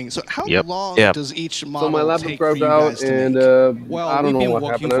 Amazing. So how Yep. long Yep. does each model So my laptop take for dropped you guys out, to and make? Well, I don't we've know been what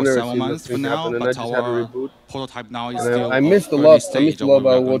working happened. I've for never 7 seen months this for thing now, happen, and I but just had to our reboot. prototype now is And still I missed a early lot. I stage missed a of lot what we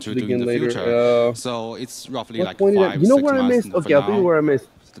are about going what to to do in begin the later. future. So it's roughly What like point did I? 5, You know 6 where I months missed? for Okay, I'll tell you now. where I missed.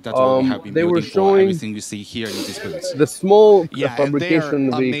 That's what we have been they were building for showing everything you see here in this booth. the small Yeah, and fabrication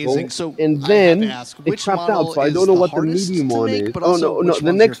they are vehicle, amazing. So and I then have to ask, it which crapped out. model So I is don't know the what the hardest medium to one make, is. but Oh also no, no, which the one's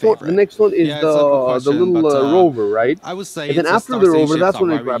your next one, the favorite? next one is Yeah, it's a good question, little but, rover, right? I would say And then it's after Star the City rover, ships that's are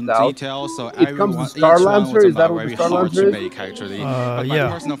when it very crapped in out. detail, so It comes to everyone, Star each one Lancer. was Is that what very the Star hard Lancer to is? make actually. But my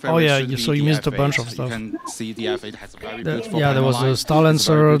Yeah. personal Oh favorite yeah. should So be you the missed a bunch F8. of stuff. You can see the F8 has a very beautiful Yeah, there was panel the line. Star It's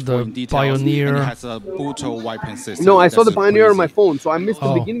very Lancer, beautiful the in details, Pioneer. and it has a brutal weapon system. No, I saw the That's Pioneer on my crazy. phone, so I missed the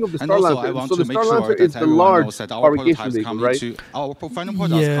Oh. beginning of the And Star also, I Lancer. want So to the make Star sure Lancer that is the everyone large knows that our fabrication prototypes vehicle, come right? into our final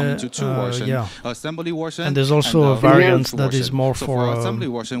products come into two versions: Yeah. assembly version And there's also a and variant enhanced that is version. more So for, assembly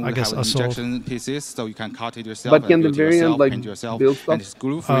version, I we guess, have assault. injection pieces, so you can cut it yourself. But and can the build it variant yourself, like paint yourself, build stuff? and it's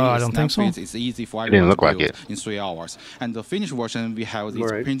glue-free, I it's don't think so. snap-fit, it's easy for It everyone didn't to look like build it. in 3 hours. And the finished version, we have it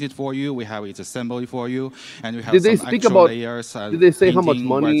Right. printed for you, we have it assembly for you, and we have Did they some speak extra about? layers, Did they say how much painting,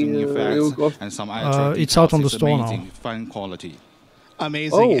 money resin it effects, will cost? and some extra It's out details. on the It's store now. amazing, fine quality.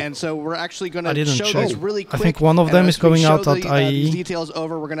 Amazing. Oh. And so we're actually going I to didn't show check. these really I quick. think one of and them as is we going show out at these IE. details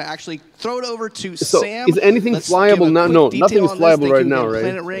over, we're going to actually throw it over to So Sam. is anything Let's flyable give a now? quick No, detail nothing is on this. flyable Thank right you now, again, right?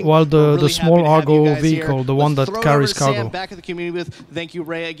 Planet Ring. Well, We're the really small happy to have you Argo guys here. vehicle, the Let's one that throw it carries over to Sam cargo. back at the community booth. Thank you,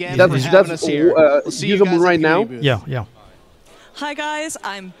 Ray, again That's for having us here. We'll see you usable guys at right the now. community booth. Yeah. Hi guys,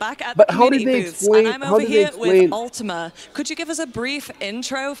 I'm back at But the how did community they booths, explain- and I'm how over did they here explain- with Ultima. Could you give us a brief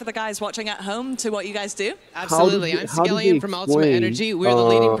intro for the guys watching at home to what you guys do? Absolutely. I'm Scallion from Ultima Energy. We're the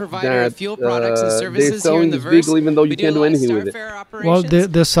leading provider of fuel products and they're services here selling in the this Verse. vehicle even though you We can't do do a lot of anything with it. Starfare Well, operations.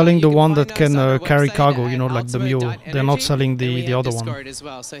 they're selling the one that find can us on our carry website cargo, at you know, like the mule. They're not ultima.energy, selling and we the have other one. Discord as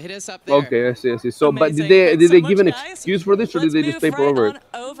well. So hit us up there. Okay, I see. So, but Amazing. did they Thanks so give an much, guys. excuse for this, or did they just paper over it?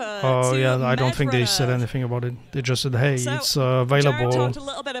 Oh yeah, I don't think they said anything about it. They just said, hey, it's available, talked a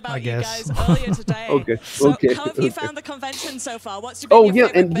little bit about I you guess. guys earlier today. Okay, So okay, how have you okay. found the convention so far? What's been Oh your yeah,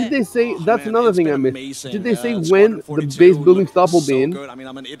 favorite and bit? did they say that's another thing I missed? amazing. Did they say when Squadron the 42 base building looked stuff will be so in? good. I mean,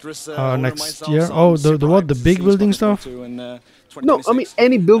 I'm an Idris owner Next myself, year? so Oh, I'm super the what? hyped The to big see building Squadron stuff? 42 in, No, I mean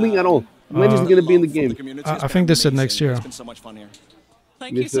any building at all. When is it going to be in the game? I think they said next year. It's been so much fun here.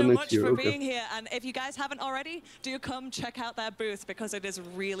 Thank They you said so next much year, for okay. being here. And if you guys haven't already, do come check out their booth because it is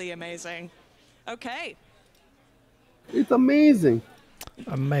really amazing. Okay. It's amazing.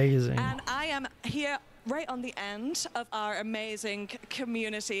 Amazing. And I am here right on the end of our amazing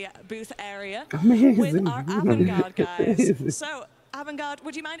community booth area with our Avant-Garde guys. Amazing. So, Avant-Garde,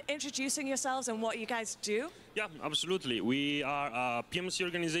 would you mind introducing yourselves and what you guys do? Yeah, absolutely. We are a PMC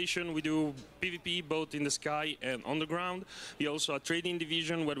organization. We do PvP both in the sky and on the ground. We also a trading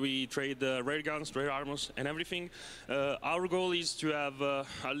division where we trade rare guns, rare armors, and everything. Our goal is to have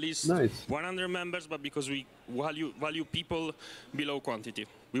at least 100 members, but because we value people below quantity.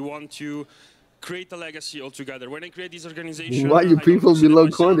 We want to create a legacy altogether. When I create this organization, Why you I don't people consider below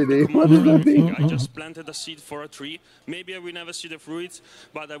myself quantity? the What commander does of that everything. mean? I just planted a seed for a tree. Maybe I will never see the fruits,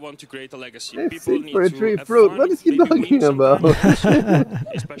 but I want to create a legacy. A People seed need for a to tree have fruit. fun, What is he maybe win talking about? sometimes,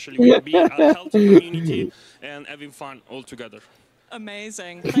 especially with being a healthy community and having fun all together.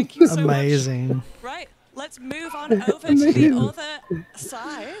 Amazing. Thank you so Amazing. much. Right, let's move on over to the other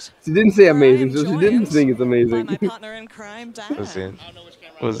side. She didn't say amazing, so she didn't think it's amazing. My partner in crime, Dan.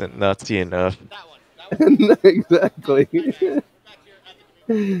 Wasn't nutty enough. Exactly.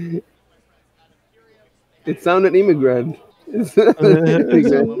 It sounded immigrant. So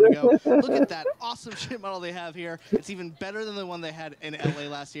a moment ago. Look at that awesome ship model they have here. It's even better than the one they had in LA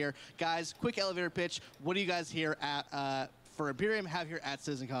last year. Guys, quick elevator pitch. What do you guys here at for Imperium have here at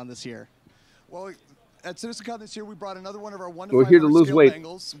CitizenCon this year? Well, at CitizenCon this year, we brought another one of our 1 to We're here to 500 lose scale weight.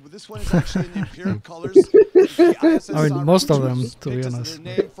 Bengals. This one is actually in the Imperium colors. The ISS I mean, most of them, was to be picked as honest. the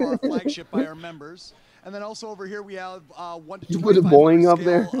name for our flagship by our members. And then also over here, we have 1 to You put a 2500 Boeing up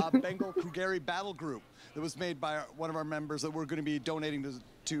scale, there? Bengal Krugeri Battle Group that was made by one of our members that we're going to be donating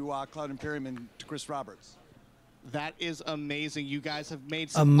to Cloud Imperium and to Chris Roberts. That is amazing. You guys have made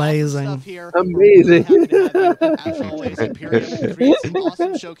some Amazing. awesome stuff here. Amazing. We're really happy to have you. As always, Imperium creates some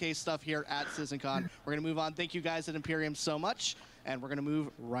awesome showcase stuff here at CitizenCon. We're going to move on. Thank you guys at Imperium so much, and we're going to move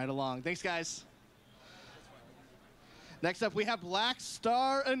right along. Thanks, guys. Next up, we have Black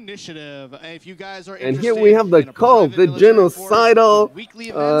Star Initiative. If you guys are And interested here we have the in a cult, the private military force genocidal, with weekly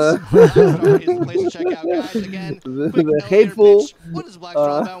events, Black Star is the place to check out, guys. Again, the hateful. what is Black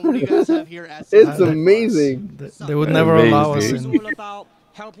Star about? What do you guys have here at It's CitizenCon? amazing. They would never allow us It's in. all about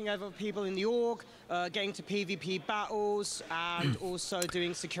helping other people in the org, getting to PvP battles, and also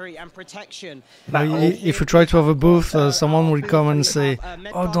doing security and protection. If you try to have a booth, someone will come and say,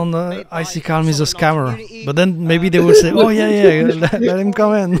 "Oh, don't icycalm is a scammer." But then maybe they will say, "Oh yeah, let him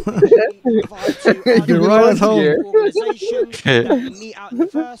come in." You're right at home. Organization that we meet out in the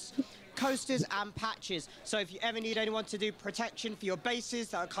first. coasters and patches. So if you ever need anyone to do protection for your bases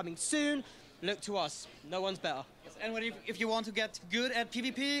that are coming soon, look to us. No one's better. And if you want to get good at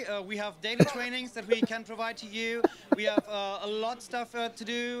PvP, we have daily trainings that we can provide to you. We have a lot of stuff to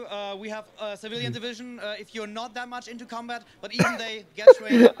do. We have a civilian division if you're not that much into combat, but even they get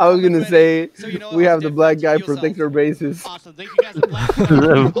trained. I was gonna say so you know we have the black guy protect our bases. Awesome. Thank you guys at Black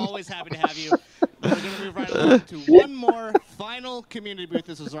We're always happy to have you. We're going to move right along to one more final community booth.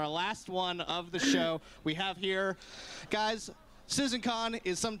 This is our last one of the show. We have here, guys, CitizenCon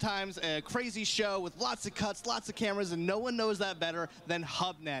is sometimes a crazy show with lots of cuts, lots of cameras, and no one knows that better than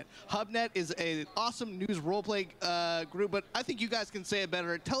HubNet. HubNet is an awesome news roleplay group, but I think you guys can say it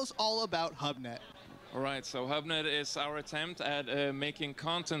better. Tell us all about HubNet. All right, so HubNet is our attempt at making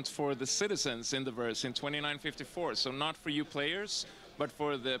content for the citizens in the verse in 2954. So not for you players, but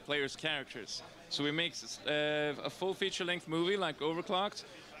for the players' characters. So we make a full feature-length movie like Overclocked.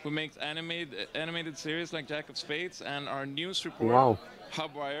 We make animated series like Jack of Spades, and our news report,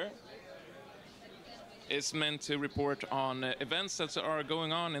 Hubwire, is meant to report on events that are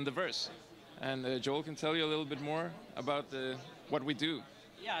going on in the verse. And Joel can tell you a little bit more about what we do.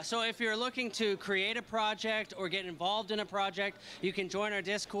 Yeah, so if you're looking to create a project or get involved in a project, you can join our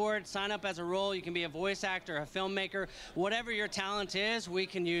Discord, sign up as a role. You can be a voice actor, a filmmaker, whatever your talent is, we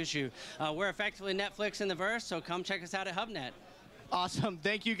can use you. We're effectively Netflix in the verse, so come check us out at HubNet. Awesome.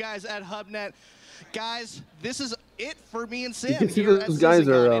 Thank you guys at HubNet. Guys, this is it for me and You Sam. can see here those at guys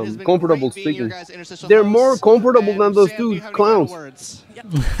CitizenCon. are comfortable great being your speaking. guys' interstitial They're hosts. more comfortable than those Sam, two do you have any final clowns. words?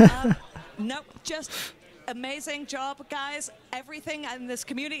 No, just amazing job, guys. Everything in this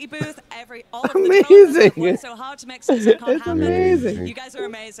community booth, all of the developers that worked so hard to make CitizenCon It's happen. amazing. You guys are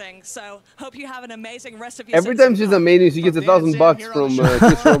amazing. So hope you have an amazing rest of your Every time she's amazing, she gets $1,000 from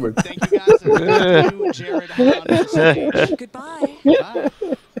Chris Roberts. Thank you guys. And thank you, Jared, on the stage. Goodbye. Bye.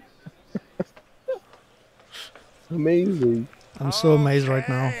 Amazing. I'm so amazed right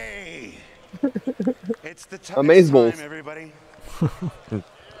now. It's the Amazeballs. time, everybody.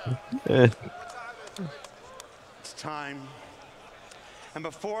 It's time. And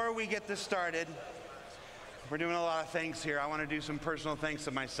before we get this started, we're doing a lot of thanks here. I want to do some personal thanks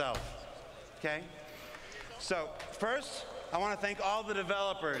to myself. Okay? So, first, I want to thank all the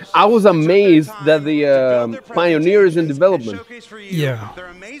developers. I was amazed that the pioneers in development. Yeah,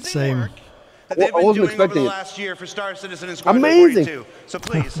 same. That they've I been wasn't doing over expecting the it. last year for Star Citizen and Squadron Amazing. 42. So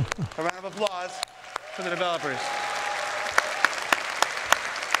please, a round of applause for the developers.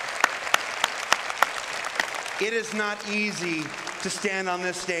 It is not easy to stand on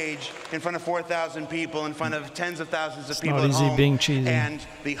this stage in front of 4,000 people, in front of tens of thousands of people not at easy home, being cheesy. and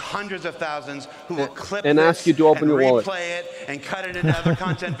the hundreds of thousands who will clip And this ask you to open and your wallet. replay it and cut it into other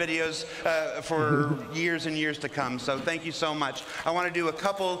content videos for years and years to come. So thank you so much. I want to do a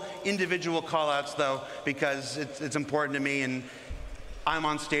couple individual call-outs, though, because it's important to me, and I'm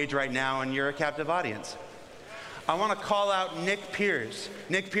on stage right now, and you're a captive audience. I want to call out Nick Pierce.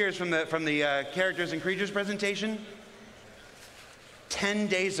 Nick Pierce from the Characters and Creatures presentation. 10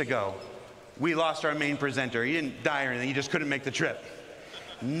 days ago, we lost our main presenter. He didn't die or anything, he just couldn't make the trip.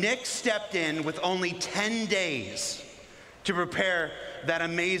 Nick stepped in with only 10 days to prepare that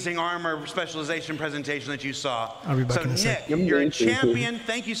amazing armor specialization presentation that you saw. I'll be back So in a sec. Nick, you're a champion.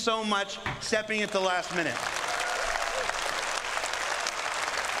 Thank you so much stepping at the last minute.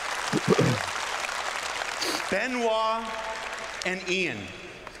 Benoit and Ian.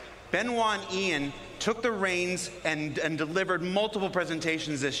 Benoit and Ian took the reins and delivered multiple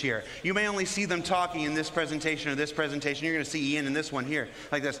presentations this year. You may only see them talking in this presentation or this presentation. You're going to see Ian in this one here,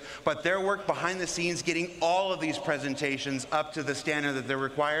 like this. But their work behind the scenes, getting all of these presentations up to the standard that they're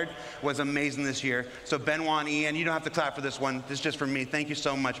required, was amazing this year. So Benoit and Ian, you don't have to clap for this one. This is just for me. Thank you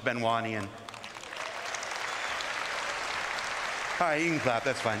so much, Benoit and Ian. All right, you can clap.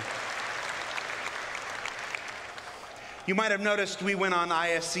 That's fine. You might have noticed we went on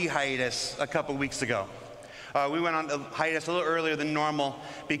ISC hiatus a couple weeks ago. We went on a hiatus a little earlier than normal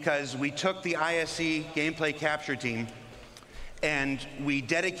because we took the ISC gameplay capture team and we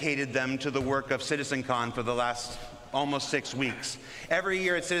dedicated them to the work of CitizenCon for the last almost 6 weeks. Every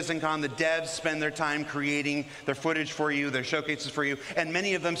year at CitizenCon, the devs spend their time creating their footage for you, their showcases for you, and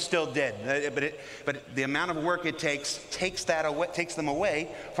many of them still did. But the amount of work it takes them away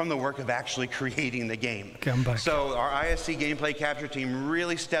from the work of actually creating the game. Come back. So our ISC gameplay capture team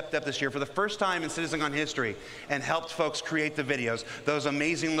really stepped up this year for the first time in CitizenCon history and helped folks create the videos. Those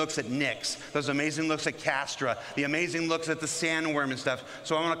amazing looks at Nyx, those amazing looks at Castra, the amazing looks at the sandworm and stuff.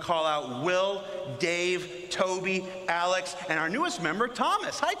 So I want to call out Will, Dave, Toby, Alex, and our newest member,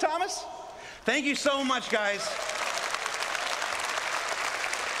 Thomas. Hi, Thomas. Thank you so much, guys.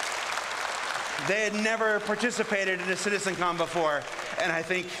 They had never participated in a CitizenCon before, and I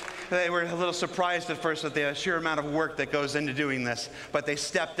think they were a little surprised at first at the sheer amount of work that goes into doing this. But they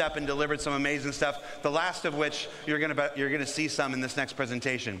stepped up and delivered some amazing stuff, the last of which you're gonna see some in this next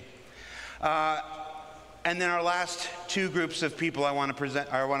presentation. And then our last two groups of people I want to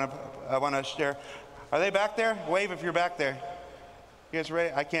present, I want to share. Are they back there? Wave if you're back there. You guys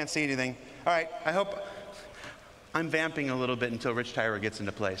ready? I can't see anything. All right, I hope. I'm vamping a little bit until Rich Tyra gets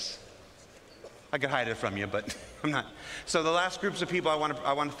into place. I could hide it from you, but I'm not. So the last groups of people I want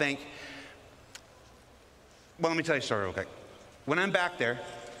to thank. Well, let me tell you a story real quick. When I'm back there,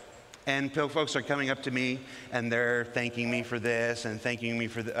 and folks are coming up to me, and they're thanking me for this, and thanking me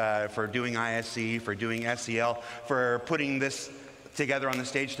for doing ISC, for doing SEL, for putting this together on the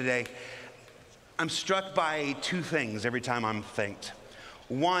stage today, I'm struck by two things every time I'm thanked.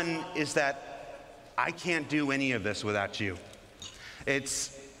 One is that I can't do any of this without you.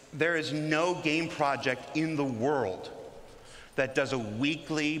 There is no game project in the world that does a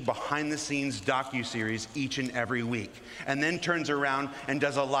weekly behind-the-scenes docuseries each and every week, and then turns around and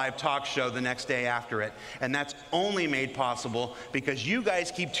does a live talk show the next day after it. And that's only made possible because you guys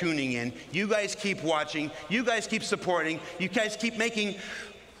keep tuning in, you guys keep watching, you guys keep supporting, you guys keep making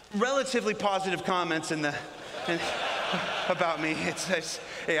relatively positive comments about me. I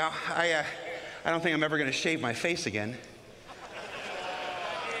don't think I'm ever going to shave my face again.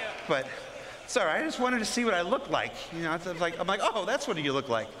 But it's all right. I just wanted to see what I looked like. You know, I'm like, oh, that's what you look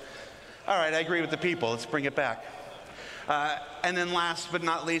like. All right, I agree with the people. Let's bring it back. And then last but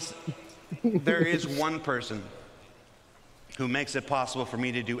not least, there is one person who makes it possible for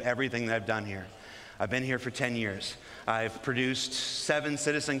me to do everything that I've done here. I've been here for 10 years. I've produced 7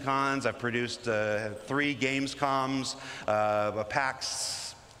 CitizenCons. I've produced 3 Gamescoms, a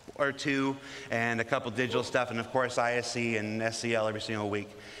PAX or 2, and a couple digital stuff, and of course ISC and SEL every single week.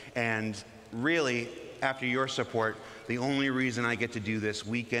 And really, after your support, the only reason I get to do this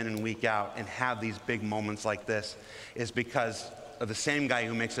week in and week out and have these big moments like this is because of the same guy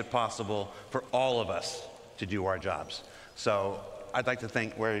who makes it possible for all of us to do our jobs. So I'd like to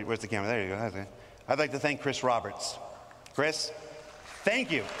thank, where's the camera? There you go. I'd like to thank Chris Roberts. Chris,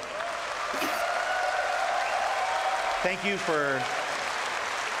 thank you. Thank you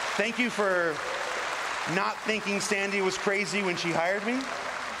for not thinking Sandy was crazy when she hired me.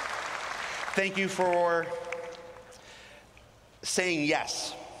 Thank you for saying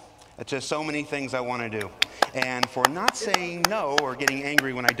yes to so many things I want to do, and for not saying no or getting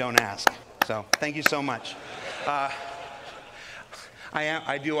angry when I don't ask. So thank you so much. I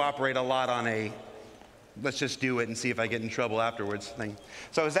do operate a lot on a let's just do it and see if I get in trouble afterwards thing.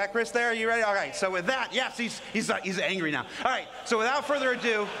 So is that Chris there? Are you ready? All right. So with that, yes, he's angry now. All right. So without further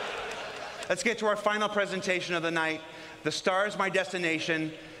ado, let's get to our final presentation of the night. The Star is My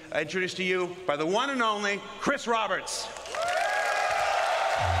Destination. Introduced to you by the one and only Chris Roberts.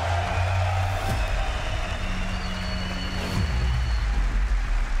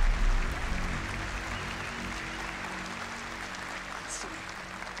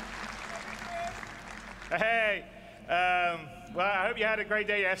 Hey, well, I hope you had a great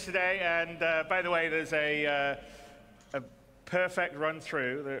day yesterday. And by the way, there's a perfect run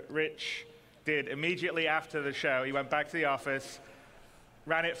through that Rich did immediately after the show. He went back to the office,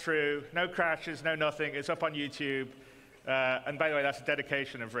 ran it through, no crashes, no nothing. It's up on YouTube. And by the way, that's a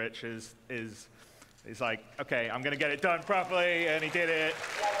dedication of Rich. He's like, okay, I'm going to get it done properly, and he did it.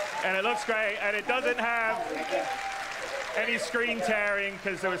 And it looks great, and it doesn't have any screen tearing,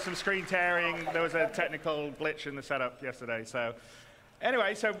 because there was some screen tearing. There was a technical glitch in the setup yesterday. So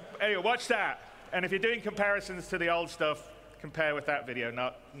anyway, watch that. And if you're doing comparisons to the old stuff, compare with that video,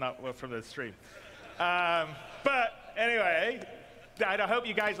 not from the stream. But anyway, I hope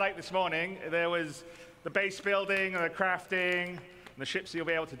you guys liked this morning. There was the base building, and the crafting, and the ships, you'll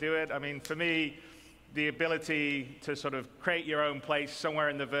be able to do it. I mean, for me, the ability to sort of create your own place somewhere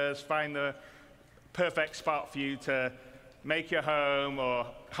in the verse, find the perfect spot for you to make your home or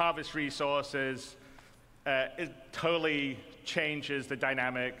harvest resources, it totally changes the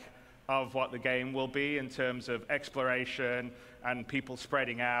dynamic of what the game will be in terms of exploration and people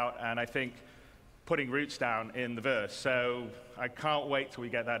spreading out, and I think putting roots down in the verse. So I can't wait till we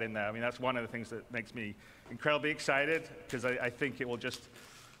get that in there. I mean, that's one of the things that makes me incredibly excited, because I think it will just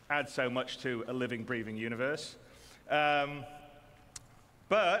add so much to a living, breathing universe. But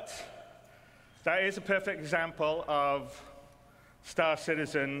that is a perfect example of Star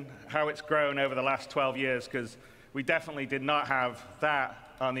Citizen, how it's grown over the last 12 years, because we definitely did not have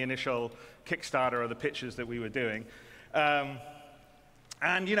that on the initial Kickstarter or the pitches that we were doing. And,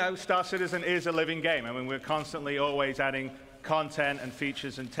 you know, Star Citizen is a living game. I mean, we're constantly always adding content and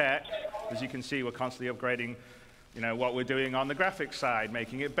features and tech. As you can see, we're constantly upgrading, you know, what we're doing on the graphics side,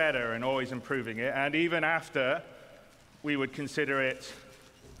 making it better and always improving it. And even after we would consider it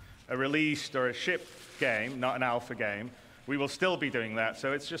a released or a shipped game, not an alpha game, we will still be doing that.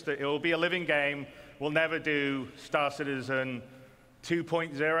 So it's just, it will be a living game. We'll never do Star Citizen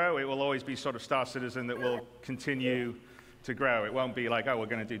 2.0. It will always be sort of Star Citizen that will continue to grow. It won't be like, oh, we're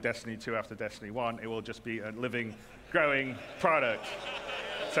going to do Destiny 2 after Destiny 1. It will just be a living, growing product.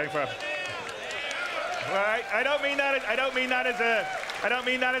 Same for. Well, I don't mean that. I don't mean that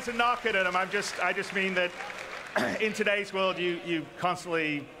as a knock at them. I just mean that in today's world, you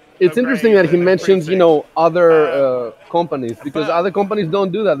constantly. It's interesting that he mentions, you know, other companies, because other companies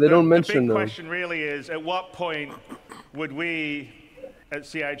don't do that. They don't mention them. The big question really is, at what point would we, at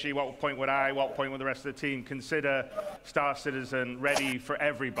CIG, what point would I, what point would the rest of the team consider Star Citizen ready for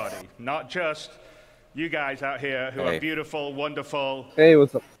everybody? Not just you guys out here who are beautiful, wonderful,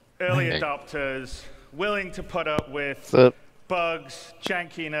 what's up? Early adopters, willing to put up with bugs,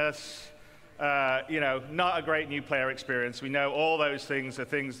 jankiness, you know, not a great new player experience. We know all those things are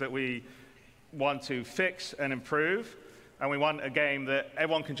things that we want to fix and improve, and we want a game that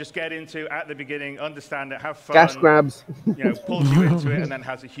everyone can just get into at the beginning, understand it, have fun. Cash grabs. You know, pulls you into it, and then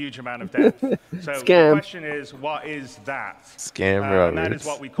has a huge amount of depth. So Scam. The question is, what is that? Scam And that is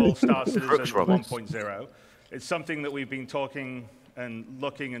what we call Star Citizen 1.0. It's something that we've been talking and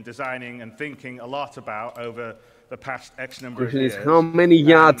looking and designing and thinking a lot about over the past X number of years. How many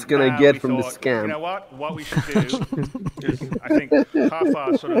yachts can I get from the scam? You know what? What we should do is, I think half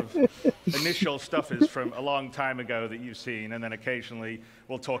our sort of initial stuff is from a long time ago that you've seen, and then occasionally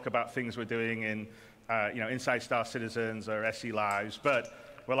we'll talk about things we're doing in, you know, Inside Star Citizens or SE Lives. But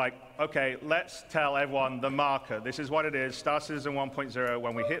we're like, okay, let's tell everyone the marker. This is what it is, Star Citizen 1.0.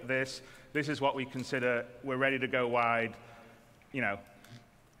 When we hit this, this is what we consider we're ready to go wide. You know,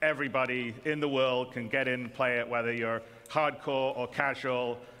 everybody in the world can get in and play it, whether you're hardcore or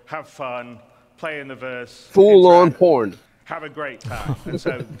casual, have fun, play in the verse. Full-on porn. Have a great time. And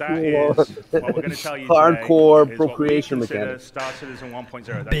so that is what we're going to tell you Hardcore today, procreation is what we consider mechanics. Star Citizen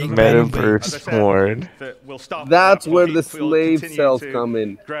 1.0. Big metaverse porn. That's where the slave cells come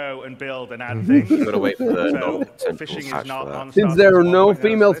in. Grow and build and add things. You've got to wait for the fishing is not on Since there are no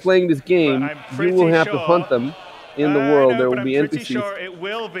females playing this game, you will have to hunt them in the world. There will be NPCs. Sure it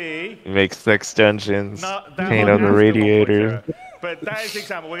will be. Make sex dungeons. Paint on the radiator. But that is the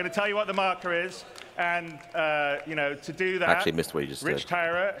example. We're going to tell you what the marker is. And, you know, to do that, Actually missed what you just Rich did.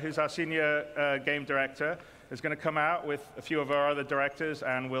 Tyra, who's our senior game director, is going to come out with a few of our other directors,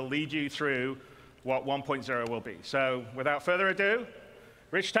 and we'll lead you through what 1.0 will be. So, without further ado,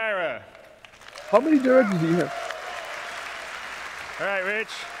 Rich Tyra. How many directors do you have? All right, Rich.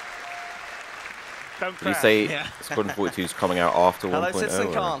 Don't Did you crash. say Squadron 42 is coming out after 1.0? Hello,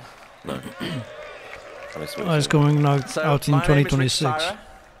 CitizenCon. No. It's going out in my name is 2026. Rich Tyra,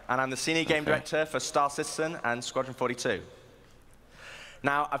 and I'm the Senior Game Director for Star Citizen and Squadron 42.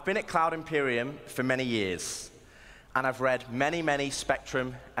 Now, I've been at Cloud Imperium for many years, and I've read many, many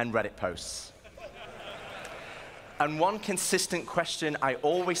Spectrum and Reddit posts. And one consistent question I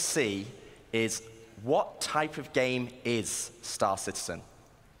always see is, what type of game is Star Citizen?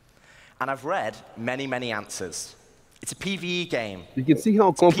 And I've read many, many answers. It's a PvE game. You can see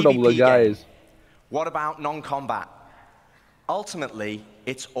how comfortable the guy is. What about non-combat? Ultimately,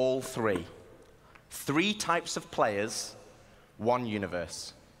 it's all three. 3 types of players, 1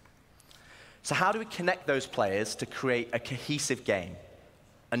 universe. So how do we connect those players to create a cohesive game,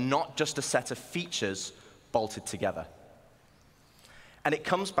 and not just a set of features bolted together? And it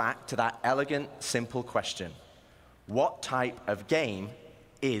comes back to that elegant, simple question. What type of game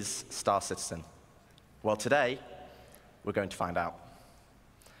is Star Citizen? Well, today, we're going to find out.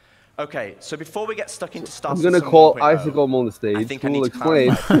 Okay, so before we get stuck into Star Citizen I'm going to call 1.0, icycalm on the stage. I think Who I need will to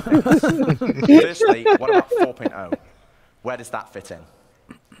explain. clarify. Firstly, what about 4.0? Where does that fit in?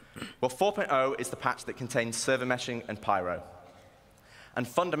 Well, 4.0 is the patch that contains server meshing and pyro. And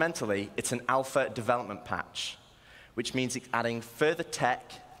fundamentally, it's an alpha development patch, which means it's adding further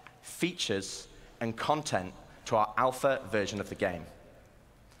tech, features, and content to our alpha version of the game.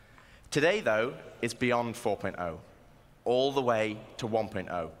 Today, though, is beyond 4.0, all the way to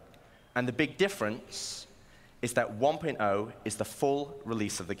 1.0. And the big difference is that 1.0 is the full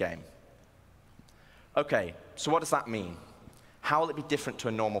release of the game. OK, so what does that mean? How will it be different to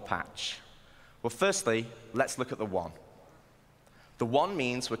a normal patch? Well, firstly, let's look at the 1. The 1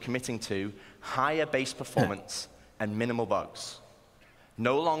 means we're committing to higher base performance and minimal bugs.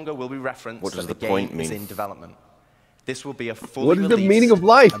 No longer will we reference that the game is in development. This will be a fully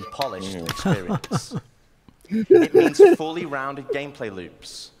released and polished experience. It means fully rounded gameplay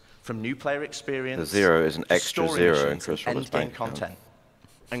loops, from new player experience. The 0 is an to extra story 0 missions in Chris and Roberts' end-game bank account. content.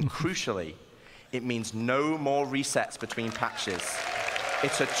 And crucially, it means no more resets between patches.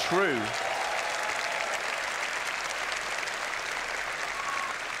 It's a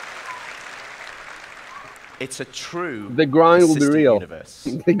true The grind will be persistent real. universe.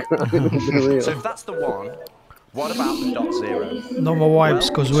 The grind will be real. So if that's the 1, what about the .0? No more wipes,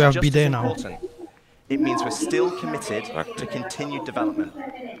 because we have It's just BD as now. important. It means we're still committed to continued development,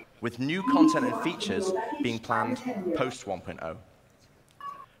 with new content and features being planned post 1.0.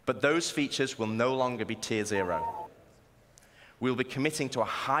 But those features will no longer be tier 0. We'll be committing to a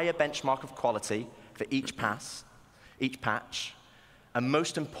higher benchmark of quality for each patch, and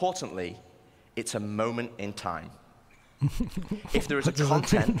most importantly, it's a moment in time. If there is a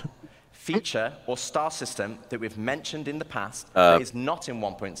content, feature, or star system that we've mentioned in the past that is not in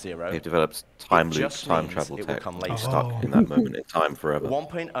 1.0, They've developed time loop, just time means travel it will tech. come You're later. stuck in that moment in time forever.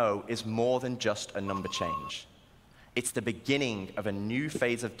 1.0 is more than just a number change. It's the beginning of a new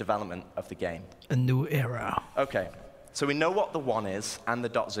phase of development of the game. A new era. Okay, so we know what the 1 is and the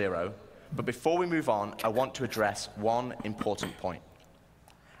 .0, but before we move on, I want to address one important point.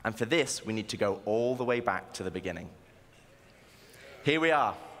 And for this, we need to go all the way back to the beginning. Here we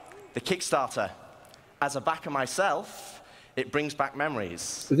are, the Kickstarter. As a backer myself, it brings back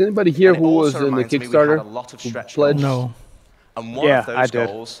memories. Is anybody here who was in the reminds me we Kickstarter? had a lot of who stretch pledged? No. And one of those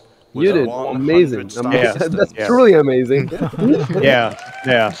goals was You a did. 100 Amazing. star Yeah. system. That's truly amazing.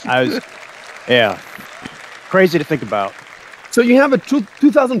 I was, crazy to think about. So you have a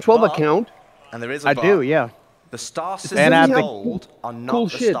 2012 account? And there is a I but. do, yeah. The star And systems I've of been- old are not cool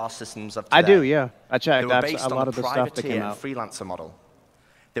the shit. star systems of today. I do, yeah. I checked. They were That's based a on lot the of the stuff that came privateer and out. freelancer model.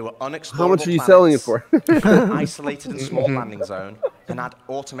 They were unexplorable How much are you selling it for? isolated and small landing zone, and had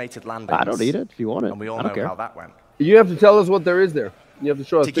automated landings. I don't need it if you want it. And we all I don't know care. how that went. You have to tell us what there is there. You have to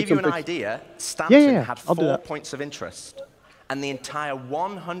show us. To give you an idea, Stanton had I'll do 4 that. points of interest, and the entire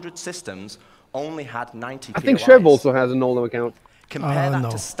 100 systems only had 90 I think POIs. Chev also has an Oldham account. Compare that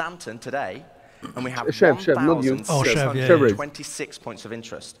no. to Stanton today, and we have Chev, not you. Oh, Chev, yeah, 1,626 points of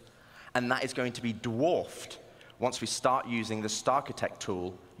interest. And that is going to be dwarfed once we start using the Starchitect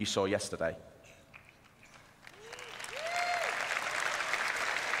tool you saw yesterday.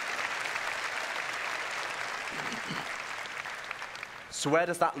 So where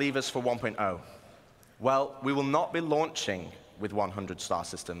does that leave us for 1.0? Well, we will not be launching with 100 star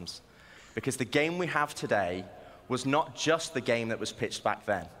systems, because the game we have today was not just the game that was pitched back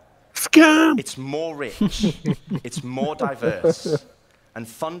then. Scam! It's more rich, it's more diverse, and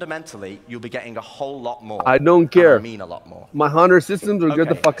fundamentally, you'll be getting a whole lot more. I don't and care. I mean a lot more. My 100 systems will get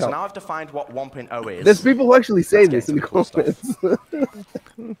the fuck so out. now I've defined what 1.0 is. There's people who actually say Let's this get in the into the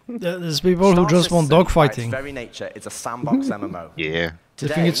cool comments. There's people who Star just want System, by its dogfighting. very nature, is a sandbox MMO. Yeah. They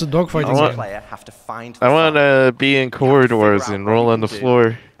think it's a dogfighting each game. player have to find the I want to be in corridors out and what roll you on the can do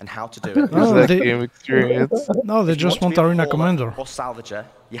floor. and how to do it. No, that they- game experience. No, they If you just want to be a Arena hauler Commander. or salvager,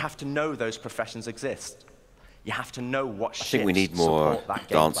 you have to know those professions exist. You have to know what I think we ships need more support that gameplay.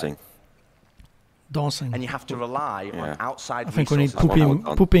 dancing. Dancing. And you have to rely on outside I think we need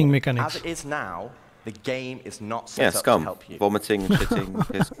resources. pooping As mechanics. it is now, the game is not set Yeah, up to scum. help you. Vomiting,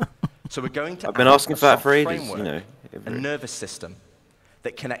 shitting. piss. So we're going to I've been add asking a for that soft for ages, framework, you know. a nervous system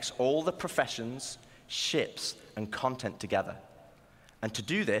that connects all the professions, ships, and content together. And to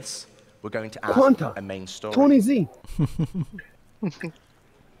do this, we're going to add Quanta. a main story. Tony Z.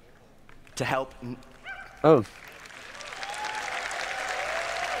 To help Oh.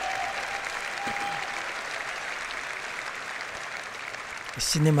 A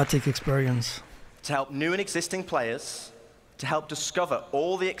cinematic experience. to help new and existing players, to help discover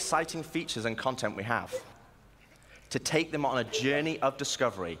all the exciting features and content we have, to take them on a journey of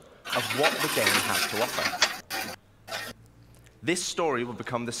discovery of what the game has to offer. This story will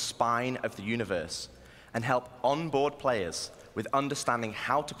become the spine of the universe and help onboard players with understanding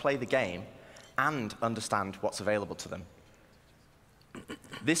how to play the game and understand what's available to them.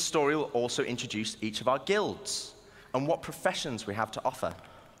 This story will also introduce each of our guilds and what professions we have to offer.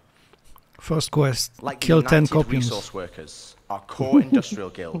 First quest, Like kill the 10 United copiums. Resource Workers, our core industrial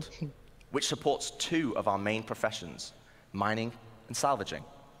guild, which supports 2 of our main professions, mining and salvaging.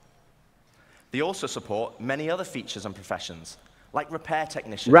 They also support many other features and professions, like repair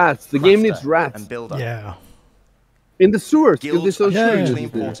technician, Rats. The game crafter, needs rats. and builder. Yeah. In the sewers. In the Guilds are social hugely areas.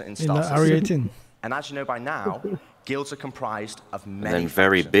 important in In Star the System. Area 18. And as you know by now, guilds are comprised of And many then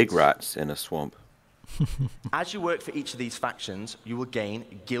very factions. big rats in a swamp. As you work for each of these factions, you will gain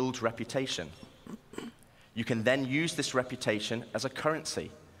guild reputation. You can then use this reputation as a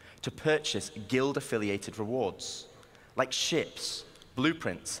currency to purchase guild-affiliated rewards, like ships,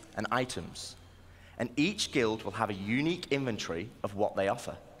 blueprints, and items. And each guild will have a unique inventory of what they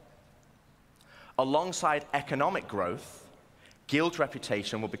offer. Alongside economic growth, guild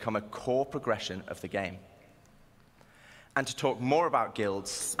reputation will become a core progression of the game. And to talk more about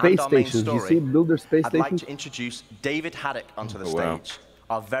guilds and our main story, I'd like to introduce David Haddock onto the stage,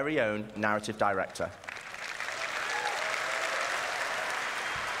 our very own narrative director.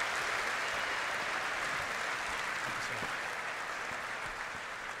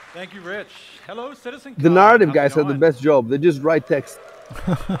 Thank you, Rich. Hello, CitizenCon. The narrative guys have the best job. They just write text.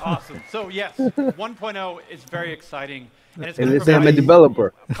 Awesome. So yes, 1.0 is very exciting. And they say I'm a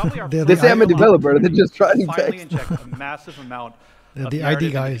developer. They say I'm a developer. They're just writing finally text. inject a massive amount of the narrative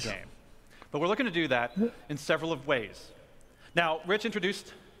ID guys. into the game. But we're looking to do that in several of ways. Now, Rich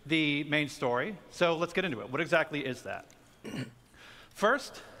introduced the main story, so let's get into it. What exactly is that?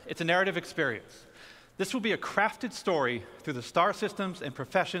 First, it's a narrative experience. This will be a crafted story through the star systems and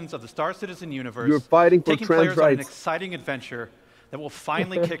professions of the Star Citizen universe. You're fighting for taking trans players on an rights. exciting adventure that will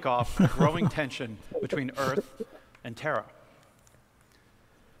finally kick off a growing tension between Earth and Terra.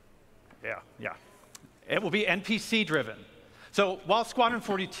 Yeah. It will be NPC driven. So while Squadron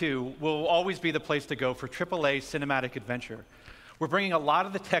 42 will always be the place to go for AAA cinematic adventure, we're bringing a lot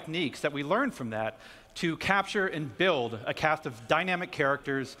of the techniques that we learned from that to capture and build a cast of dynamic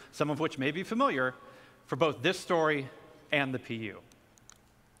characters, some of which may be familiar, for both this story and the PU.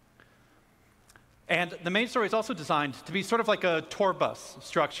 And the main story is also designed to be sort of like a tour bus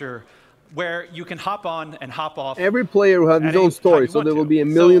structure where you can hop on and hop off. Every player will have his own story, so there will be a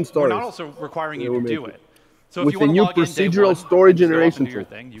million stories. We're not also requiring you to do it. So if with you the want to new log in day procedural one story and just go off generation and do your tool.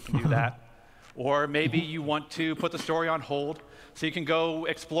 thing, you can do that. Or maybe you want to put the story on hold so you can go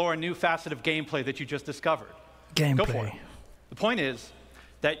explore a new facet of gameplay that you just discovered. Go for it. The point is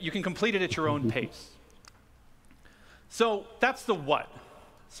that you can complete it at your own pace. So that's the what.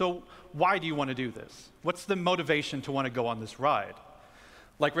 So why do you want to do this? What's the motivation to want to go on this ride?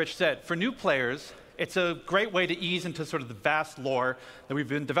 Like Rich said, for new players, it's a great way to ease into sort of the vast lore that we've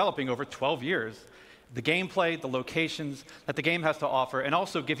been developing over 12 years. The gameplay, the locations that the game has to offer, and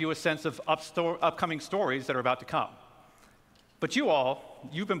also give you a sense of upcoming stories that are about to come. But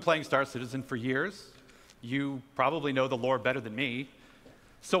you've been playing Star Citizen for years. You probably know the lore better than me.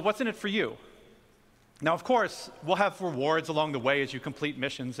 So what's in it for you? Now, of course, we'll have rewards along the way as you complete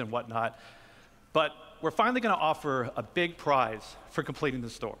missions and whatnot, but we're finally going to offer a big prize for completing the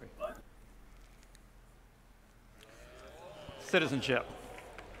story. Citizenship.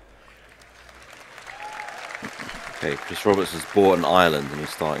 Okay, Chris Roberts has bought an island and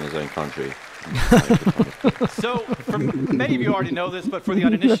he's starting his own country. So, many of you already know this, but for the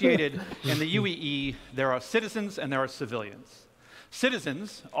uninitiated, in the UEE, there are citizens and there are civilians.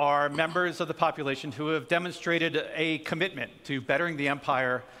 Citizens are members of the population who have demonstrated a commitment to bettering the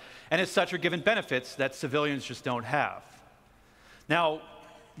empire, and as such are given benefits that civilians just don't have. Now,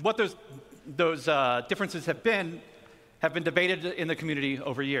 what those differences have been debated in the community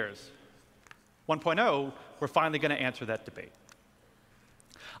over years. 1.0, we're finally going to answer that debate.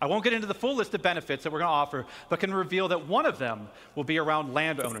 I won't get into the full list of benefits that we're going to offer, but can reveal that one of them will be around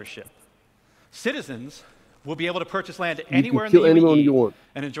land ownership. Citizens will be able to purchase land anywhere in the UAE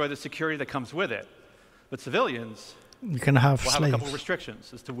and enjoy the security that comes with it. But civilians you can have will slaves. have a couple of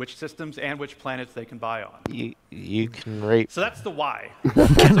restrictions as to which systems and which planets they can buy on. You can rape. So that's the why.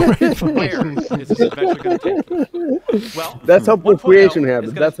 So where is this adventure going to take you? Well, that's how procreation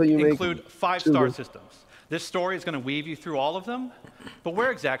happens. That's how you make include 5-star systems. This story is going to weave you through all of them, but where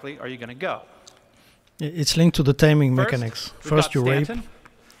exactly are you going to go? It's linked to the taming mechanics. First you rape. Stanton,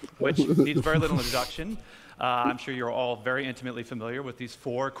 which needs very little introduction. I'm sure you're all very intimately familiar with these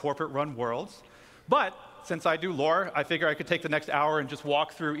 4 corporate-run worlds. But since I do lore, I figure I could take the next hour and just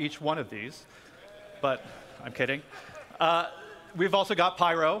walk through each one of these. But I'm kidding. We've also got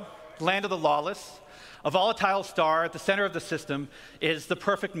Pyro, Land of the Lawless. A volatile star at the center of the system is the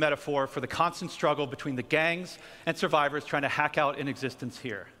perfect metaphor for the constant struggle between the gangs and survivors trying to hack out an existence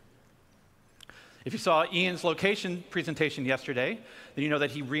here. If you saw Ian's location presentation yesterday, then you know that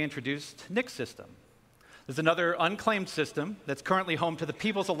he reintroduced Nick's system. There's another unclaimed system that's currently home to the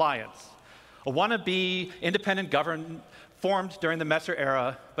People's Alliance, a wannabe independent government formed during the Messer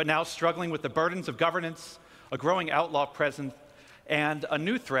era, but now struggling with the burdens of governance, a growing outlaw presence, and a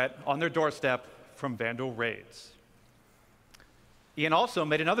new threat on their doorstep from Vandal raids. Ian also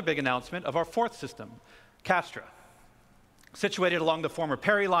made another big announcement of our 4th system, Castra. Situated along the former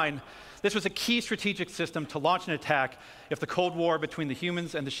Perry line, this was a key strategic system to launch an attack if the Cold War between the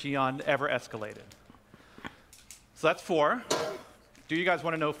humans and the Xi'an ever escalated. So that's 4. Do you guys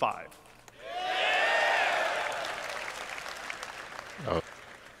want to know 5?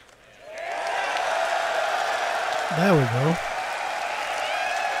 There we go.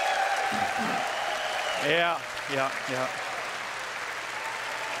 Yeah.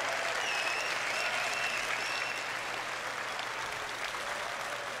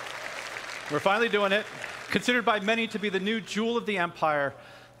 We're finally doing it. Considered by many to be the new jewel of the Empire,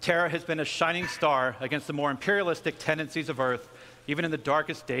 Terra has been a shining star against the more imperialistic tendencies of Earth, even in the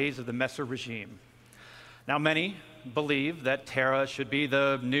darkest days of the Messer regime. Now, many believe that Terra should be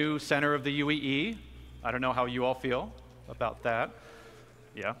the new center of the UEE. I don't know how you all feel about that.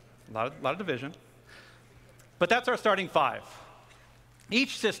 Yeah, a lot of division. But that's our starting 5.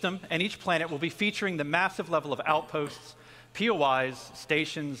 Each system and each planet will be featuring the massive level of outposts, POIs,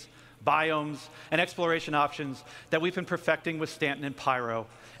 stations, biomes, and exploration options that we've been perfecting with Stanton and Pyro,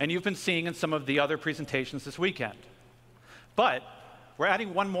 and you've been seeing in some of the other presentations this weekend. But we're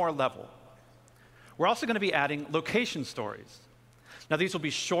adding one more level. We're also going to be adding location stories. Now, these will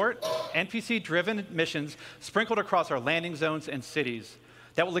be short, NPC-driven missions sprinkled across our landing zones and cities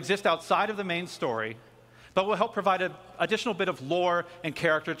that will exist outside of the main story, but will help provide an additional bit of lore and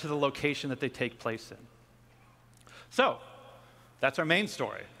character to the location that they take place in. So, that's our main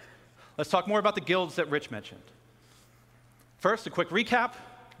story. Let's talk more about the guilds that Rich mentioned. First, a quick recap.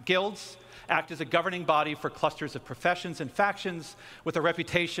 Guilds act as a governing body for clusters of professions and factions with a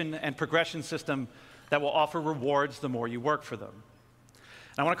reputation and progression system that will offer rewards the more you work for them.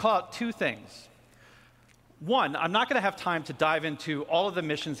 And I want to call out 2 things. One, I'm not going to have time to dive into all of the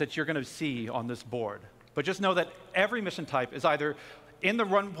missions that you're going to see on this board, but just know that every mission type is either in the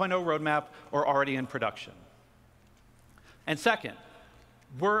 1.0 roadmap or already in production. And second,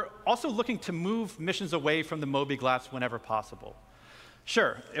 we're also looking to move missions away from the mobiGlas whenever possible.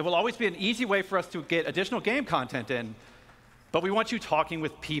 Sure, it will always be an easy way for us to get additional game content in, but we want you talking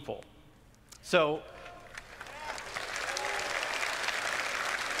with people. So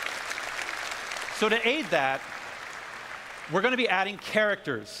to aid that, we're going to be adding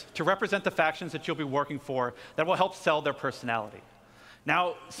characters to represent the factions that you'll be working for that will help sell their personality.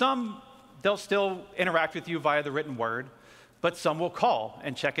 Now, some, they'll still interact with you via the written word, but some will call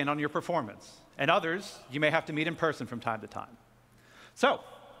and check in on your performance. And others, you may have to meet in person from time to time. So,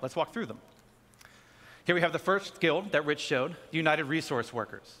 let's walk through them. Here we have the first guild that Rich showed, the United Resource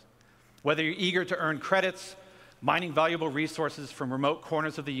Workers. Whether you're eager to earn credits, mining valuable resources from remote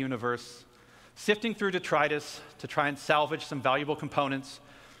corners of the universe, sifting through detritus to try and salvage some valuable components,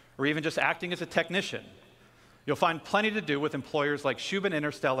 or even just acting as a technician, you'll find plenty to do with employers like Shubin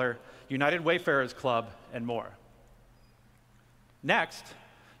Interstellar, United Wayfarers Club, and more. Next,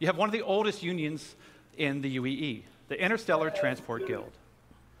 you have one of the oldest unions in the UEE, the Interstellar Transport Guild.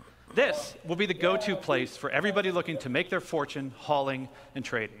 This will be the go-to place for everybody looking to make their fortune hauling and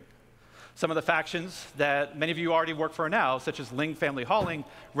trading. Some of the factions that many of you already work for now, such as Ling Family Hauling,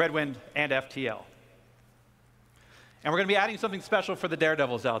 Redwind, and FTL. And we're going to be adding something special for the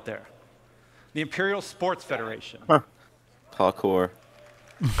daredevils out there, the Imperial Sports Federation. Huh. Parkour.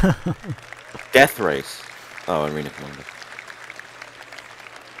 Death Race. Oh, Arena Commander.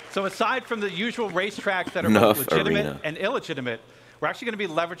 So aside from the usual racetracks that are Enough both legitimate arena. and illegitimate, we're actually going to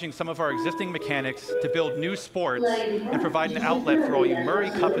be leveraging some of our existing mechanics to build new sports and provide an outlet for all you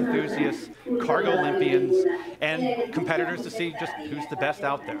Murray Cup enthusiasts, cargo Olympians, and competitors to see just who's the best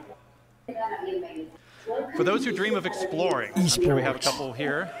out there. For those who dream of exploring, I'm sure we have a couple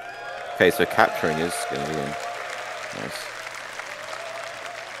here. Okay, so capturing is going to be in. Nice.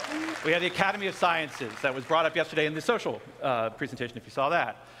 We have the Academy of Sciences that was brought up yesterday in the social presentation, if you saw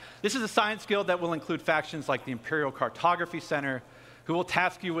that. This is a science guild that will include factions like the Imperial Cartography Center, who will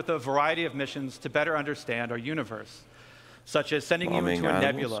task you with a variety of missions to better understand our universe, such as sending you into a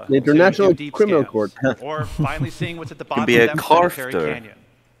nebula, the International deep Criminal scans, Court, or finally seeing what's at the bottom be of a that planetary crafter. canyon.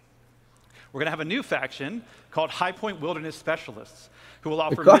 We're going to have a new faction called High Point Wilderness Specialists, who will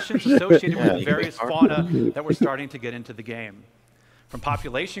offer missions associated with the various fauna that we're starting to get into the game, from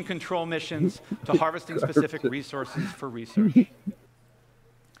population control missions to harvesting specific resources for research.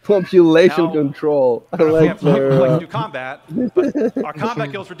 Population Now, control. I we like have people who like to that. do combat, but our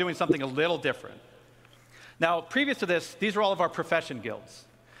combat guilds were doing something a little different. Now, previous to this, these are all of our profession guilds.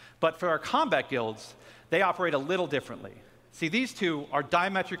 But for our combat guilds, they operate a little differently. See, these two are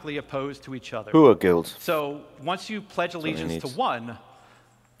diametrically opposed to each other. Who are guilds? So once you pledge allegiance to one,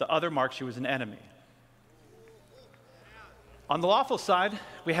 the other marks you as an enemy. On the lawful side,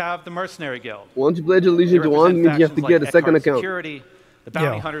 we have the Mercenary Guild. Once you pledge allegiance to one, means you have to get a second account. Security, the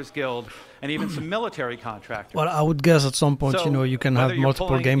Bounty Hunters Guild, and even some military contractors. Well, I would guess at some point, So, you can whether have you're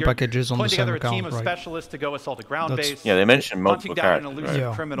multiple game packages on the putting same together a account, team of right? specialists to go assault a ground That's- base, Yeah, they mentioned multiple hunting down an characters, elusive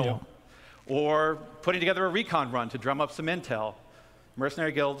right? criminal, or putting together a recon run to drum up some intel.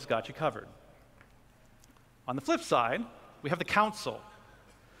 Mercenary Guilds got you covered. On the flip side, we have the Council.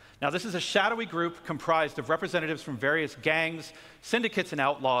 Now, this is a shadowy group comprised of representatives from various gangs, syndicates, and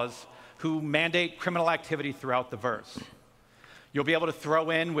outlaws who mandate criminal activity throughout the verse. You'll be able to throw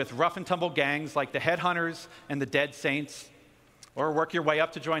in with rough-and-tumble gangs like the Headhunters and the Dead Saints, or work your way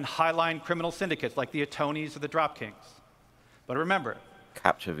up to join highline criminal syndicates like the Atonis or the Drop Kings. But remember,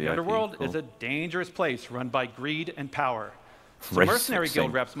 Capture the VIP. underworld Cool. is a dangerous place run by greed and power. So Racist mercenary guild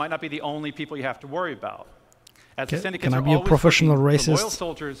thing. reps might not be the only people you have to worry about. As the Can syndicates I are be a always professional looking for loyal racist?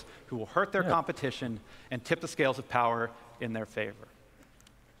 soldiers who will hurt their competition and tip the scales of power in their favor.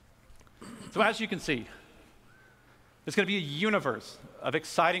 So as you can see, there's going to be a universe of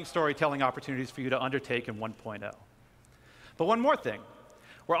exciting storytelling opportunities for you to undertake in 1.0. But one more thing.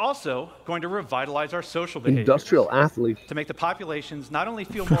 We're also going to revitalize our social behavior Industrial athlete. to make the populations not only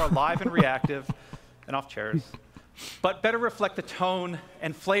feel more alive and reactive and off chairs, but better reflect the tone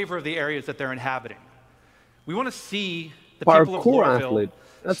and flavor of the areas that they're inhabiting. We want to see the people of Parkour Loreville athlete.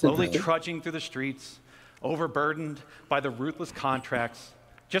 That's slowly interesting. trudging through the streets, overburdened by the ruthless contracts,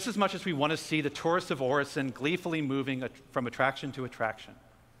 just as much as we want to see the tourists of Orison gleefully moving from attraction to attraction.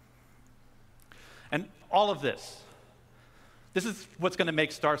 And all of this is what's going to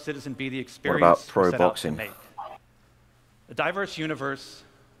make Star Citizen be the experience about pro we're set out to boxing? make. A diverse universe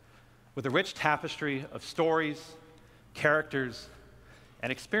with a rich tapestry of stories, characters,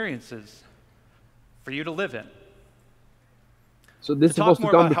 and experiences for you to live in. So this is To talk supposed to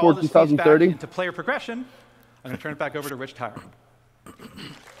more come about how all before this feeds back 2030? into player progression, I'm going to turn it back over to Rich Tyra.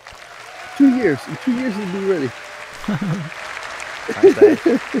 2 years. In 2 years, it'll be ready. Thanks,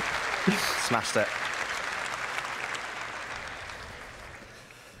 Dave. Smashed it.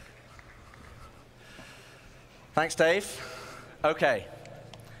 Thanks, Dave. Okay,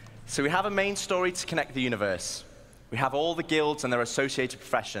 so we have a main story to connect the universe. We have all the guilds and their associated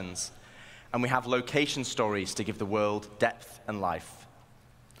professions, and we have location stories to give the world depth and life.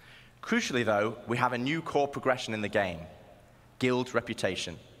 Crucially, though, we have a new core progression in the game, guild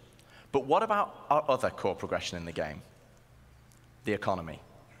reputation. But what about our other core progression in the game? The economy.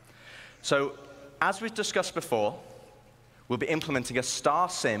 So, as we've discussed before, we'll be implementing a Star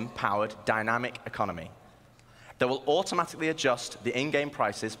Sim-powered dynamic economy that will automatically adjust the in-game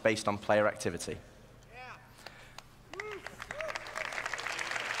prices based on player activity.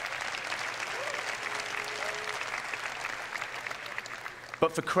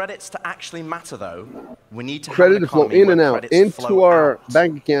 But for credits to actually matter, though, we need to have Credit an to flow economy in and where out, credits into flow our out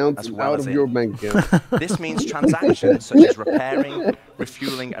bank accounts as and well out as of your in. bank account. This means transactions such as repairing,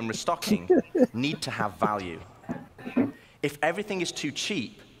 refueling, and restocking need to have value. If everything is too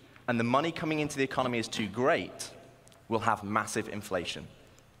cheap and the money coming into the economy is too great, we'll have massive inflation.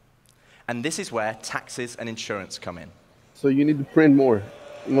 And this is where taxes and insurance come in. So you need to print more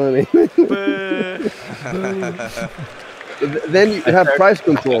money. Then you have price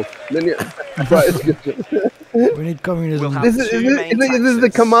control. Then you price control. We need communism. This is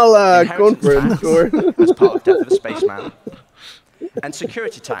the Kamala conference. Or as part of Death of the Spaceman, and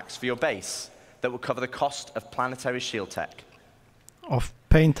security tax for your base that will cover the cost of planetary shield tech. Of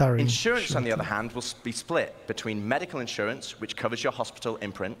paintary. Insurance, on the other hand, will be split between medical insurance, which covers your hospital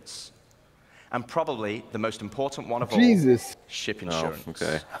imprints, and probably the most important one of all, ship insurance.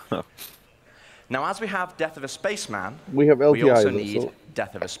 Oh, okay. Now, as we have Death of a Spaceman, we have LTI. We also need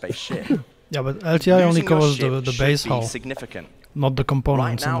Death of a Spaceship. Yeah, but LTI only Losing your covers ship the should base be hull, significant. not the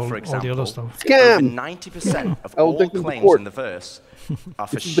components Right now, and for all example, the other stuff. over 90% of all claims in the verse are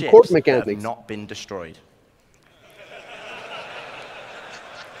for ships that have not been destroyed.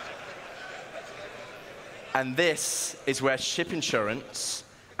 And this is where ship insurance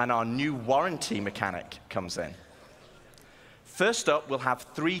and our new warranty mechanic comes in. First up, we'll have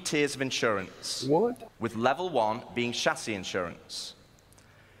 3 tiers of insurance. What? With level 1 being chassis insurance.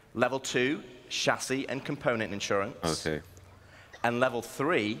 Level 2, chassis and component insurance. Okay. And level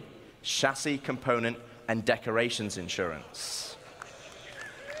 3, chassis, component, and decorations insurance.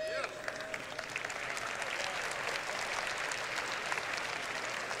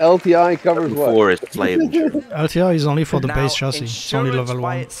 LTI covers what? Before it's slave insurance. LTI is only for the Now, base chassis. It's only level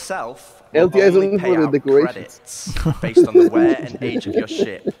by 1. itself LTI is will only only for pay the out decorations. credits based on the wear and age of your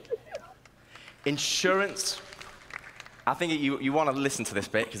ship. Insurance, I think you want to listen to this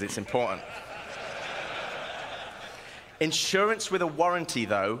bit because it's important. Insurance with a warranty,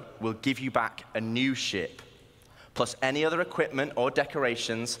 though, will give you back a new ship, plus any other equipment or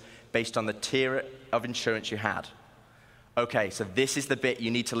decorations based on the tier of insurance you had. Okay, so this is the bit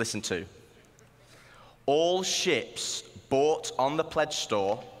you need to listen to. All ships bought on the pledge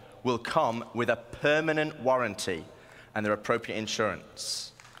store will come with a permanent warranty and their appropriate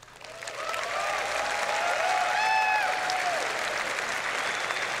insurance.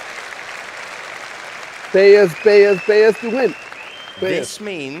 Pay us to win. This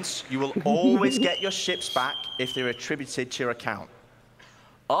means you will always get your ships back if they're attributed to your account.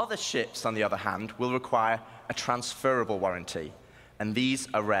 Other ships, on the other hand, will require a transferable warranty, and these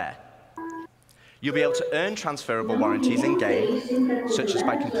are rare. You'll be able to earn transferable warranties in-game, such as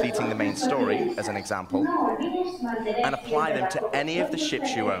by completing the main story, as an example, and apply them to any of the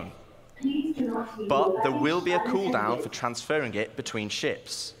ships you own. But there will be a cooldown for transferring it between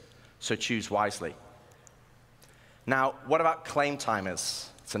ships, so choose wisely. Now, what about claim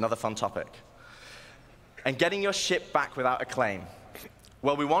timers? It's another fun topic. And getting your ship back without a claim.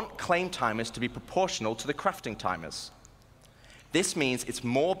 Well, we want claim timers to be proportional to the crafting timers. This means it's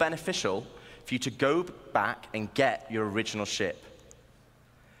more beneficial for you to go back and get your original ship.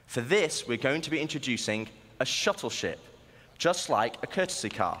 For this, we're going to be introducing a shuttle ship, just like a courtesy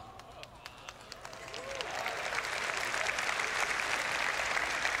car.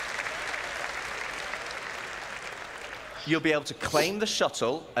 You'll be able to claim the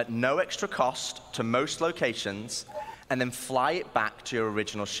shuttle at no extra cost to most locations and then fly it back to your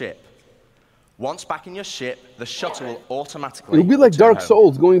original ship. Once back in your ship, the shuttle will automatically It'll be like return Dark home.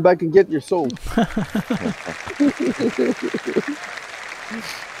 Souls, going back and get your soul.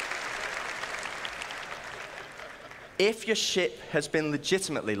 If your ship has been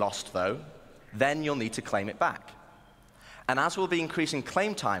legitimately lost, though, then you'll need to claim it back. And as we'll be increasing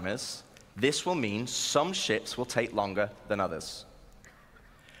claim timers, this will mean some ships will take longer than others,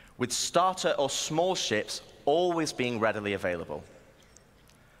 with starter or small ships always being readily available,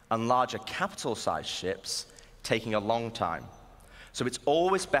 and larger capital-sized ships taking a long time. So it's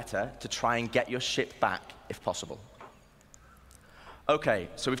always better to try and get your ship back if possible. Okay,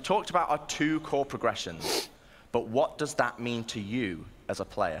 so we've talked about our 2 core progressions, but what does that mean to you as a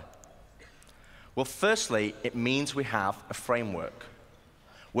player? Well, firstly, it means we have a framework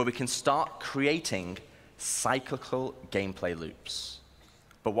where we can start creating cyclical gameplay loops.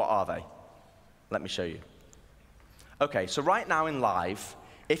 But what are they? Let me show you. Okay, so right now in live,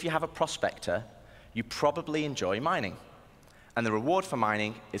 if you have a prospector, you probably enjoy mining. And the reward for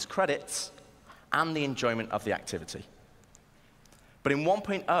mining is credits and the enjoyment of the activity. But in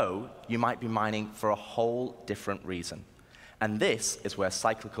 1.0, you might be mining for a whole different reason. And this is where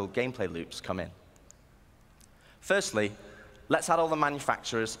cyclical gameplay loops come in. Firstly, let's add all the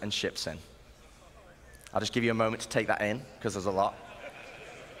manufacturers and ships in. I'll just give you a moment to take that in, because there's a lot.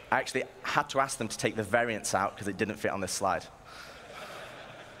 I actually had to ask them to take the variants out, because it didn't fit on this slide.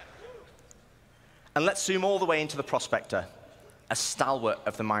 And let's zoom all the way into the prospector, a stalwart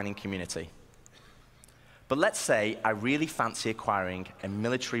of the mining community. But let's say I really fancy acquiring a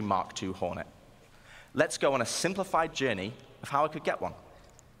military Mark II Hornet. Let's go on a simplified journey of how I could get one.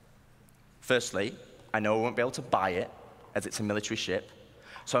 Firstly, I know I won't be able to buy it, as it's a military ship,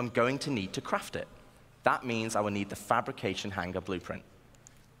 so I'm going to need to craft it. That means I will need the fabrication hangar blueprint.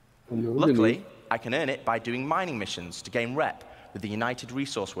 Luckily, I can earn it by doing mining missions to gain rep with the United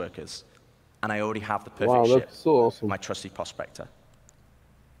Resource Workers, and I already have the perfect ship, so awesome. my trusty prospector.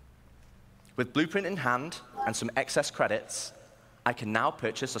 With blueprint in hand and some excess credits, I can now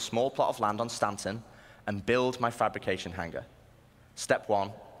purchase a small plot of land on Stanton and build my fabrication hangar. Step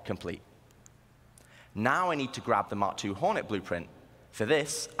 1, complete. Now I need to grab the Mark II Hornet blueprint. For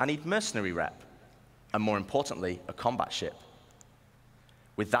this, I need mercenary rep, and more importantly, a combat ship.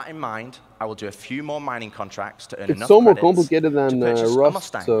 With that in mind, I will do a few more mining contracts to earn enough It's so more credits complicated than to purchase a Rust,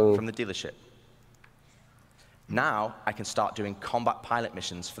 Mustang so... from the dealership. Now I can start doing combat pilot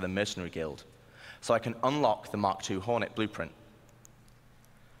missions for the Mercenary Guild, so I can unlock the Mark II Hornet blueprint.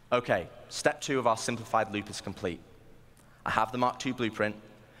 Okay, step 2 of our simplified loop is complete. I have the Mark II blueprint,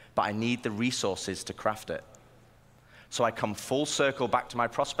 but I need the resources to craft it. So I come full circle back to my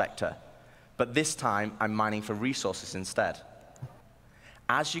prospector, but this time I'm mining for resources instead.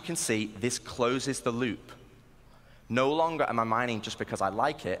 As you can see, this closes the loop. No longer am I mining just because I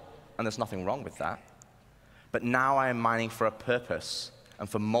like it, and there's nothing wrong with that. But now I am mining for a purpose and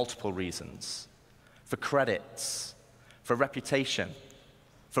for multiple reasons. For credits, for reputation,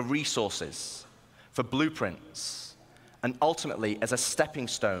 for resources, for blueprints, and ultimately as a stepping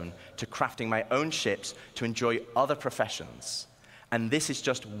stone to crafting my own ships to enjoy other professions. And this is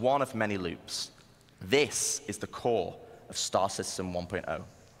just one of many loops. This is the core of Star Citizen 1.0.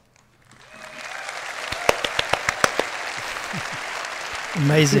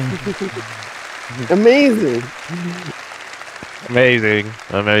 Amazing. Amazing. Amazing.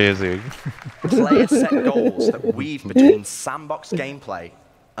 Amazing. Players set goals that weave between sandbox gameplay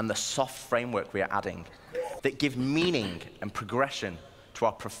and the soft framework we are adding that give meaning and progression to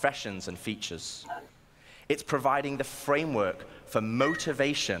our professions and features. It's providing the framework for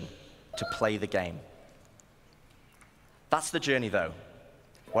motivation to play the game. That's the journey, though.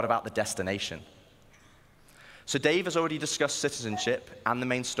 What about the destination? So Dave has already discussed citizenship and the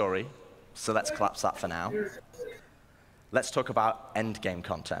main story, so let's collapse that for now. Let's talk about endgame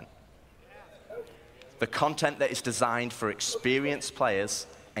content. The content that is designed for experienced players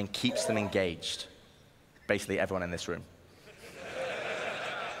and keeps them engaged. Basically, everyone in this room.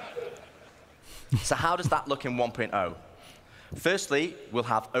 So how does that look in 1.0? Firstly, we'll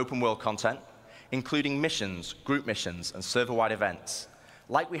have open world content, including missions, group missions, and server-wide events,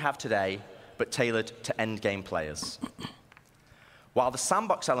 like we have today, but tailored to endgame players. While the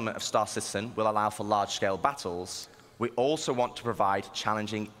sandbox element of Star Citizen will allow for large-scale battles, we also want to provide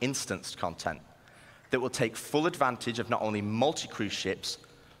challenging instanced content that will take full advantage of not only multi-crew ships,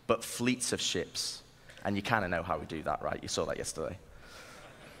 but fleets of ships. And you kind of know how we do that, right? You saw that yesterday.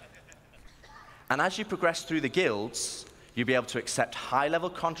 And as you progress through the guilds, you'll be able to accept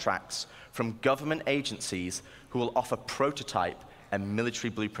high-level contracts from government agencies who will offer prototype and military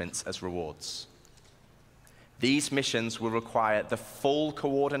blueprints as rewards. These missions will require the full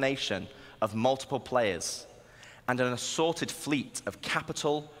coordination of multiple players and an assorted fleet of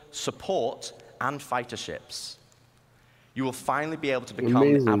capital, support, and fighter ships. You will finally be able to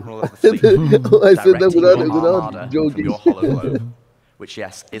become the admiral of the fleet, I said that without joking. from your hollow globe, which,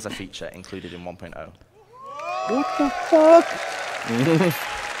 yes, is a feature included in 1.0. What the fuck?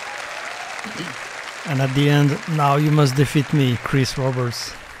 And at the end, now you must defeat me, Chris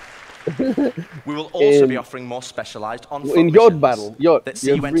Roberts. We will also be offering more specialized on-foot in yacht missions battle, yacht. that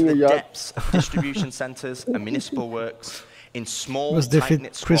see you enter the depths of distribution centers and municipal works in small, Must defeat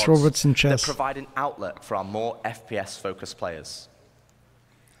tight-knit Chris squads Roberts in that chess. provide an outlet for our more FPS-focused players.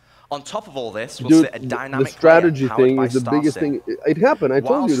 On top of all this, we'll Dude, sit a dynamic the strategy player powered thing by is the biggest StarSim. thing. It happened. I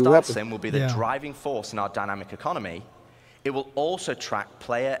told you it While happened. StarSim will be the driving force in our dynamic economy, it will also track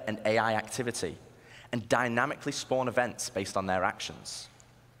player and AI activity and dynamically spawn events based on their actions.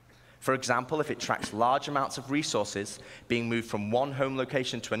 For example, if it tracks large amounts of resources being moved from one home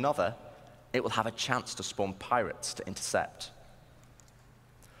location to another, it will have a chance to spawn pirates to intercept.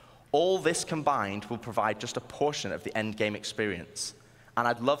 All this combined will provide just a portion of the endgame experience, and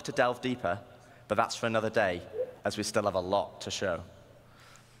I'd love to delve deeper, but that's for another day, as we still have a lot to show.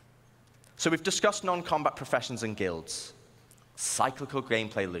 So we've discussed non-combat professions and guilds, cyclical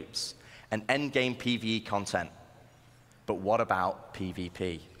gameplay loops, and endgame PvE content. But what about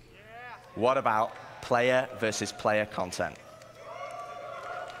PvP? What about player versus player content?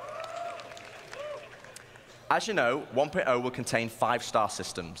 As you know, 1.0 will contain 5 star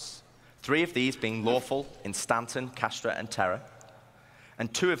systems, 3 of these being lawful in Stanton, Castra, and Terra,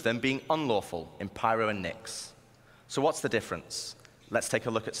 and 2 of them being unlawful in Pyro and Nyx. So what's the difference? Let's take a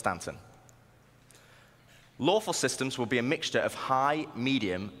look at Stanton. Lawful systems will be a mixture of high,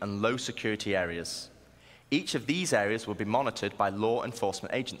 medium, and low security areas. Each of these areas will be monitored by law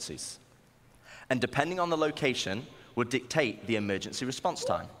enforcement agencies, and depending on the location, will dictate the emergency response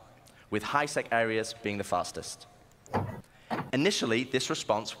time, with high-sec areas being the fastest. Initially, this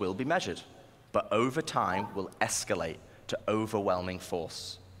response will be measured, but over time will escalate to overwhelming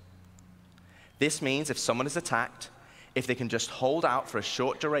force. This means if someone is attacked, if they can just hold out for a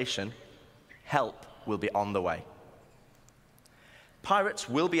short duration, help will be on the way. Pirates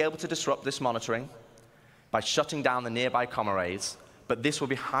will be able to disrupt this monitoring by shutting down the nearby comm arrays, but this will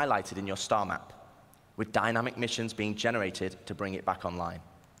be highlighted in your star map, with dynamic missions being generated to bring it back online.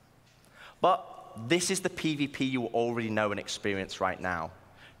 But this is the PvP you already know and experience right now,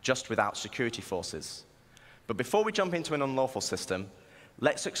 just without security forces. But before we jump into an unlawful system,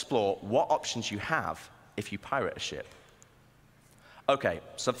 let's explore what options you have if you pirate a ship. Okay,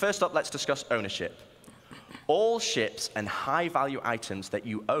 so first up, let's discuss ownership. All ships and high-value items that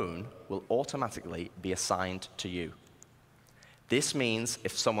you own will automatically be assigned to you. This means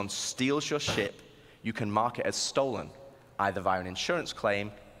if someone steals your ship, you can mark it as stolen, either via an insurance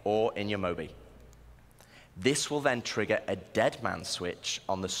claim or in your Mobi. This will then trigger a dead man switch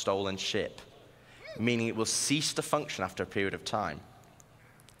on the stolen ship, meaning it will cease to function after a period of time.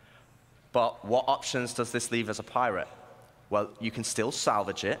 But what options does this leave as a pirate? Well, you can still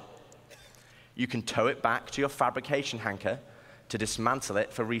salvage it. You can tow it back to your fabrication hangar to dismantle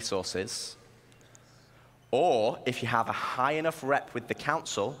it for resources. Or if you have a high enough rep with the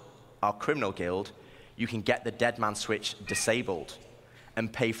council, our criminal guild, you can get the dead man switch disabled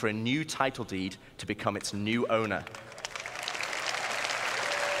and pay for a new title deed to become its new owner.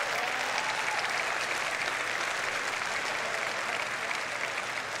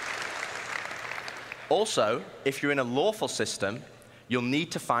 Also, if you're in a lawful system, you'll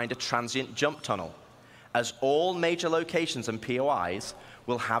need to find a transient jump tunnel, as all major locations and POIs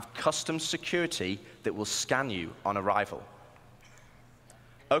will have custom security that will scan you on arrival.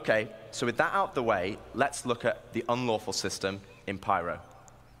 Okay, so with that out of the way, let's look at the unlawful system in Pyro.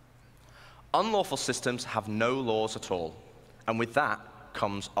 Unlawful systems have no laws at all, and with that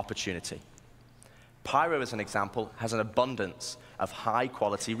comes opportunity. Pyro, as an example, has an abundance of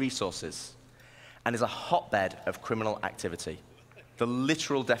high-quality resources and is a hotbed of criminal activity, the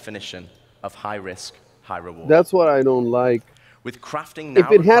literal definition of high risk, high reward. That's what I don't like. With crafting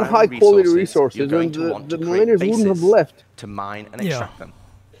If it had narrow high-quality you're resources, going then to want the to create miners wouldn't have bases left. to mine and extract them.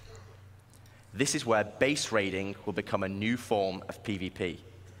 This is where base raiding will become a new form of PvP,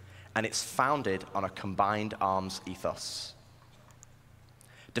 and it's founded on a combined arms ethos.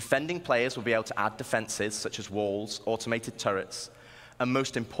 Defending players will be able to add defenses such as walls, automated turrets, and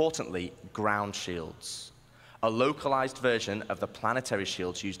most importantly, ground shields, a localized version of the planetary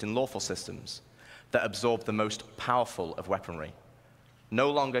shields used in lawful systems that absorb the most powerful of weaponry.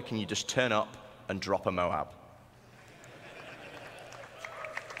 No longer can you just turn up and drop a Moab.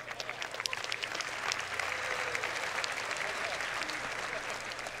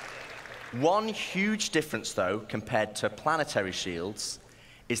 One huge difference, though, compared to planetary shields,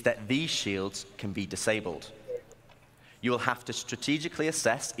 is that these shields can be disabled. You will have to strategically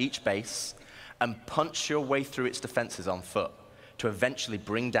assess each base and punch your way through its defenses on foot to eventually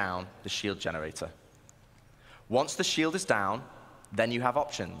bring down the shield generator. Once the shield is down, then you have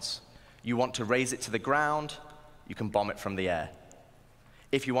options. You want to raise it to the ground, you can bomb it from the air.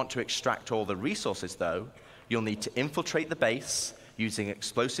 If you want to extract all the resources, though, you'll need to infiltrate the base using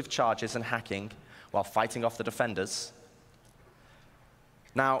explosive charges and hacking while fighting off the defenders.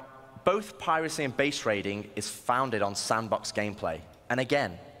 Now, both piracy and base raiding is founded on sandbox gameplay. And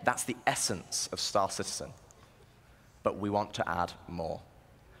again, that's the essence of Star Citizen. But we want to add more.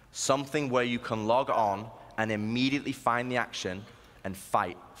 Something where you can log on and immediately find the action and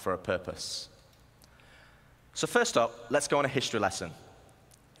fight for a purpose. So first up, let's go on a history lesson.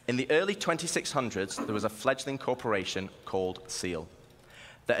 In the early 2600s, there was a fledgling corporation called SEAL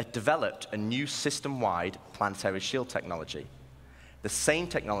that had developed a new system-wide planetary shield technology, the same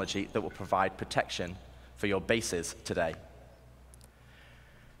technology that will provide protection for your bases today.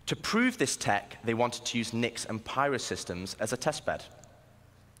 To prove this tech, they wanted to use Nyx and Pyro systems as a testbed.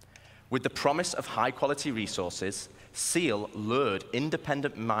 With the promise of high-quality resources, SEAL lured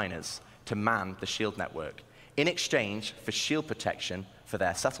independent miners to man the shield network in exchange for shield protection for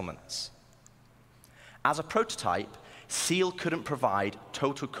their settlements. As a prototype, SEAL couldn't provide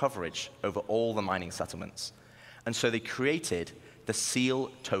total coverage over all the mining settlements, and so they created the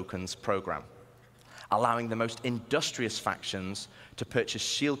SEAL Tokens program, allowing the most industrious factions to purchase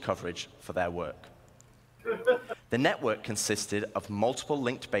shield coverage for their work. The network consisted of multiple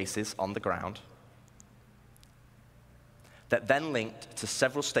linked bases on the ground that then linked to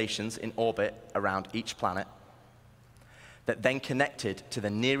several stations in orbit around each planet that then connected to the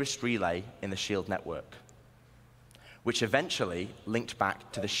nearest relay in the shield network, which eventually linked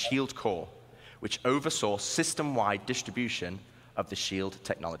back to the shield core, which oversaw system-wide distribution of the shield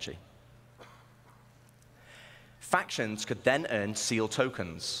technology. Factions could then earn SEAL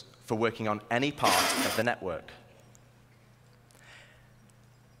tokens for working on any part of the network.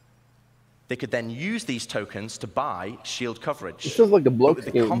 They could then use these tokens to buy shield coverage. This is like a But with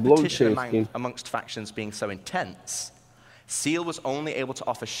the competition amongst factions being so intense, SEAL was only able to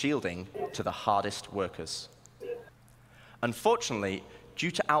offer shielding to the hardest workers. Unfortunately,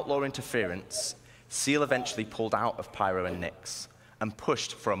 due to outlaw interference, SEAL eventually pulled out of Pyro and Nyx and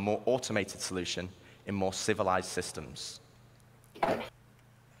pushed for a more automated solution in more civilized systems.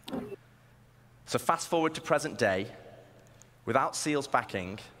 So fast forward to present day, without SEAL's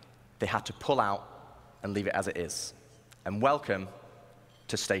backing, they had to pull out and leave it as it is. And welcome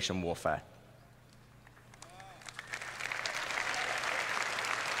to station warfare.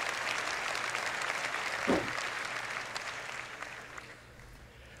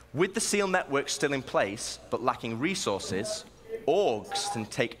 With the SEAL network still in place, but lacking resources, orgs can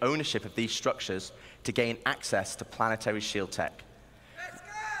take ownership of these structures to gain access to planetary shield tech,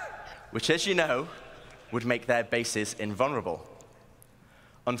 which, as you know, would make their bases invulnerable.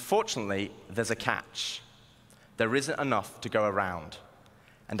 Unfortunately, there's a catch. There isn't enough to go around.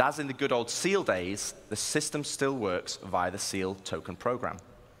 And as in the good old SEAL days, the system still works via the SEAL token program.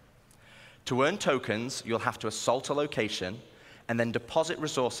 To earn tokens, you'll have to assault a location and then deposit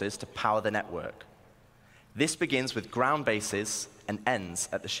resources to power the network. This begins with ground bases and ends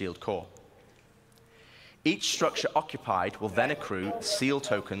at the shield core. Each structure occupied will then accrue SEAL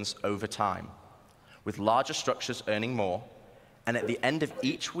tokens over time, with larger structures earning more, and at the end of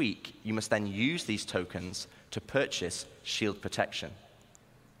each week, you must then use these tokens to purchase shield protection.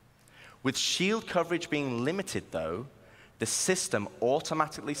 With shield coverage being limited, though, the system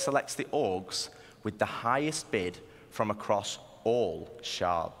automatically selects the orgs with the highest bid from across all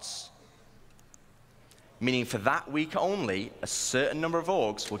shards. Meaning for that week only, a certain number of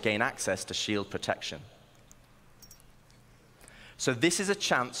orgs will gain access to shield protection. So this is a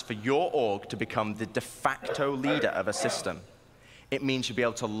chance for your org to become the de facto leader of a system. It means you'll be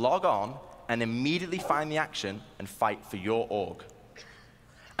able to log on and immediately find the action and fight for your org.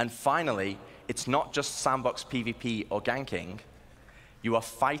 And finally, it's not just sandbox PvP or ganking. You are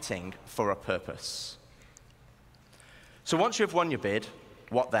fighting for a purpose. So once you've won your bid,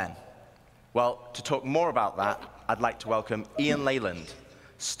 what then? Well, to talk more about that, I'd like to welcome Ian Leyland,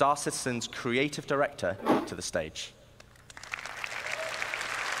 Star Citizen's Creative Director, to the stage.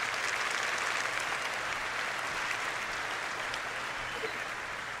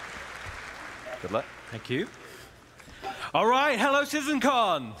 Good luck. Thank you. All right, hello,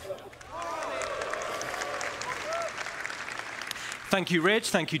 CitizenCon. Thank you, Rich.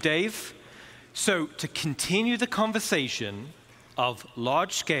 Thank you, Dave. So to continue the conversation of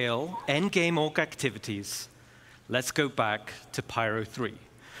large-scale endgame org activities, let's go back to Pyro 3,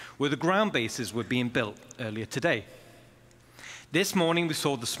 where the ground bases were being built earlier today. This morning, we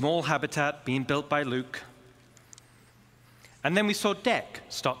saw the small habitat being built by Luke. And then we saw Deck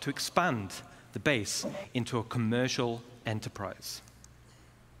start to expand the base into a commercial enterprise.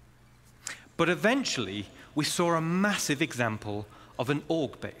 But eventually, we saw a massive example of an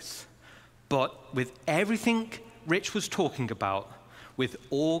org base. But with everything Rich was talking about, with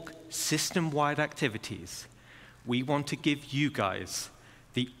org system-wide activities, we want to give you guys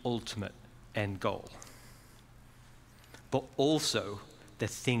the ultimate end goal. But also the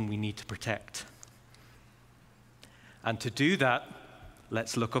thing we need to protect. And to do that,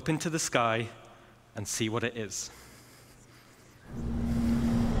 let's look up into the sky and see what it is.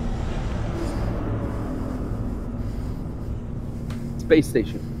 Space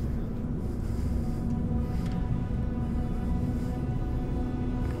station.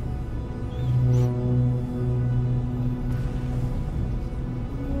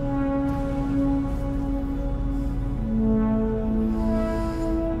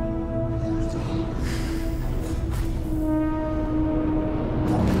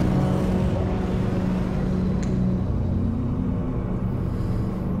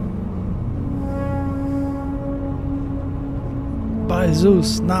 By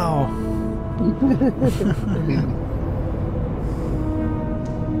Zeus, now!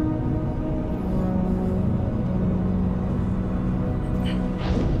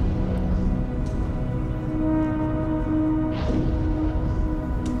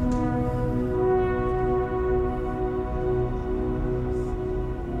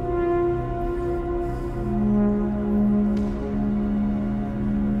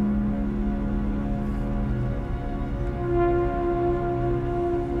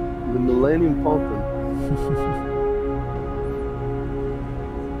 The Millennium Falcon.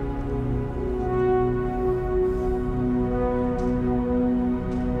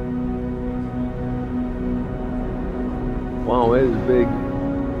 Wow, it is big.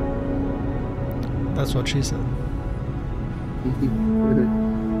 That's what she said.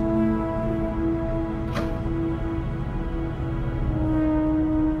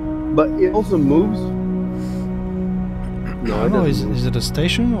 But it also moves. No, I don't know, is it a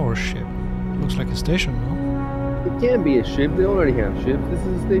station or a ship? Looks like a station, no? It can be a ship. They already have ships. This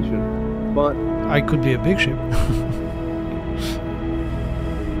is a station. But I could be a big ship.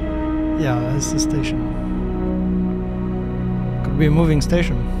 Yeah, it's a station. Could be a moving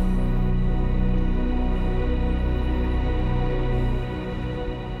station.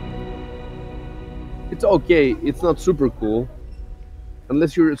 it's okay. It's not super cool.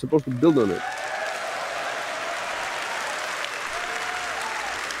 Unless you're supposed to build on it.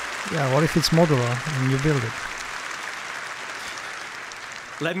 Yeah, what if it's modular and you build it?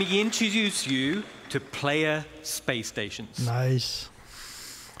 Let me introduce you to player space stations. Nice.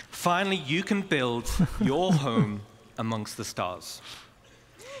 Finally, you can build your home amongst the stars.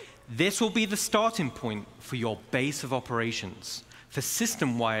 This will be the starting point for your base of operations for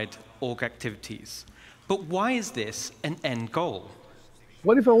system-wide org activities. But why is this an end goal?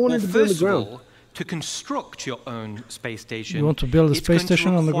 What if I wanted to build the ground? First of all, to construct your own space station, You want to build a space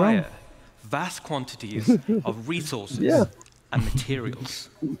station on the ground? require vast quantities of resources Yeah. and materials.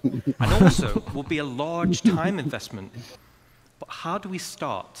 And also will be a large time investment. But how do we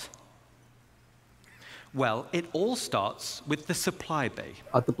start? Well, it all starts with the supply bay.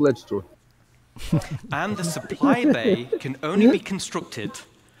 At the pledge store. And the supply bay can only be constructed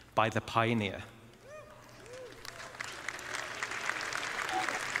by the pioneer.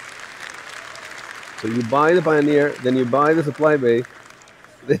 So you buy the Pioneer, then you buy the supply bay,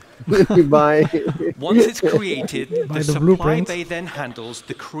 then you buy... Once it's created, By the the supply blueprint. bay then handles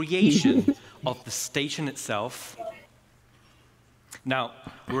the creation of the station itself. Now,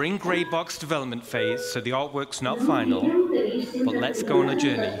 we're in grey box development phase, so the artwork's not final, but let's go on a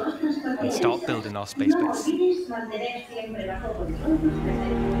journey and start building our space base.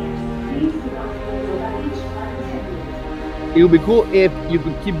 It would be cool if you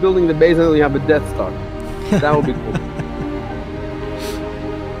could keep building the base until you have a Death Star. That would be cool.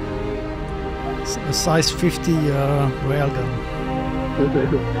 A size 50 railgun.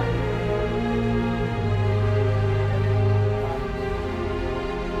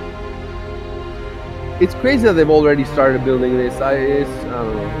 It's crazy that they've already started building this. I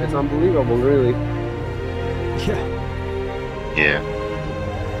don't know. It's unbelievable, really. Yeah. Yeah.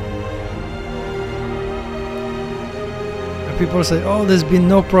 And people say, "Oh, there's been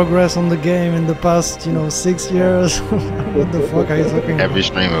no progress on the game in the past, 6 years." What the fuck are you talking about? Every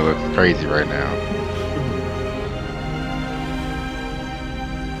streamer looks crazy right now.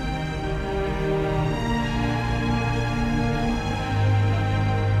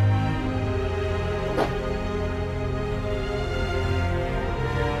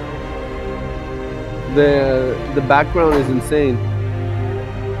 The background is insane.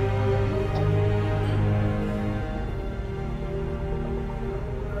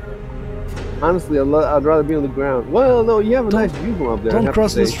 Honestly, I'd rather be on the ground. Well, no, you have a nice view from up there. Don't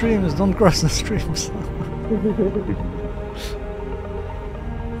cross the streams. Don't cross the streams.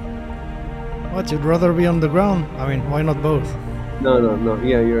 What? You'd rather be on the ground? I mean, why not both? No.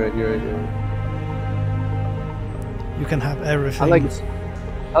 Yeah, you're right. You can have everything.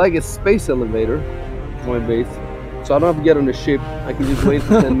 I like a space elevator for my base, so I don't have to get on a ship. I can just wait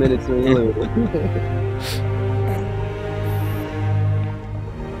for 10 minutes in the elevator.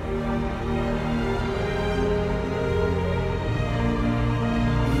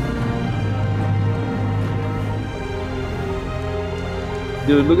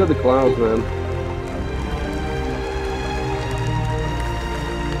 Dude, look at the clouds, man.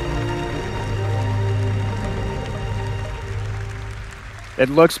 It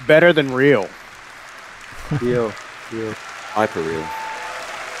looks better than real. Yeah. Hyper real.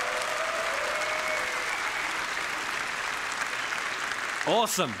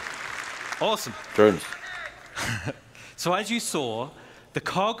 Awesome. Drones. So as you saw, the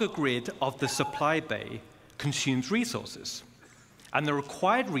cargo grid of the supply bay consumes resources. And the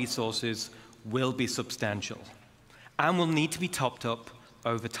required resources will be substantial and will need to be topped up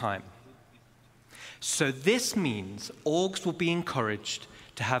over time. So this means orgs will be encouraged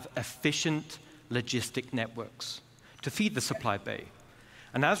to have efficient logistic networks to feed the supply bay.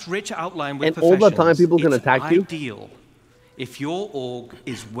 And as Rich outlined with and all the time people can it's attack you? ideal if your org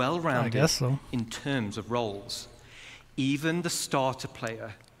is well-rounded I guess so. in terms of roles. Even the starter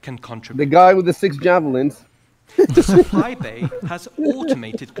player can contribute. The guy with the 6 javelins. The supply bay has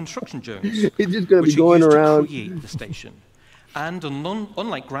automated construction zones, He's just gonna which be going are used around. to create the station. And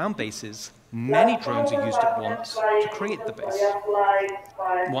unlike ground bases, many drones are used at once to create the base.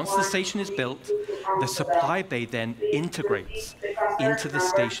 Once the station is built, the supply bay then integrates into the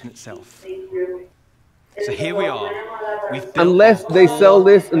station itself. So here we are. We've built Unless our they core sell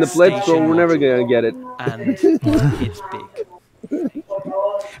this in the pledge store, station we're never module, gonna get it. And it's big.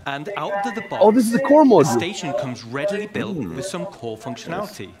 And out of the box, Oh, this is the core the module. station comes readily built with some core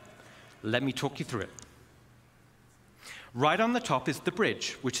functionality. Let me talk you through it. Right on the top is the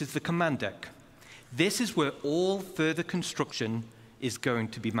bridge, which is the command deck. This is where all further construction is going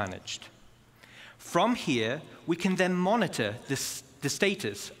to be managed. From here, we can then monitor the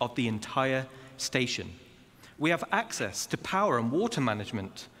status of the entire station. We have access to power and water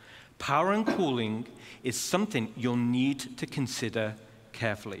management. Power and cooling is something you'll need to consider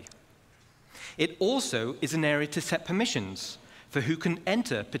carefully. It also is an area to set permissions for who can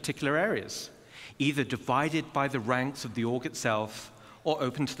enter particular areas, either divided by the ranks of the org itself or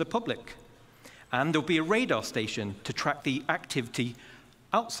open to the public. And there'll be a radar station to track the activity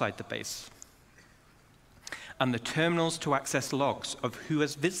outside the base. And the terminals to access logs of who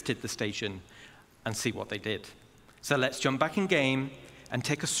has visited the station and see what they did. So let's jump back in game and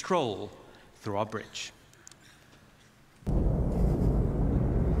take a stroll through our bridge.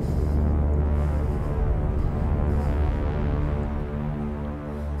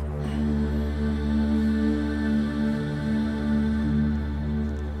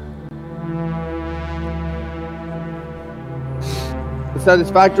 The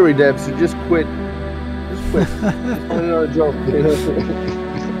Satisfactory devs should just quit. Just quit. Just find another job.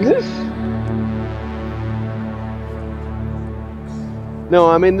 No,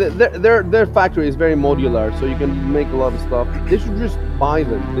 I mean their factory is very modular, so you can make a lot of stuff. They should just buy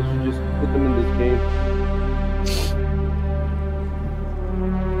them. They should just put them in this game.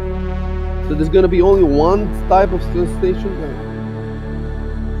 So there's gonna be only one type of station.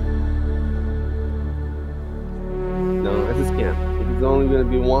 No, it's a scam. It's only gonna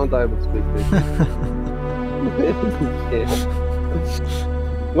be one type of space station.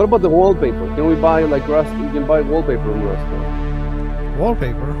 What about the wallpaper? Can we buy like Rust? You can buy wallpaper in Rust now.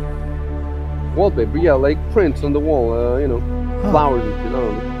 Wallpaper? Wallpaper, yeah, like prints on the wall, you know, flowers and shit, I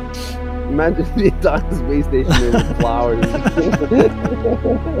don't know. Imagine the entire space station with flowers. It's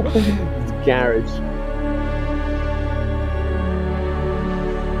a garage.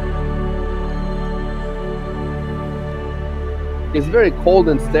 It's very cold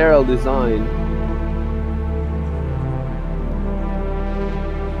and sterile design.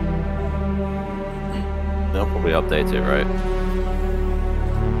 They'll probably update it, right?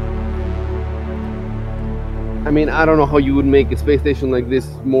 I mean, I don't know how you would make a space station like this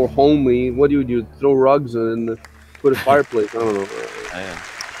more homely. What do you do? Throw rugs and put a fireplace? I don't know.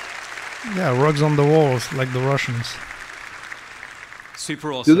 Yeah, rugs on the walls, like the Russians.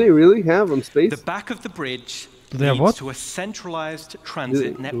 Super awesome. Do they really have on space? The back of the bridge they have leads what? to a centralized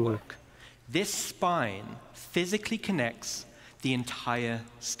transit network. This spine physically connects the entire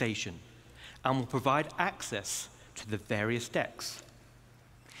station and will provide access to the various decks.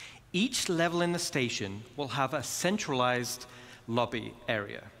 Each level in the station will have a centralized lobby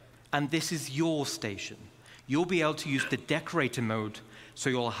area, and this is your station. You'll be able to use the decorator mode, so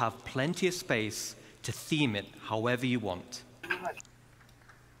you'll have plenty of space to theme it however you want.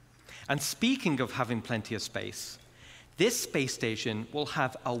 And speaking of having plenty of space, this space station will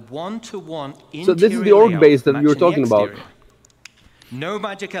have a one-to-one interior. So this is the org base that you were talking about. No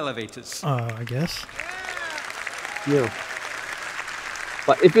magic elevators. I guess. Yeah.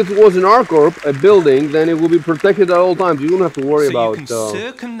 But if it was an ArcCorp, a building, then it will be protected at all times. You don't have to worry about... So you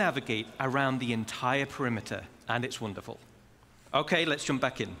can circumnavigate around the entire perimeter, and it's wonderful. Okay, let's jump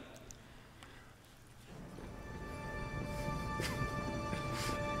back in.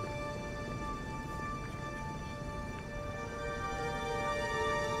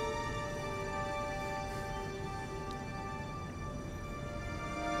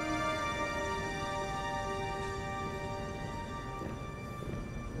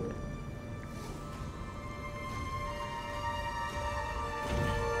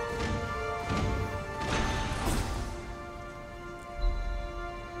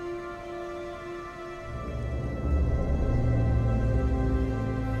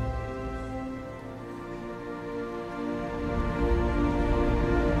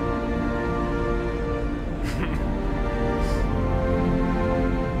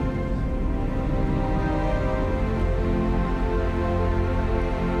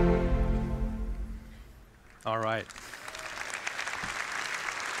 All right.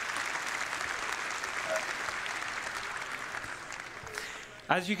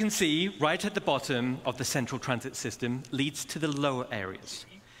 As you can see, right at the bottom of the central transit system leads to the lower areas.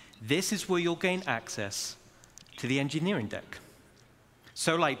 This is where you'll gain access to the engineering deck.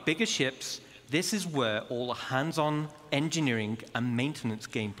 So like bigger ships, this is where all the hands-on engineering and maintenance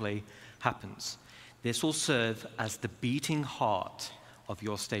gameplay happens. This will serve as the beating heart of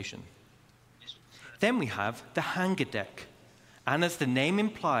your station. Then we have the hangar deck. And as the name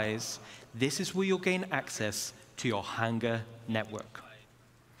implies, this is where you'll gain access to your hangar network.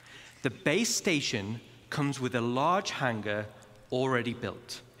 The base station comes with a large hangar already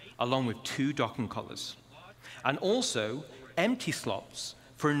built, along with 2 docking collars, and also empty slots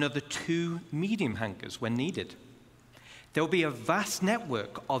for another 2 medium hangars when needed. There will be a vast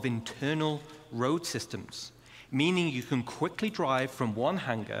network of internal road systems, meaning you can quickly drive from one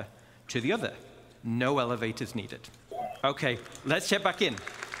hangar to the other. No elevators needed. Okay, let's check back in.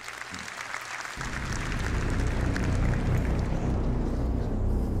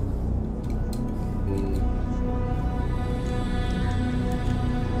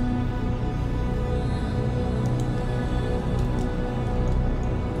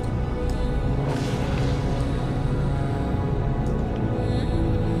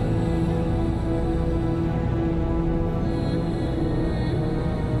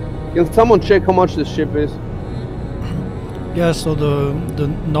 Can someone check how much this ship is? Yeah, so the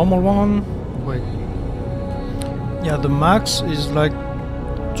normal one, wait. Yeah, the max is like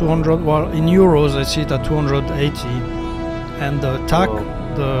 200, well, in euros I see it at 280. And the TAC,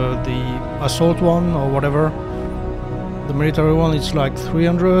 the assault one or whatever, the military one, it's like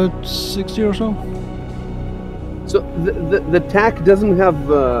 360 or so. So the TAC doesn't have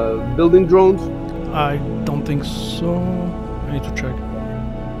building drones? I don't think so. I need to check.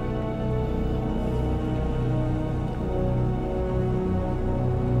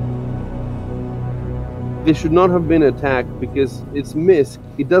 they should not have been attacked because it's MISC.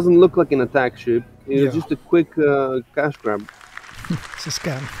 It doesn't look like an attack ship. It was just a quick cash grab. It's a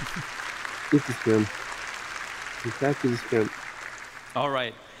scam. It's a scam. Attack is a scam. All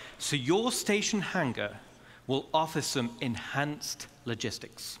right. So your station hangar will offer some enhanced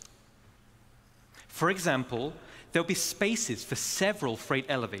logistics. For example, there'll be spaces for several freight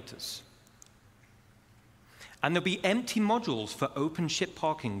elevators. And there'll be empty modules for open ship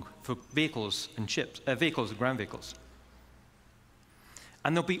parking for vehicles and ground vehicles.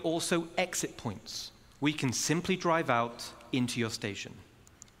 And there'll be also exit points where you can simply drive out into your station.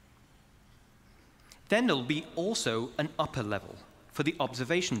 Then there'll be also an upper level for the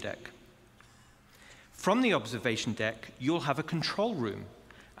observation deck. From the observation deck, you'll have a control room.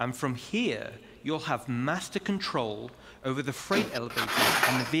 And from here, you'll have master control over the freight elevators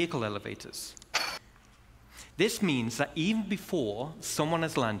and the vehicle elevators. This means that even before someone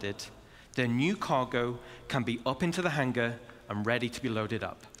has landed, their new cargo can be up into the hangar and ready to be loaded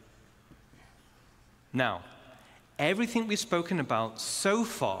up. Now, everything we've spoken about so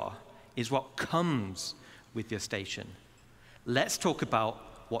far is what comes with your station. Let's talk about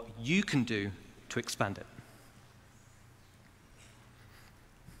what you can do to expand it.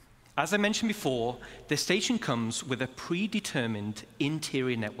 As I mentioned before, the station comes with a predetermined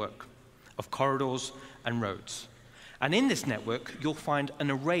interior network of corridors and roads. And in this network, you'll find an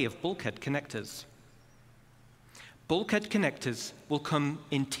array of bulkhead connectors. Bulkhead connectors will come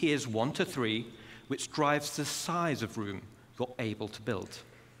in tiers 1 to 3, which drives the size of room you're able to build.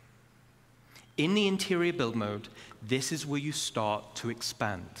 In the interior build mode, this is where you start to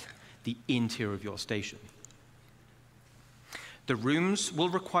expand the interior of your station. The rooms will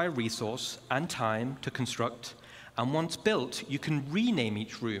require resource and time to construct, and once built, you can rename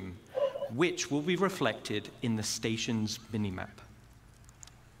each room, which will be reflected in the station's minimap.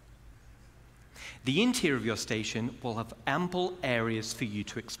 The interior of your station will have ample areas for you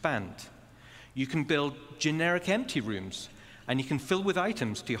to expand. You can build generic empty rooms, and you can fill with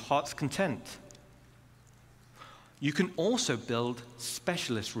items to your heart's content. You can also build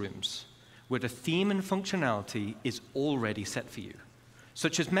specialist rooms, where the theme and functionality is already set for you,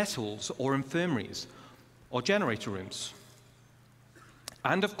 such as mess halls or infirmaries or generator rooms.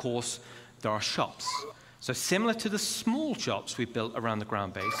 And of course, there are shops. So similar to the small shops we built around the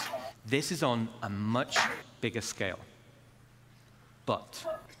ground base, this is on a much bigger scale. But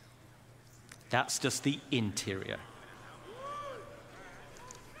that's just the interior.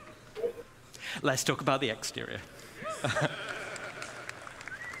 Let's talk about the exterior.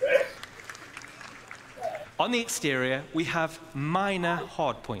 On the exterior, we have minor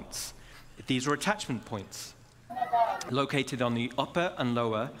hardpoints. These are attachment points located on the upper and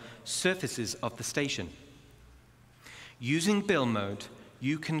lower surfaces of the station. Using build mode,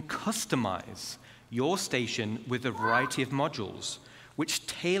 you can customize your station with a variety of modules, which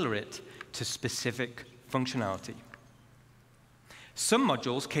tailor it to specific functionality. Some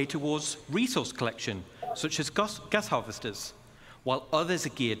modules cater towards resource collection, such as gas harvesters, while others are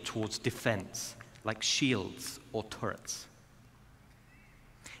geared towards defense, like shields or turrets.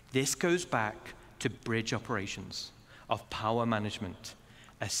 This goes back to bridge operations of power management.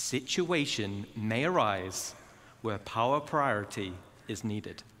 A situation may arise where power priority is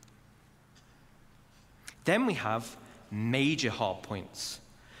needed. Then we have major hardpoints.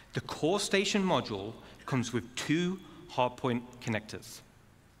 The core station module comes with 2 hardpoint connectors.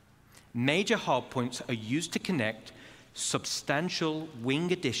 Major hardpoints are used to connect substantial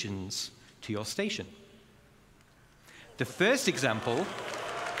wing additions to your station. The first example.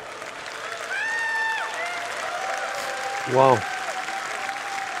 Wow.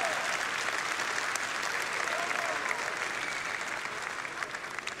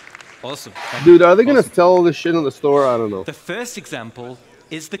 Awesome. Dude, are they going to sell all this shit in the store? I don't know. The first example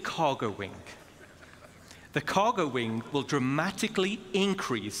is the cargo wing. The cargo wing will dramatically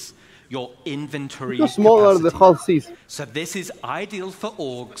increase your inventory Look how small capacity. out of the hull seas. So this is ideal for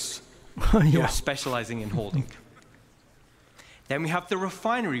orgs Yeah. who are specializing in holding. Then we have the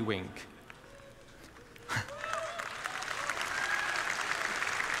refinery wing.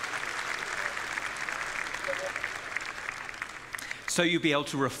 So you'll be able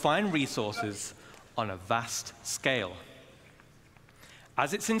to refine resources on a vast scale.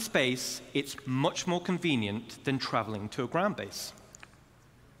 As it's in space, it's much more convenient than traveling to a ground base.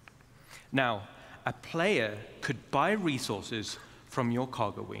 Now, a player could buy resources from your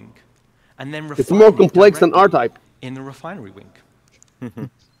cargo wing and then refine It's more complex than R-Type. in the refinery wing.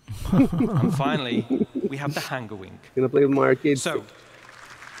 And finally, we have the hangar wing. Gonna play with my arcade So,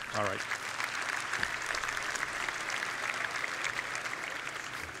 stick. all right.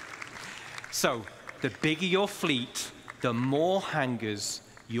 So, the bigger your fleet, the more hangars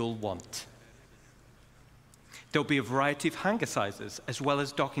you'll want. There'll be a variety of hangar sizes as well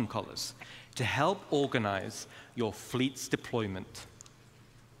as docking collars to help organize your fleet's deployment.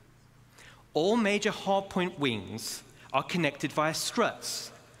 All major hardpoint wings are connected via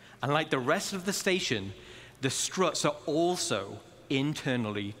struts, and like the rest of the station, the struts are also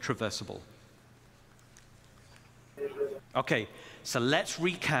internally traversable. Okay, so let's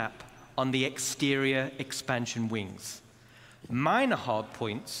recap on the exterior expansion wings. Minor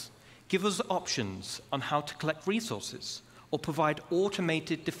hardpoints give us options on how to collect resources or provide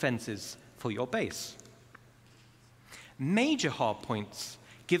automated defenses for your base. Major hardpoints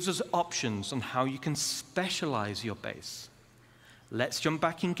gives us options on how you can specialize your base. Let's jump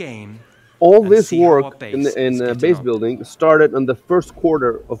back in game. All this work in base building started in the first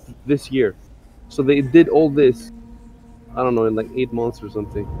quarter of this year. So they did all this, I don't know, in like 8 months or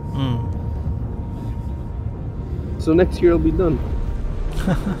something. So next year it'll be done.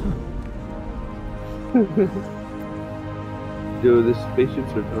 Dude, these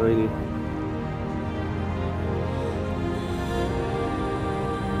spaceships are tiny.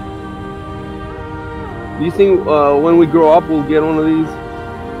 Do you think when we grow up we'll get one of these?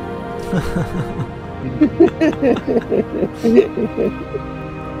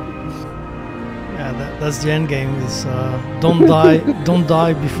 Yeah, that's the end game. Is don't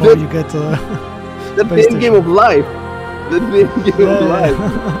die before you get. That's the end game of life. That's the end game of life.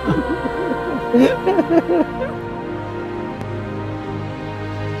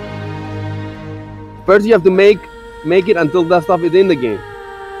 First, you have to make it until that stuff is in the game,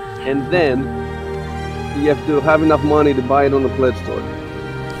 and then you have to have enough money to buy it on the pledge store.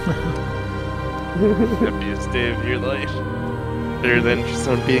 Happiest day of your life. Better than just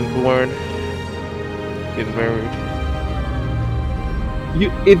on being born, getting married.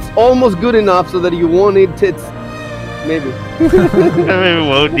 It's almost good enough so that you won't need tits. Maybe. Maybe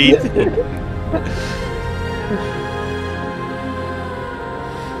won't need it.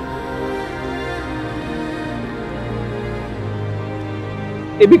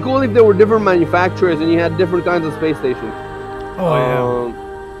 It'd be cool if there were different manufacturers and you had different kinds of space stations. Oh, yeah.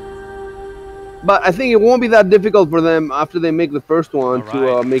 But I think it won't be that difficult for them after they make the first one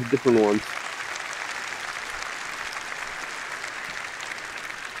to make different ones.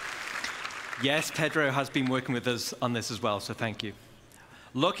 Yes, Pedro has been working with us on this as well, so thank you.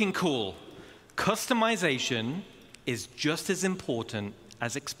 Looking cool. Customization is just as important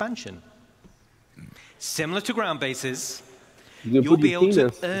as expansion. Similar to ground bases, you'll be able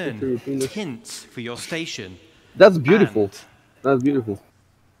to earn tints for your station. That's beautiful. That's beautiful.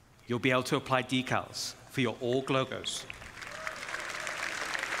 You'll be able to apply decals for your org logos.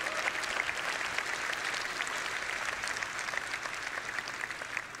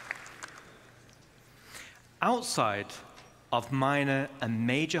 Outside of minor and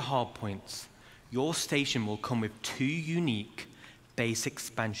major hardpoints, your station will come with 2 unique base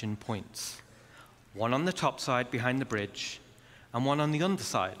expansion points. One on the top side behind the bridge, and one on the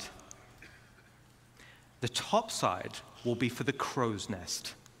underside. The top side will be for the crow's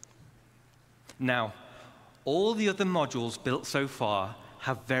nest. Now, all the other modules built so far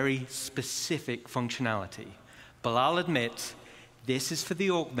have very specific functionality, but I'll admit, this is for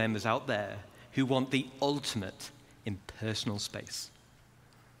the org members out there who want the ultimate in personal space.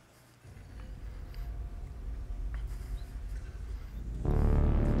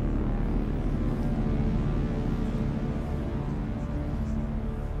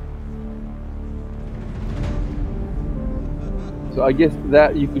 So I guess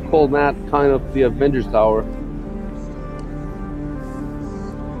that you could call that kind of the Avengers Tower.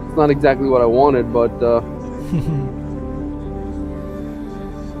 It's not exactly what I wanted, but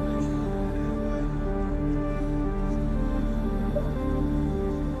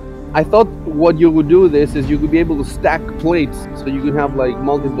I thought what you would do with this is you could be able to stack plates, so you could have like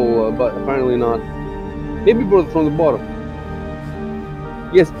multiple, but apparently not. Maybe from the bottom.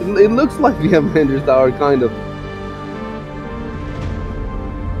 Yes, it looks like the Avengers Tower, kind of.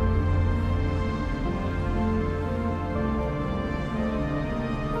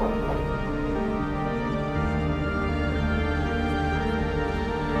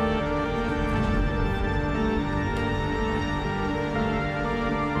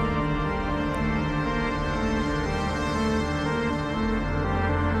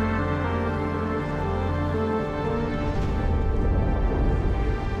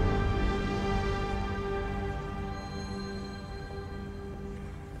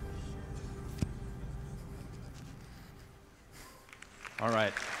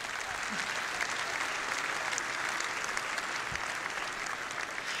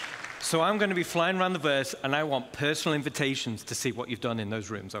 So I'm going to be flying around the verse, and I want personal invitations to see what you've done in those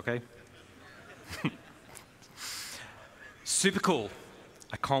rooms, okay? Super cool.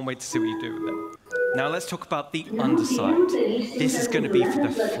 I can't wait to see what you do with it. Now let's talk about the underside. This is going to be for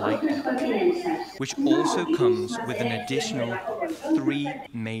the flight deck, which also comes with an additional 3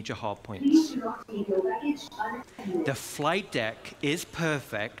 major hardpoints. The flight deck is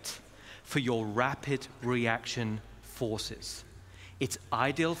perfect for your rapid reaction forces. It's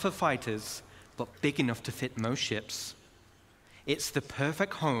ideal for fighters, but big enough to fit most ships. It's the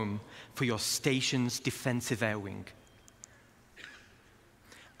perfect home for your station's defensive air wing.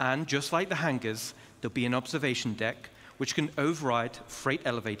 And just like the hangars, there'll be an observation deck which can override freight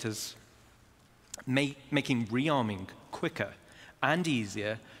elevators, making rearming quicker and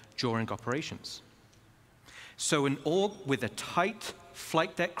easier during operations. So an org with a tight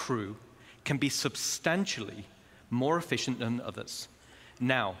flight deck crew can be substantially more efficient than others.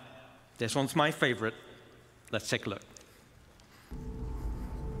 Now, this one's my favorite. Let's take a look.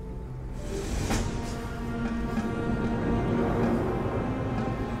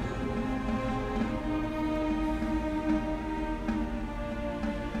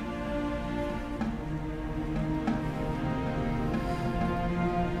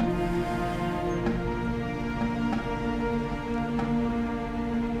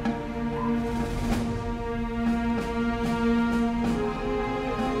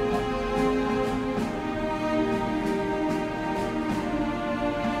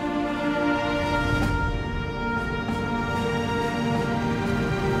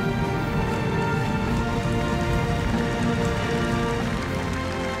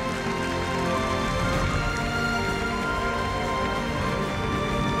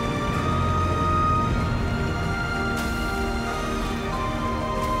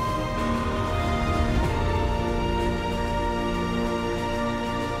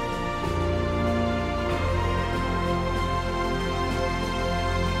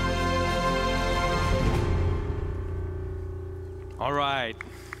 All right.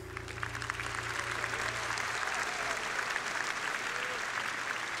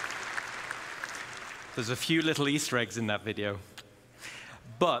 There's a few little Easter eggs in that video.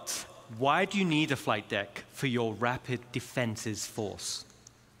 But why do you need a flight deck for your rapid defenses force?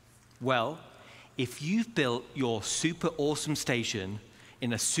 Well, if you've built your super awesome station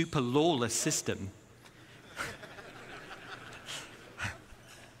in a super lawless system,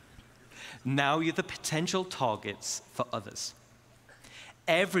 now you're the potential targets for others.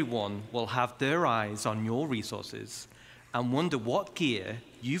 Everyone will have their eyes on your resources and wonder what gear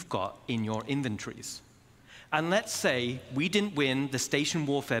you've got in your inventories. And let's say we didn't win the station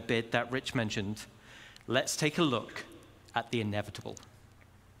warfare bid that Rich mentioned. Let's take a look at the inevitable.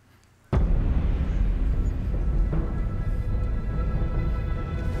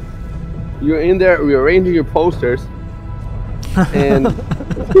 You're in there rearranging your posters, and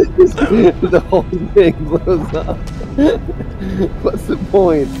the whole thing blows up. What's the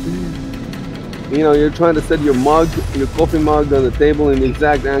point? You know, you're trying to set your mug, your coffee mug on the table in the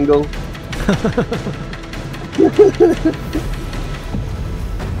exact angle.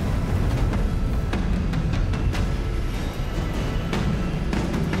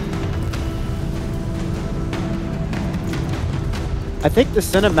 I think the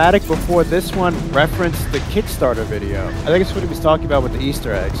cinematic before this one referenced the Kickstarter video. I think it's what he was talking about with the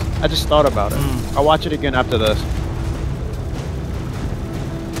Easter eggs. I just thought about it. I'll watch it again after this.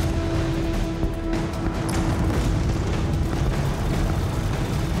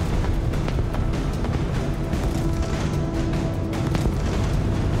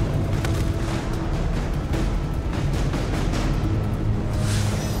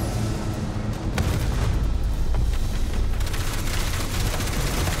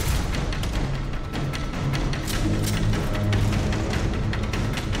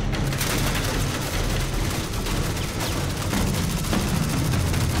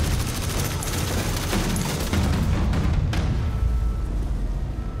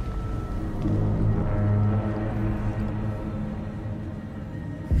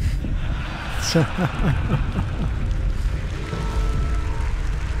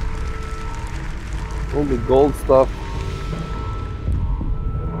 All the gold stuff.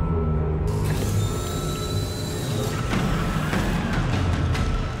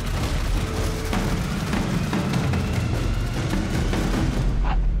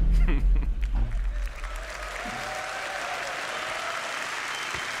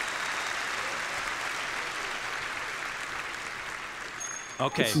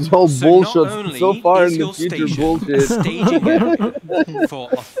 Okay, This is all so bullshit. not only So far is in the your future, station bullshit. staging area for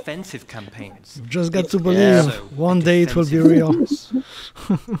offensive campaigns. Just got to believe one day it will be real.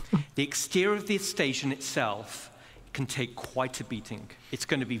 The exterior of the station itself can take quite a beating. It's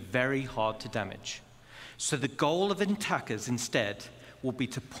going to be very hard to damage. So the goal of attackers instead will be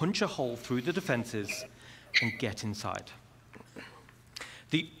to punch a hole through the defenses and get inside.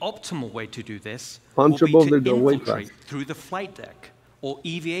 The optimal way to do this will be to infiltrate through the flight deck or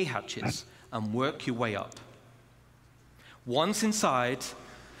EVA hatches and work your way up. Once inside,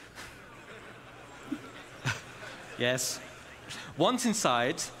 yes, once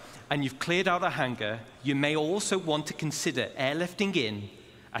inside and you've cleared out a hangar, you may also want to consider airlifting in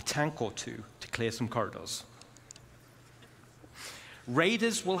a tank or two to clear some corridors.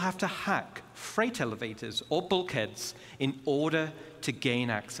 Raiders will have to hack freight elevators or bulkheads in order to gain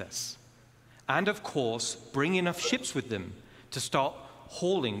access. And of course, bring enough ships with them to start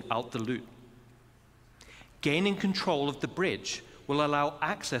hauling out the loot. Gaining control of the bridge will allow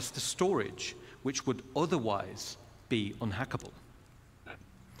access to storage, which would otherwise be unhackable.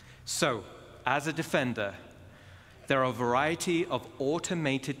 So, as a defender, there are a variety of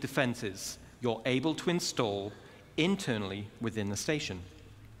automated defenses you're able to install internally within the station,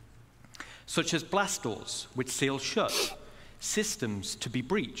 such as blast doors, which seal shut, systems to be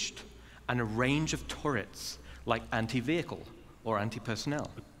breached, and a range of turrets like anti-vehicle or anti-personnel.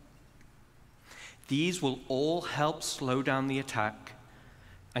 These will all help slow down the attack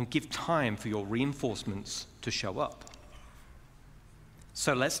and give time for your reinforcements to show up.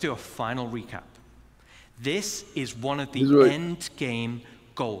 So let's do a final recap. This is one of the end game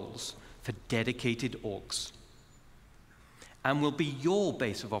goals for dedicated orgs, and will be your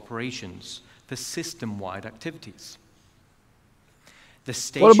base of operations for system-wide activities. The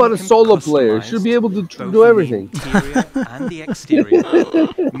station what about a solo player? It should be able to do everything. The interior and the exterior,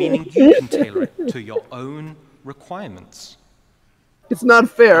 meaning you can tailor it to your own requirements. It's not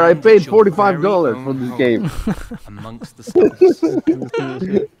fair. I paid $45 for this game. Amongst the stars.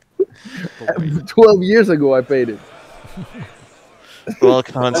 12 years ago, I paid it. All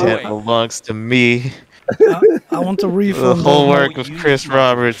content belongs to me. I want to refund. The whole work of Chris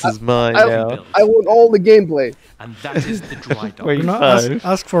Roberts is mine now. I want all the gameplay. And that is the dry dock. You know,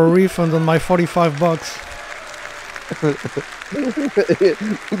 ask for a refund on my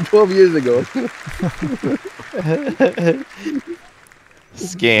 $45. 12 years ago.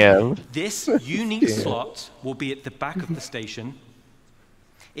 Scam. This unique slot will be at the back of the station.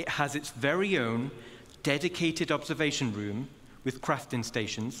 It has its very own dedicated observation room with crafting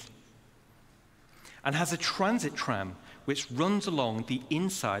stations, and has a transit tram which runs along the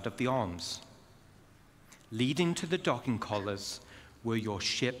inside of the arms, leading to the docking collars where your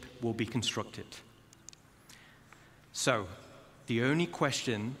ship will be constructed. So, the only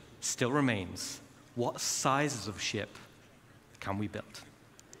question still remains, what sizes of ship can we build?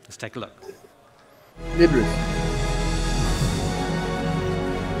 Let's take a look. Idris.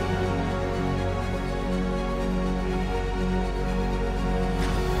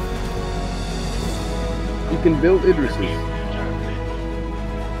 You can build Idrises.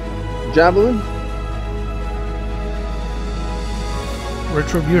 Javelin?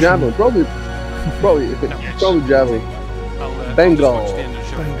 Retribution. Javelin, probably Javelin. Bengal. Bengal.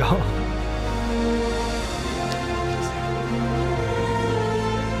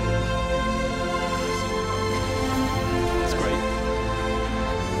 That's great.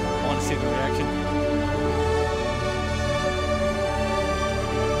 I want to see the reaction.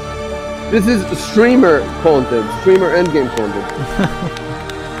 This is streamer content, streamer endgame content.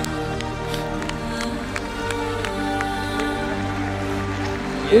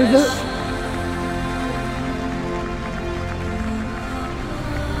 What is that?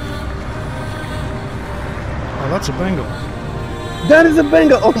 Oh, that's a Bengal. That is a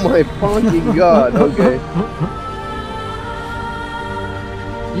Bengal! Oh my fucking god, okay.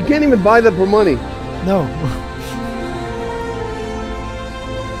 You can't even buy that for money. No.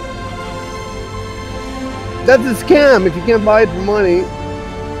 That's a scam. If you can't buy it for money,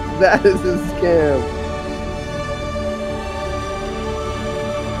 that is a scam.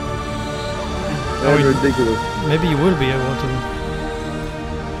 That's ridiculous. Maybe you will be able to.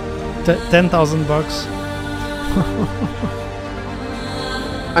 $10,000.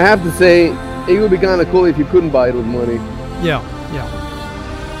 I have to say, it would be kind of cool if you couldn't buy it with money. Yeah.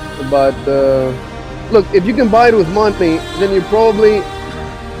 But look, if you can buy it with money, then you probably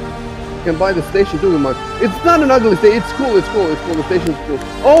can buy the station too with money. It's not an ugly station. It's cool. The station's cool.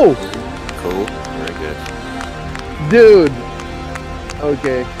 Oh! Cool. Very good. Dude!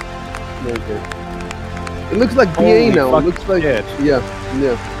 Okay. It looks like PA now. It looks like... Yeah.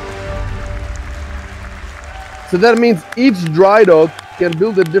 So that means each dry dock can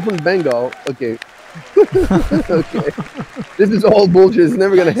build a different Bengal. Okay. Okay. This is all bullshit. It's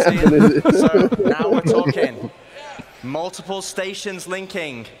never gonna happen, is it? So now we're talking. Multiple stations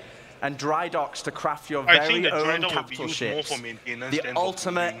linking and dry docks to craft your I think very that dry own dock will be capital used more ships. for maintenance The than for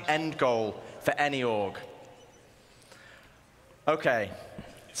ultimate end goal for any org. Okay,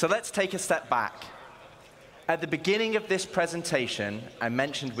 so let's take a step back. At the beginning of this presentation, I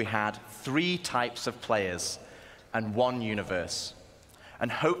mentioned we had 3 types of players and 1 universe.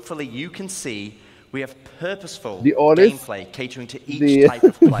 And hopefully you can see we have purposeful gameplay catering to each type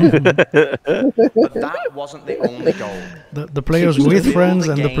of player. But that wasn't the only goal. The players with friends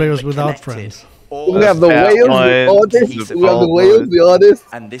and the players without friends. We have the whales, the artists, we have the whales, the artists.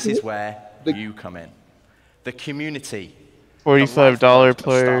 And this is where you come in. The community. $45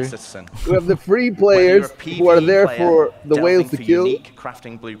 player. We have the free players who are there for the whales to kill. Unique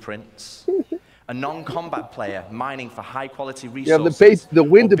crafting blueprints. A non-combat player mining for high-quality resources. You have the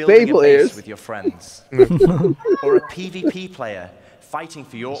win to pay players with your friends. Or a PvP player fighting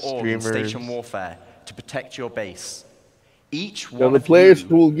for your org in station warfare to protect your base. Each one the of players you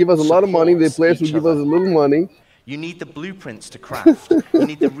who will give us a lot of money, the players who give us a little money. You need the blueprints to craft. You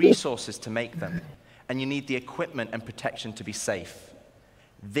need the resources to make them. And you need the equipment and protection to be safe.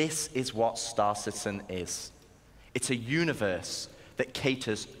 This is what Star Citizen is. It's a universe that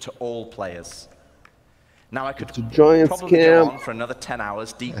caters to all players. Now I could probably go on for another 10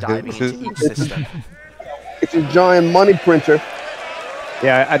 hours deep diving into each system. It's a giant money printer.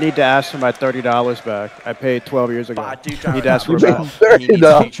 Yeah, I need to ask for my $30 back. I paid 12 years ago. But I do need to ask for it back. He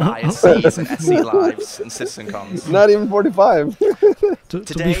needs future ISCs and SC lives and CitizenCons. Not even 45. To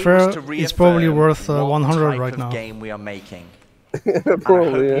be fair, it's probably worth 100 right now. Game we are making.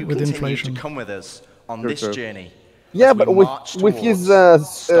 Probably, yeah. With inflation. To come with us on this journey. Yeah, but with his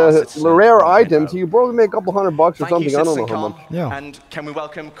rare items, you probably make a couple $100 or something. I don't know how much. Yeah. And can we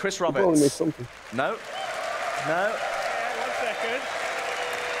welcome Chris Probably Roberts? make something. No. No. 1 second.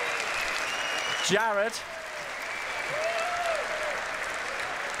 Jared.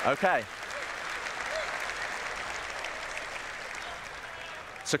 Okay.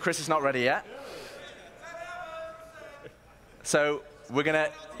 So Chris is not ready yet. So we're gonna.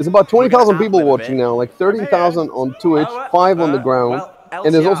 There's about 20,000 people watching now, like 30,000 on Twitch, 5 on the ground,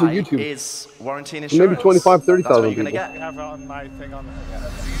 and there's also YouTube. Is warranty and So maybe insurance. 25, 30,000 That's what you're people. gonna get. Have it on my thing on.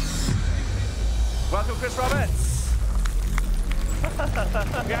 Welcome, Chris Roberts. We're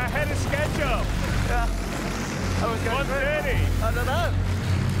ahead of schedule. Yeah. Oh, it's going 1:30. I don't know.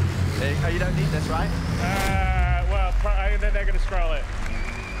 You don't need this, right? Well, then they're going to scroll it.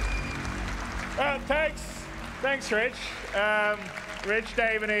 Well, thanks. Thanks, Rich. Rich,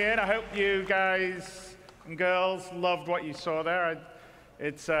 Dave, and Ian. I hope you guys and girls loved what you saw there.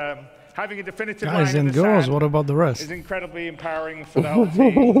 It's having a definitive Guys line in and the girls, sand what about the rest? is incredibly empowering for the whole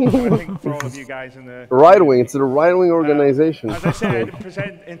team. I think for all of you guys in the Right wing. It's a right wing organization. As I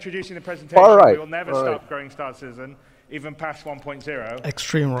said, introducing the presentation, Far right. we will never Far stop right. growing Star Citizen, even past 1.0.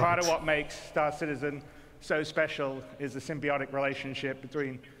 Extreme Part right. of what makes Star Citizen so special is the symbiotic relationship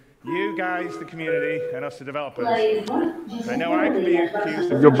between you guys, the community, and us, the developers. I know I can be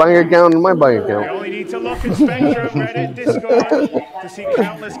accused of Your bank account and my bank account. you only need to look at Spectrum, Reddit, Discord to see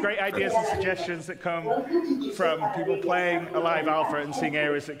countless great ideas and suggestions that come from people playing a live alpha and seeing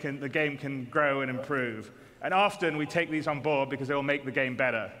areas that the game can grow and improve. And often we take these on board because they will make the game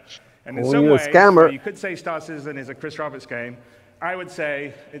better. And in some you're a ways, scammer. you could say Star Citizen is a Chris Roberts game. I would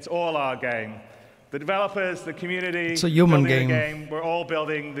say it's all our game. The developers, the community, It's a human building the game. we're all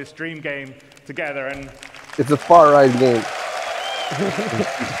building this dream game together. And It's a far right game.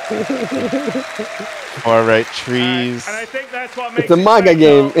 Far right trees. And I think that's what makes It's a it MAGA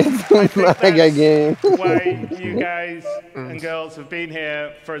game. special. It's a MAGA game. Why you guys and girls have been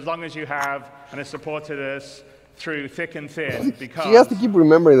here for as long as you have and have supported us through thick and thin, because She has to keep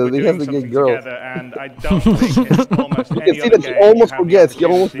remembering that we're he has doing to get something girls. together, and I don't think it's almost You can any see other that she game almost you have the forgets. She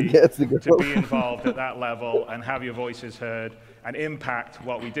almost opportunity forgets the to girls. be involved at that level and have your voices heard and impact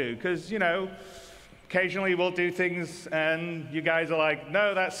what we do. Because, you know, occasionally we'll do things and you guys are like,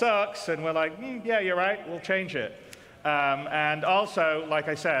 no, that sucks. And we're like, yeah, you're right, we'll change it. And also, like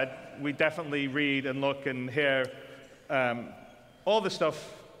I said, we definitely read and look and hear all the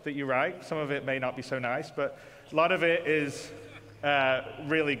stuff that you write. Some of it may not be so nice, but a lot of it is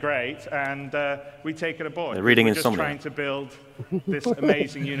really great, and we take it aboard. They're reading We're insomnia. just trying to build this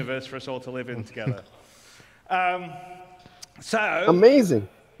amazing universe for us all to live in together. So Amazing.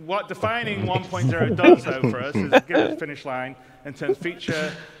 what defining 1.0 does, though, for us is give us a finish line in terms of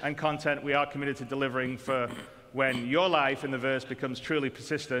feature and content we are committed to delivering for when your life in the verse becomes truly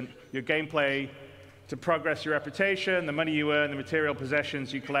persistent, your gameplay to progress your reputation. The money you earn, the material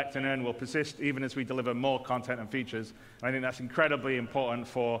possessions you collect and earn will persist even as we deliver more content and features. And I think that's incredibly important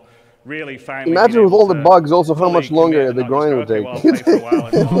for really finally Imagine with all the bugs also how much longer the grind would take.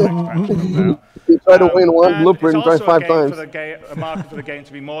 You try to win one blueprint and try 5 times. A market for the game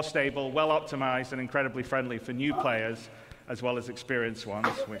to be more stable, well optimized, and incredibly friendly for new players, as well as experienced ones,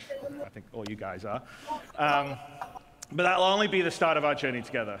 which I think all you guys are. But that'll only be the start of our journey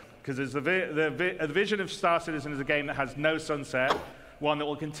together, because the vision of Star Citizen is a game that has no sunset, one that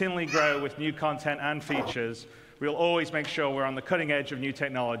will continually grow with new content and features. We'll always make sure we're on the cutting edge of new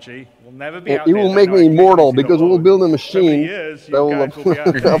technology. We'll never be out. It will make me immortal because we'll build a machine that will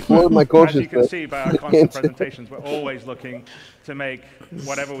upload my consciousness. As you can see by our constant presentations, we're always looking to make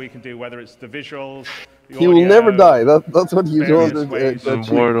whatever we can do, whether it's the visuals, the he audio, will never die. That's what he's on the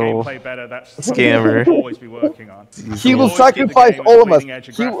immortal scammer. We'll always be working on. He will sacrifice all of us.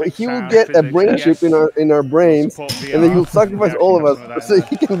 He will get a brain chip in our brains, and then he'll sacrifice all of us so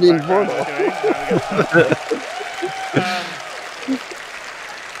he can be immortal.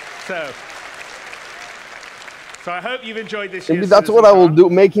 So I hope you've enjoyed this. Maybe that's what I will do.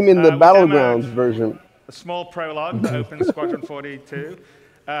 Make him in the Battlegrounds version. A small prologue that opens Squadron 42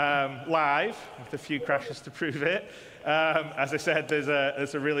 live with a few crashes to prove it. As I said, there's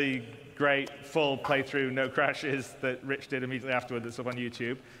a really great full playthrough, no crashes, that Rich did immediately afterward that's up on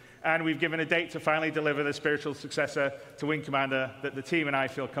YouTube. And we've given a date to finally deliver the spiritual successor to Wing Commander that the team and I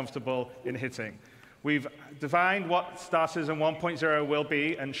feel comfortable in hitting. We've defined what Star Citizen 1.0 will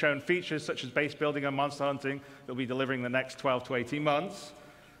be and shown features such as base building and monster hunting that will be delivering the next 12 to 18 months.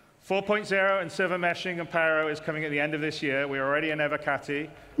 4.0 and server meshing and pyro is coming at the end of this year. We're already in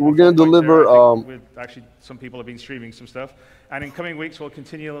Evocati. We're going to deliver... actually, some people have been streaming some stuff. And in coming weeks, we'll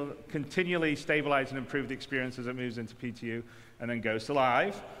continually stabilize and improve the experience as it moves into PTU and then goes to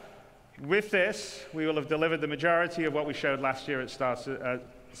live. With this, we will have delivered the majority of what we showed last year at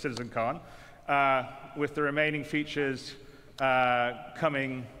CitizenCon, with the remaining features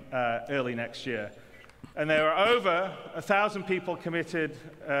coming early next year. And there are over 1,000 people committed,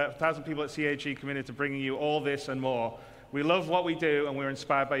 1,000 people at CAG committed to bringing you all this and more. We love what we do, and we're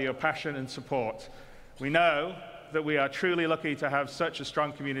inspired by your passion and support. We know that we are truly lucky to have such a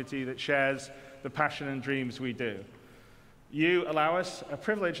strong community that shares the passion and dreams we do. You allow us a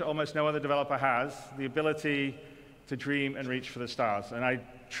privilege that almost no other developer has, the ability to dream and reach for the stars. And I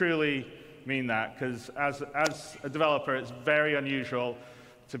truly mean that, because as a developer, it's very unusual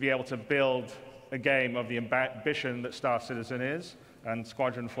to be able to build a game of the ambition that Star Citizen is and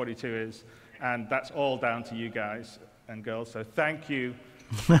Squadron 42 is, and that's all down to you guys and girls. So thank you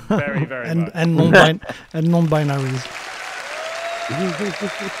very, very much. And non-binaries.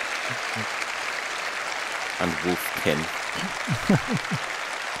 And Wolfkin.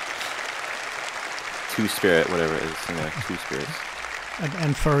 Two-spirit, whatever it is, two spirits.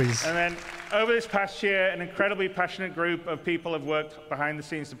 And furries. And then over this past year, an incredibly passionate group of people have worked behind the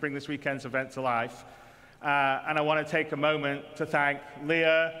scenes to bring this weekend's event to life. And I want to take a moment to thank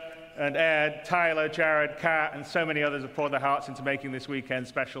Leah and Ed, Tyler, Jared, Kat, and so many others have poured their hearts into making this weekend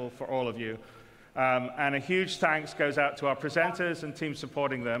special for all of you. And a huge thanks goes out to our presenters and teams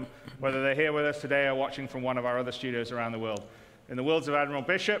supporting them, whether they're here with us today or watching from one of our other studios around the world. In the words of Admiral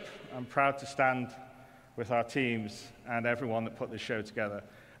Bishop, I'm proud to stand with our teams and everyone that put this show together.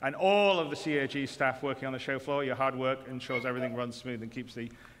 And all of the CAG staff working on the show floor, your hard work ensures everything runs smooth and keeps the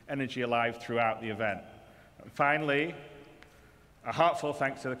energy alive throughout the event. And finally, a heartfelt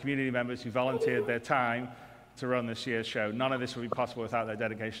thanks to the community members who volunteered their time to run this year's show. None of this would be possible without their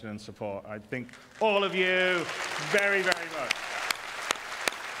dedication and support. I thank all of you very, very much.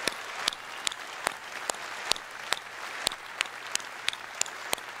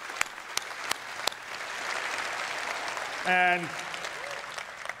 And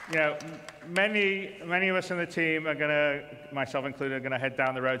you know, many of us in the team are going to, myself included, are going to head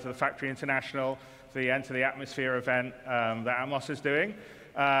down the road to the Factory International for the Enter the Atmosphere event that Atmos is doing.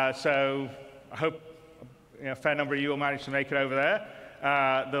 So I hope a fair number of you will manage to make it over there.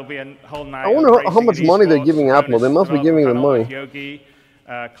 There'll be a whole night. I wonder how much money they're giving Apple. They must be giving them money. Yogi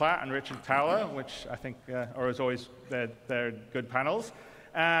Klatt and Richard Towler, which I think are as always they're good panels.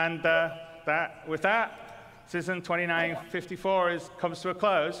 And with that, Citizen 2954 comes to a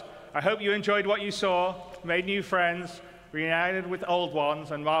close. I hope you enjoyed what you saw, made new friends, reunited with old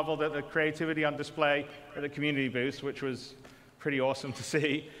ones, and marveled at the creativity on display at the community booth, which was pretty awesome to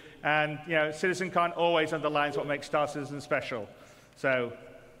see. And you know, CitizenCon always underlines what makes Star Citizen special. So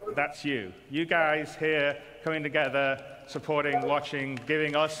that's you. You guys here coming together, supporting, watching,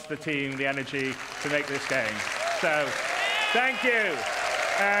 giving us, the team, the energy to make this game. So thank you.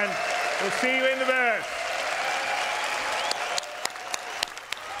 And We'll see you in the verse.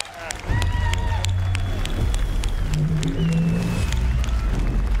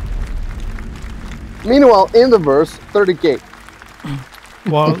 Meanwhile, in the verse, 30K.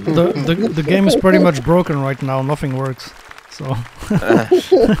 Well, the game is pretty much broken right now. Nothing works. So. No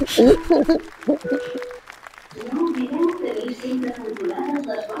oblideu tenir sempre controlades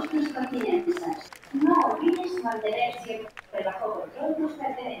les vostres pertinences. No olvides mantener siempre bajo control tus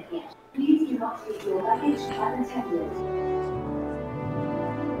pertenencias. Please do not leave your baggage unattended.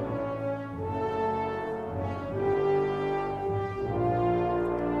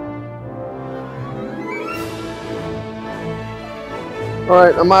 All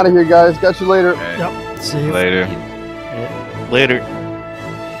right, I'm out of here, guys. Got you later. Yep. See you later. Later.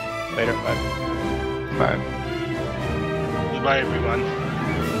 Later. Bye. Bye. Goodbye, everyone.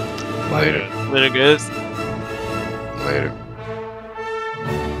 Later. Later, guys. Later.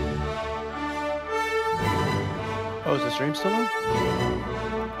 Oh, is the stream still on?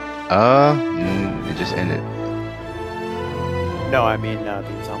 It just ended. No, I mean, can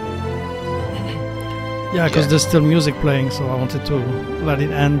you tell me? Yeah, because there's still music playing, so I wanted to let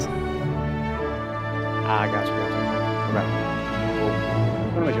it end. Ah, gotcha. Okay. Cool.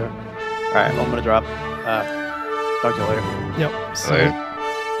 What am I doing? Alright, well, I'm gonna drop. Talk to you later. Yep. Later.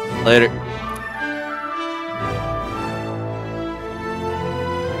 Later.